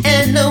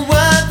and no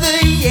other,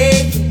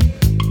 yeah.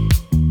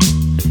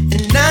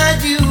 And now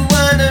you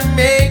wanna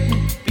make me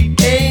be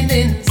pain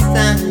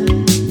inside.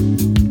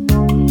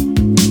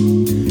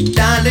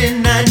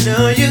 Darling, I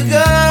know you're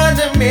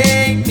gonna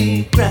make me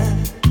cry.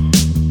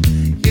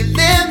 You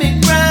let me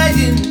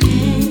crying.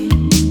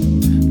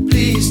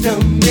 Please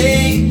don't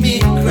make me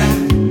cry.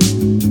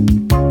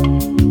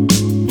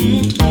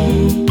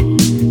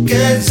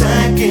 'Cause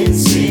I can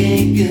say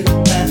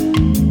goodbye.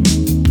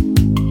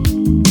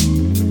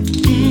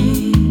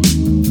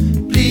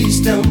 Please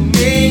don't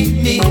make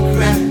me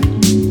cry,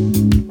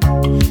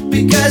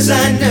 because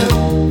I know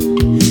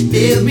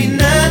there'll be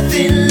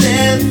nothing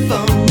left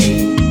for me.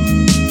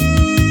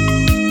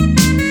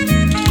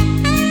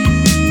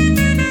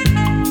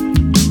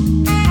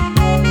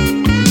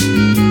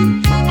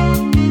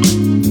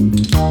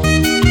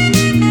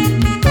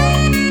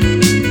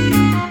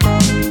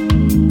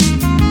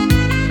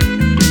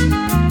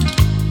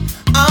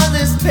 All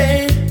this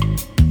pain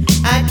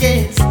I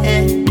can't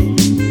stand.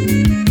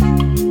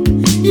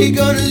 You're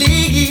gonna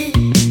leave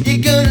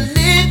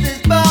this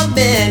poor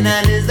man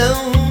on his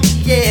own.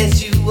 Yes,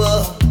 you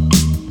are.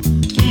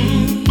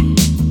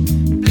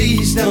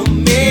 Please don't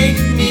make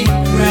me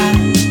cry.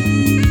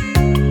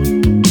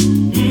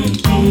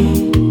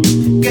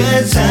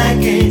 'Cause I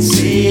can't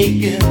say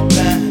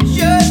goodbye.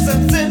 Show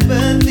some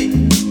sympathy.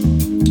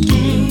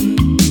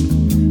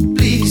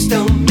 Please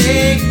don't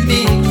make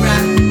me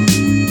cry,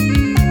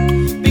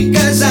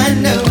 because I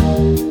know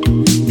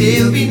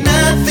there'll be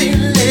nothing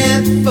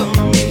left for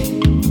me.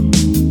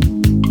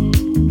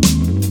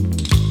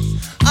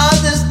 All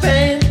this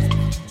pain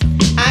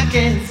I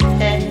can't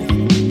stand.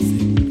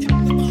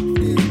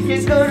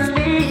 He's gonna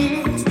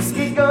leave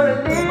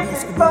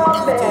this poor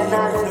man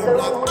on his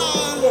own.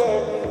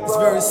 It's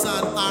very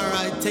sad,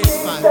 alright, take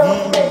 5.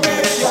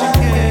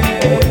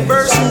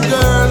 Version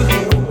girl,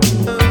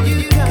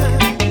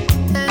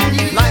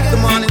 like the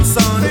morning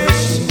sun.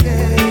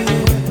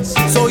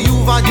 So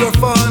you've had your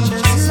fun.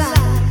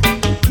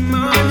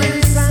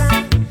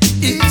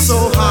 It's so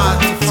hard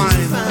to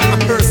find a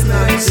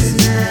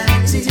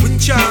personality with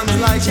charms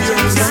like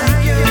yours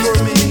for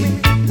me.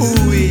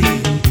 Ooh-wee,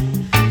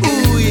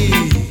 ooh-wee.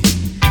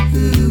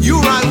 You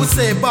right would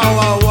say bow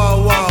wow wow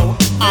wow.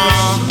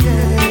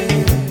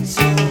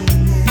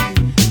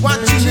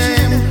 What's your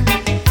name?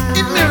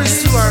 It marries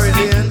to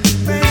Aurelian.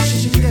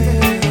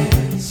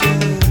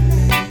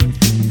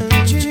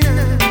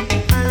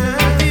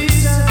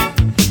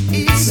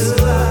 It's so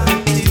hard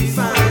to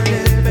find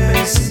a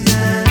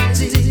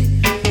personality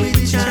with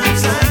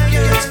charms like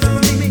yours for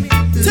me.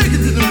 Take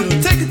it to the middle,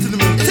 take it to the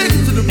middle, take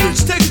it to the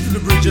bridge, take it to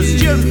the bridge. As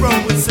James Brown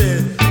would say,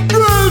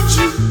 bridge.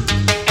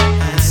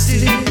 I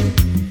still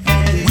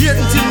Wait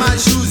until my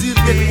shoes you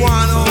get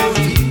worn out.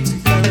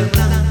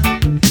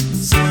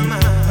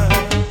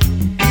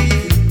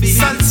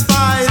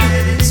 Satisfied.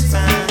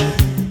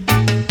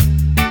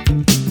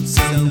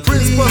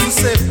 Prince Buster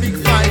said big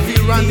 5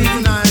 here Randy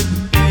tonight.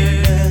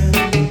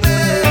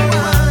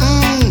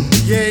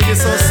 Yeah, you're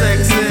so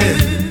sexy,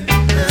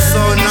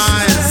 so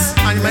nice,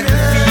 and you make me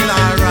feel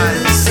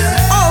alright.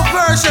 Oh,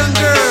 version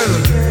girl.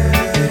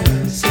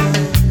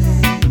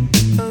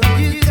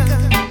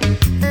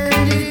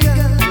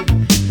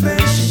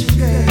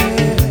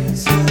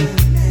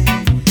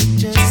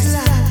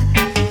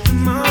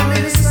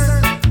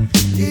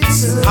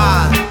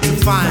 Hard to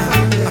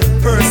find a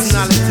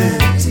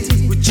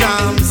personality with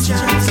charms.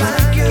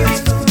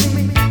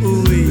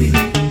 Ooh-wee,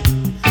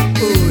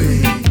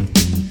 ooh-wee.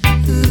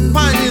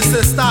 Pioneers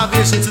say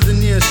starvation to the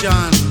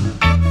nation.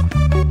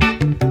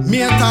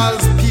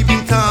 Mentals,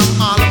 peeping Tom,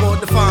 all about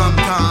the farm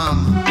Tom.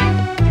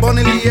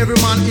 Funnily, every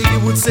man Iggy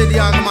would say the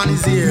young man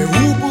is here.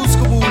 Who boots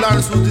Kaboo,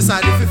 Lawrence will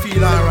decide if you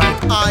feel alright.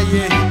 Ah,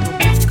 yeah.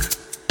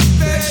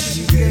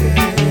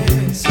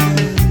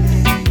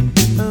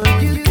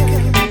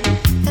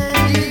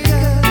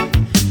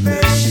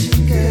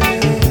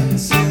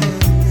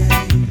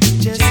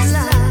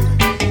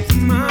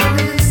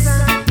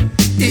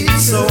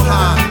 It's so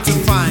hard to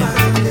find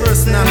a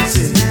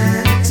personality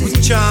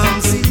with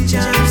charms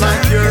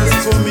like yours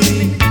for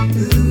me.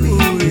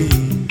 Ooh-wee,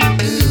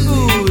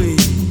 ooh-wee.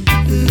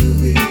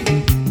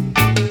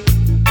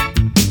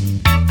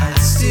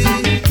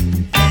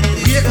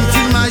 Wait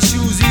until my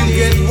shoes heal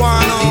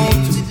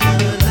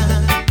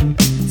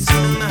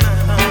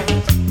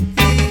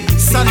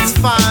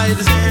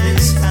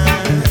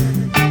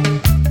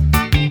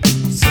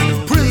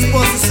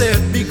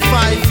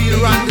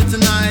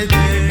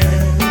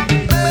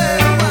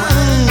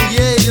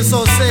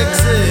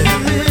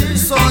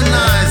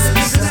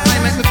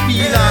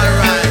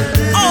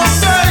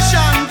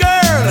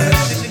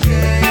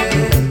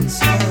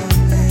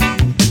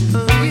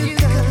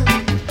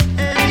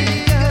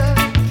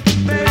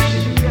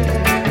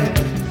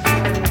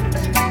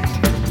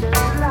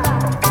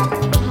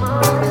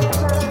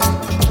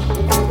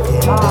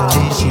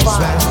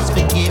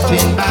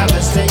by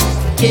mistake.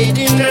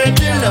 Getting her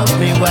to love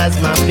me was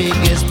my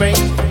biggest break.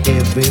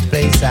 Every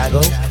place I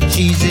go,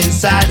 she's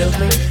inside of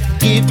me,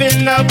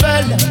 giving up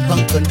her love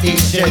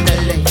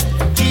unconditionally.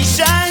 She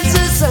shines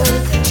the sun,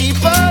 she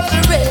pours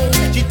the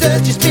rain, she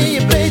touches me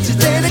in places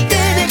that I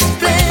can't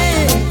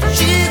explain.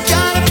 She's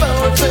got a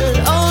powerful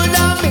hold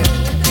on me,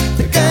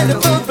 the kind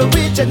of hope for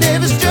which I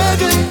never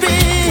struggled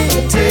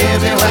free. Tell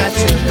me what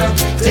you love,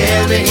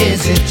 tell me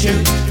is it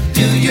true?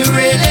 Do you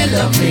really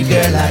love me,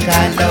 girl, like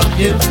I love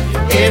you?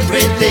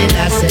 Everything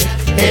I say,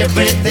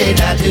 everything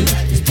I do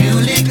is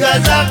purely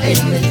cause I'm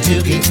aiming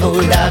to get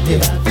hold of you.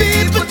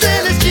 People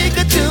tell us she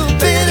could do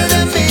better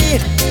than me,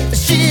 but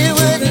she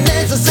wouldn't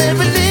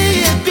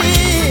necessarily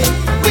be.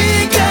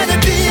 We got a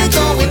deal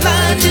going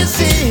on, you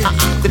see,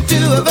 the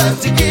two of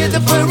us together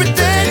for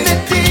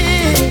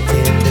eternity.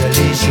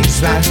 Tenderly she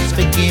smiles,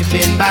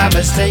 forgiving my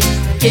mistake.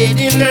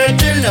 Getting her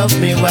to love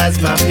me was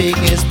my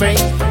biggest break.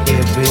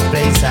 Every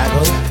place I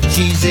go,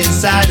 she's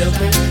inside of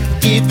me,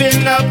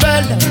 giving up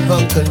her love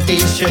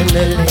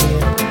unconditionally.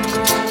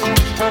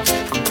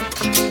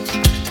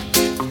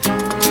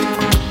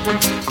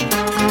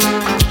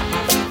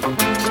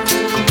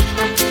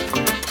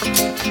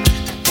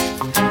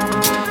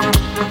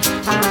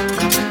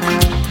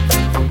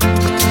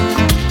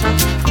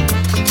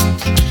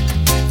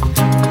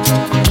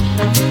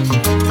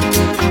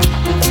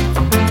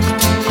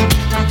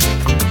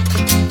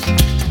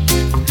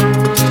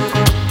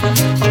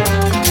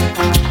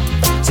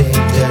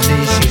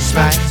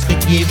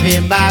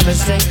 Giving my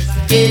mistake,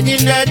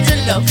 getting her to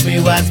love me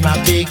was my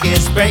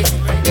biggest break.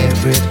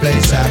 Every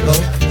place I go,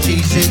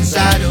 she's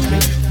inside of me,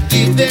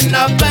 giving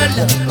up her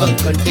love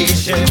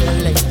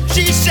unconditionally.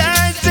 She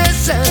shines the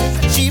sun,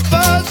 she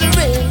pours the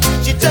rain,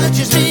 she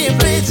touches me in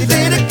places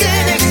that I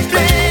can't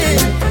explain.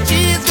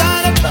 She's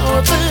got a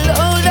powerful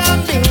hold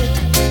on me,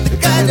 the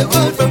kind of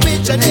hold for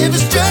which I never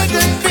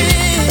struggled free.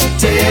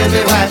 Tell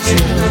me what you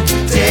know,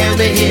 tell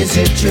me is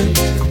it true?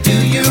 Do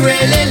you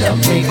really love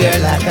me,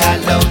 girl, like I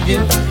love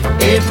you?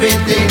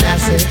 Everything I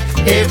say,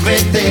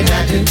 everything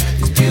I do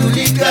is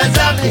purely cause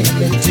I'm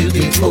aiming to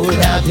get hold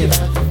of you.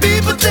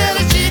 People tell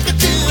her she could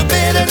do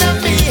better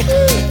than me,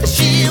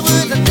 she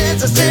wouldn't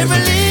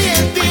necessarily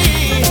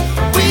be.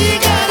 We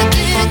got a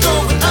thing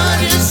going on,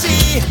 you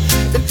see,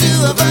 the two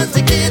of us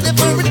together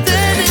for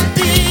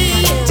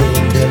eternity.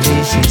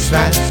 Tenderly she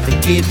smiles,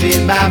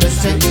 forgiving my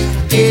mistake.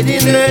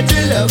 Getting her to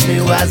love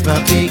me was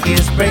my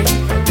biggest break.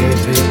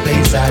 Every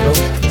place I go,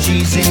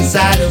 she's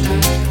inside of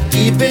me,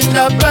 giving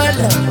up her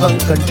love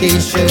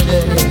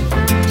unconditionally.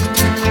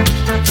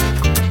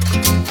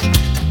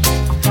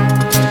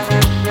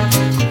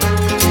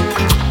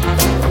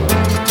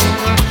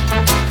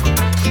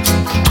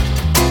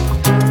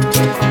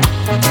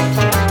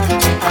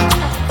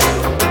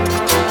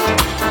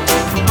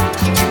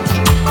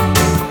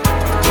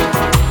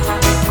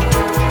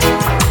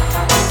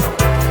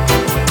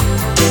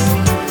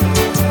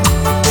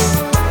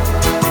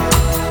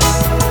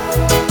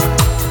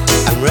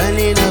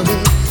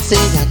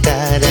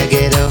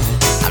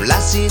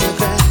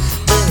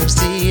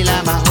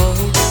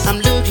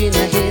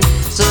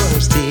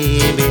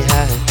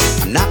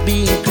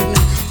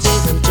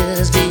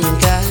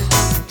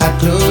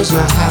 My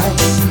eyes,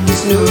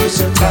 it's no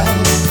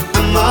surprise,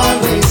 I'm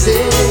always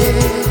there.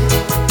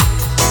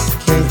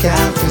 Can't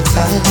count the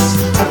times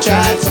I've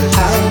tried to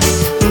hide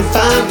and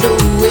find no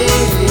way.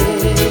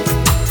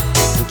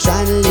 I'm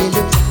trying to live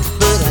it,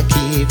 but I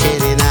keep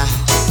getting out.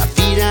 My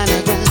feet on the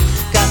ground,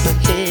 got my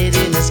head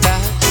in the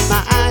sky.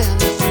 My eye on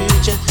the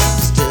future,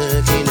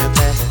 stuck in the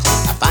past.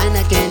 I find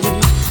I can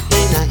lose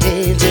when I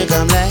aim to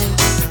come back.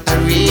 I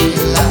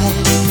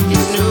realize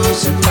it's no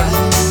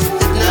surprise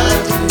that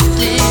nothing's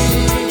clear.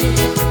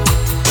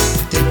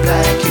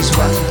 Black is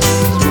white,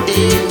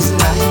 day is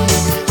night,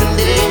 and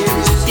there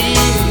is heat.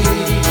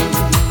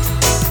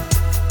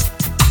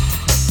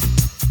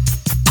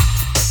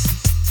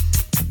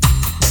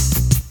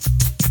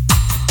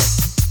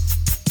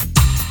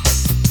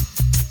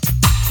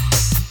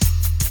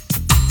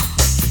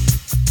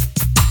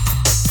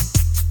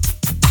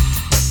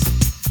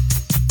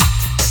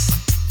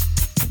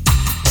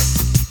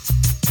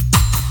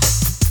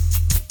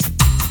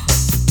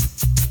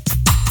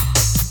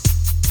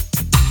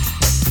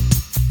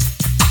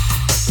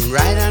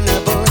 Right on the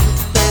board,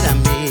 but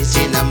I'm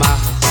missing the mark.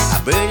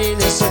 I burn in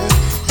the sun,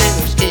 and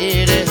I'm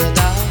scared of the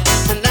dark.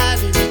 And I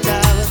do the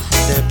tower,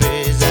 the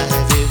birds I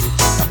view.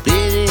 I'm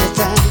bleeding the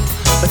time,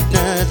 but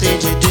nothing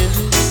to do.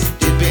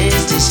 The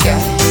best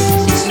disguise,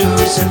 it's no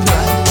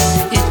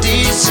surprise, it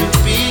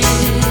disappears.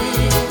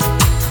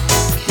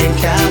 Can't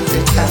count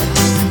the times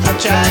I've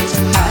tried to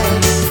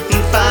hide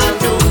and find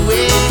no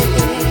way.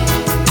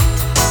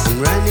 I'm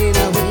running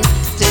away,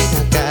 think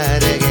I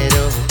gotta get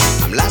over.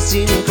 I'm lost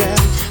in the crowd,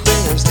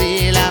 I'm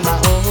still on my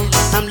own.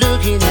 I'm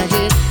looking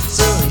ahead,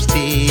 so I'm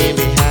staying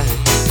behind.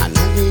 I'm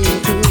not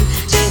being cool,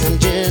 said I'm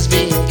just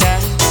being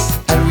kind.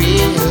 I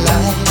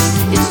realize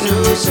it's no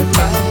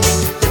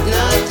surprise that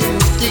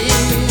nothing's clear.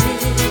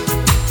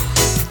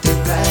 The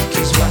black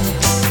is white,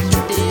 the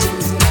day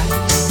is night,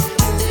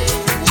 and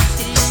there is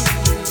heat.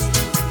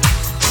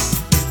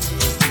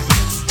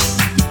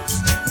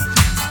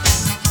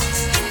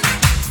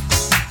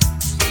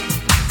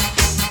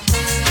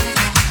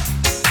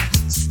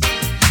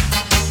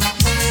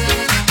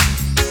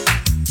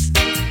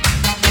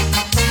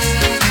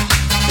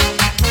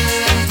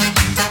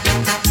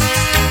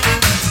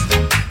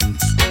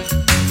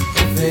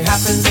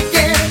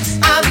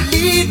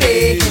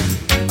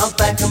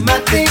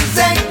 things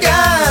and go.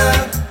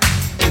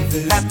 If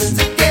it happens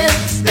again,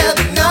 there'll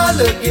be no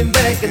looking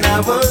back, and I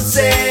won't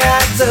say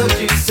I told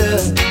you so.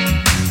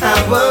 I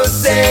won't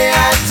say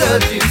I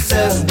told you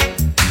so.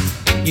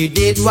 You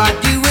did what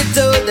you were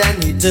told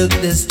and you took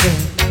the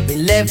strain.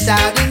 Been left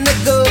out in the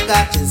cold,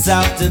 got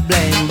yourself to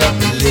blame. But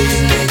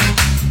believe me,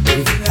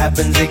 if it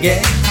happens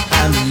again,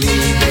 I'm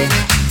leaving.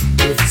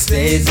 If it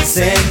stays the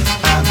same,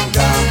 I'm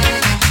gone.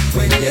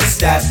 When you're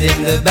stabbed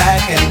in the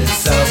back and the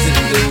salt in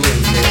the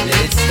wind, then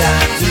it's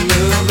time to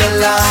move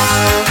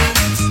along.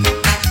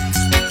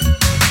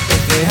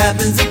 If it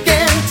happens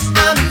again,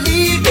 I'm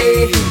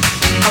leaving.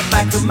 I'll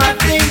pack up my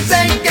things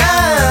and go.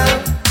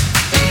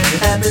 If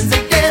it happens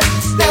again,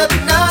 there'll be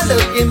no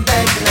looking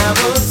back, and I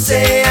won't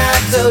say I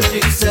told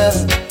you so.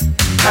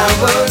 I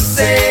won't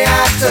say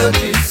I told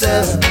you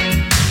so.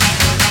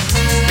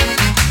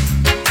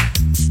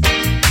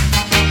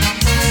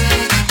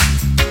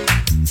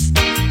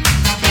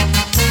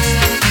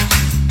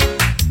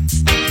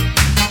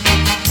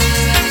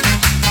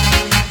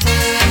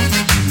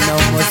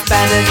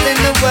 Spanish in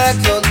the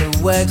works, all the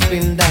work's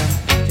been done.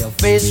 Your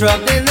face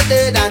rubbed in the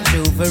dirt and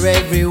true for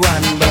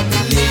everyone. But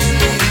believe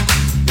me,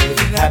 if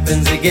it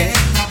happens again,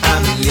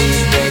 I'm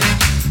leaving.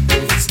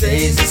 If it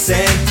stays the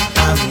same,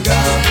 I'm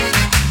gone.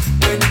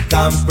 When it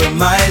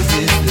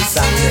compromises the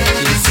song that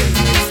you sing,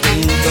 it's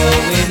been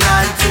going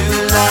on too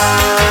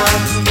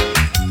long.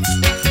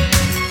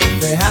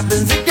 If it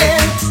happens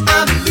again,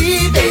 I'm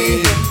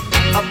leaving.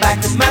 I'll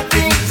pack up my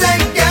things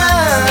and go.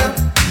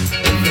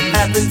 If it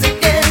happens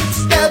again,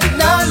 there'll be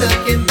no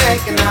looking back,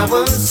 and I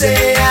won't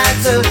say I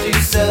told you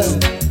so.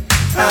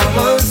 I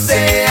won't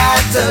say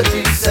I told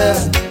you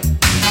so.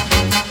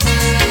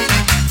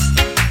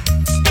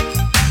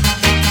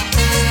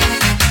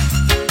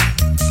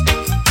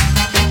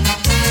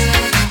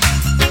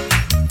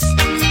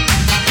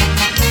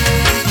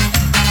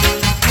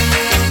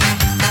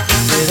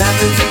 If it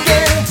happens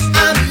again,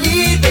 I'm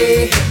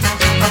leaving.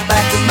 I'm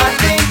packing my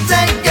things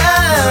and go.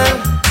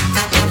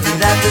 If it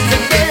happens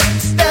again,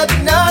 there'll be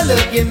no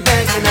looking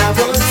back, and I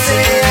won't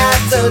say I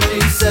told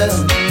you so.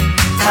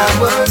 I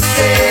won't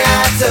say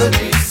I told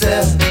you so.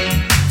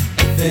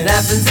 If it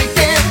happens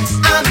again,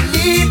 I'm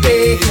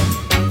leaving.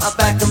 I'll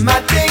pack up my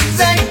things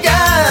and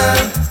go.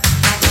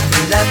 If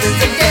it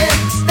happens again,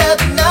 there'll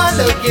be no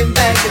looking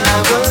back, and I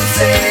won't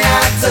say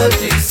I told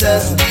you so.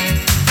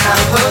 I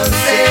won't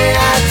say I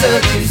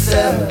told you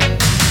so.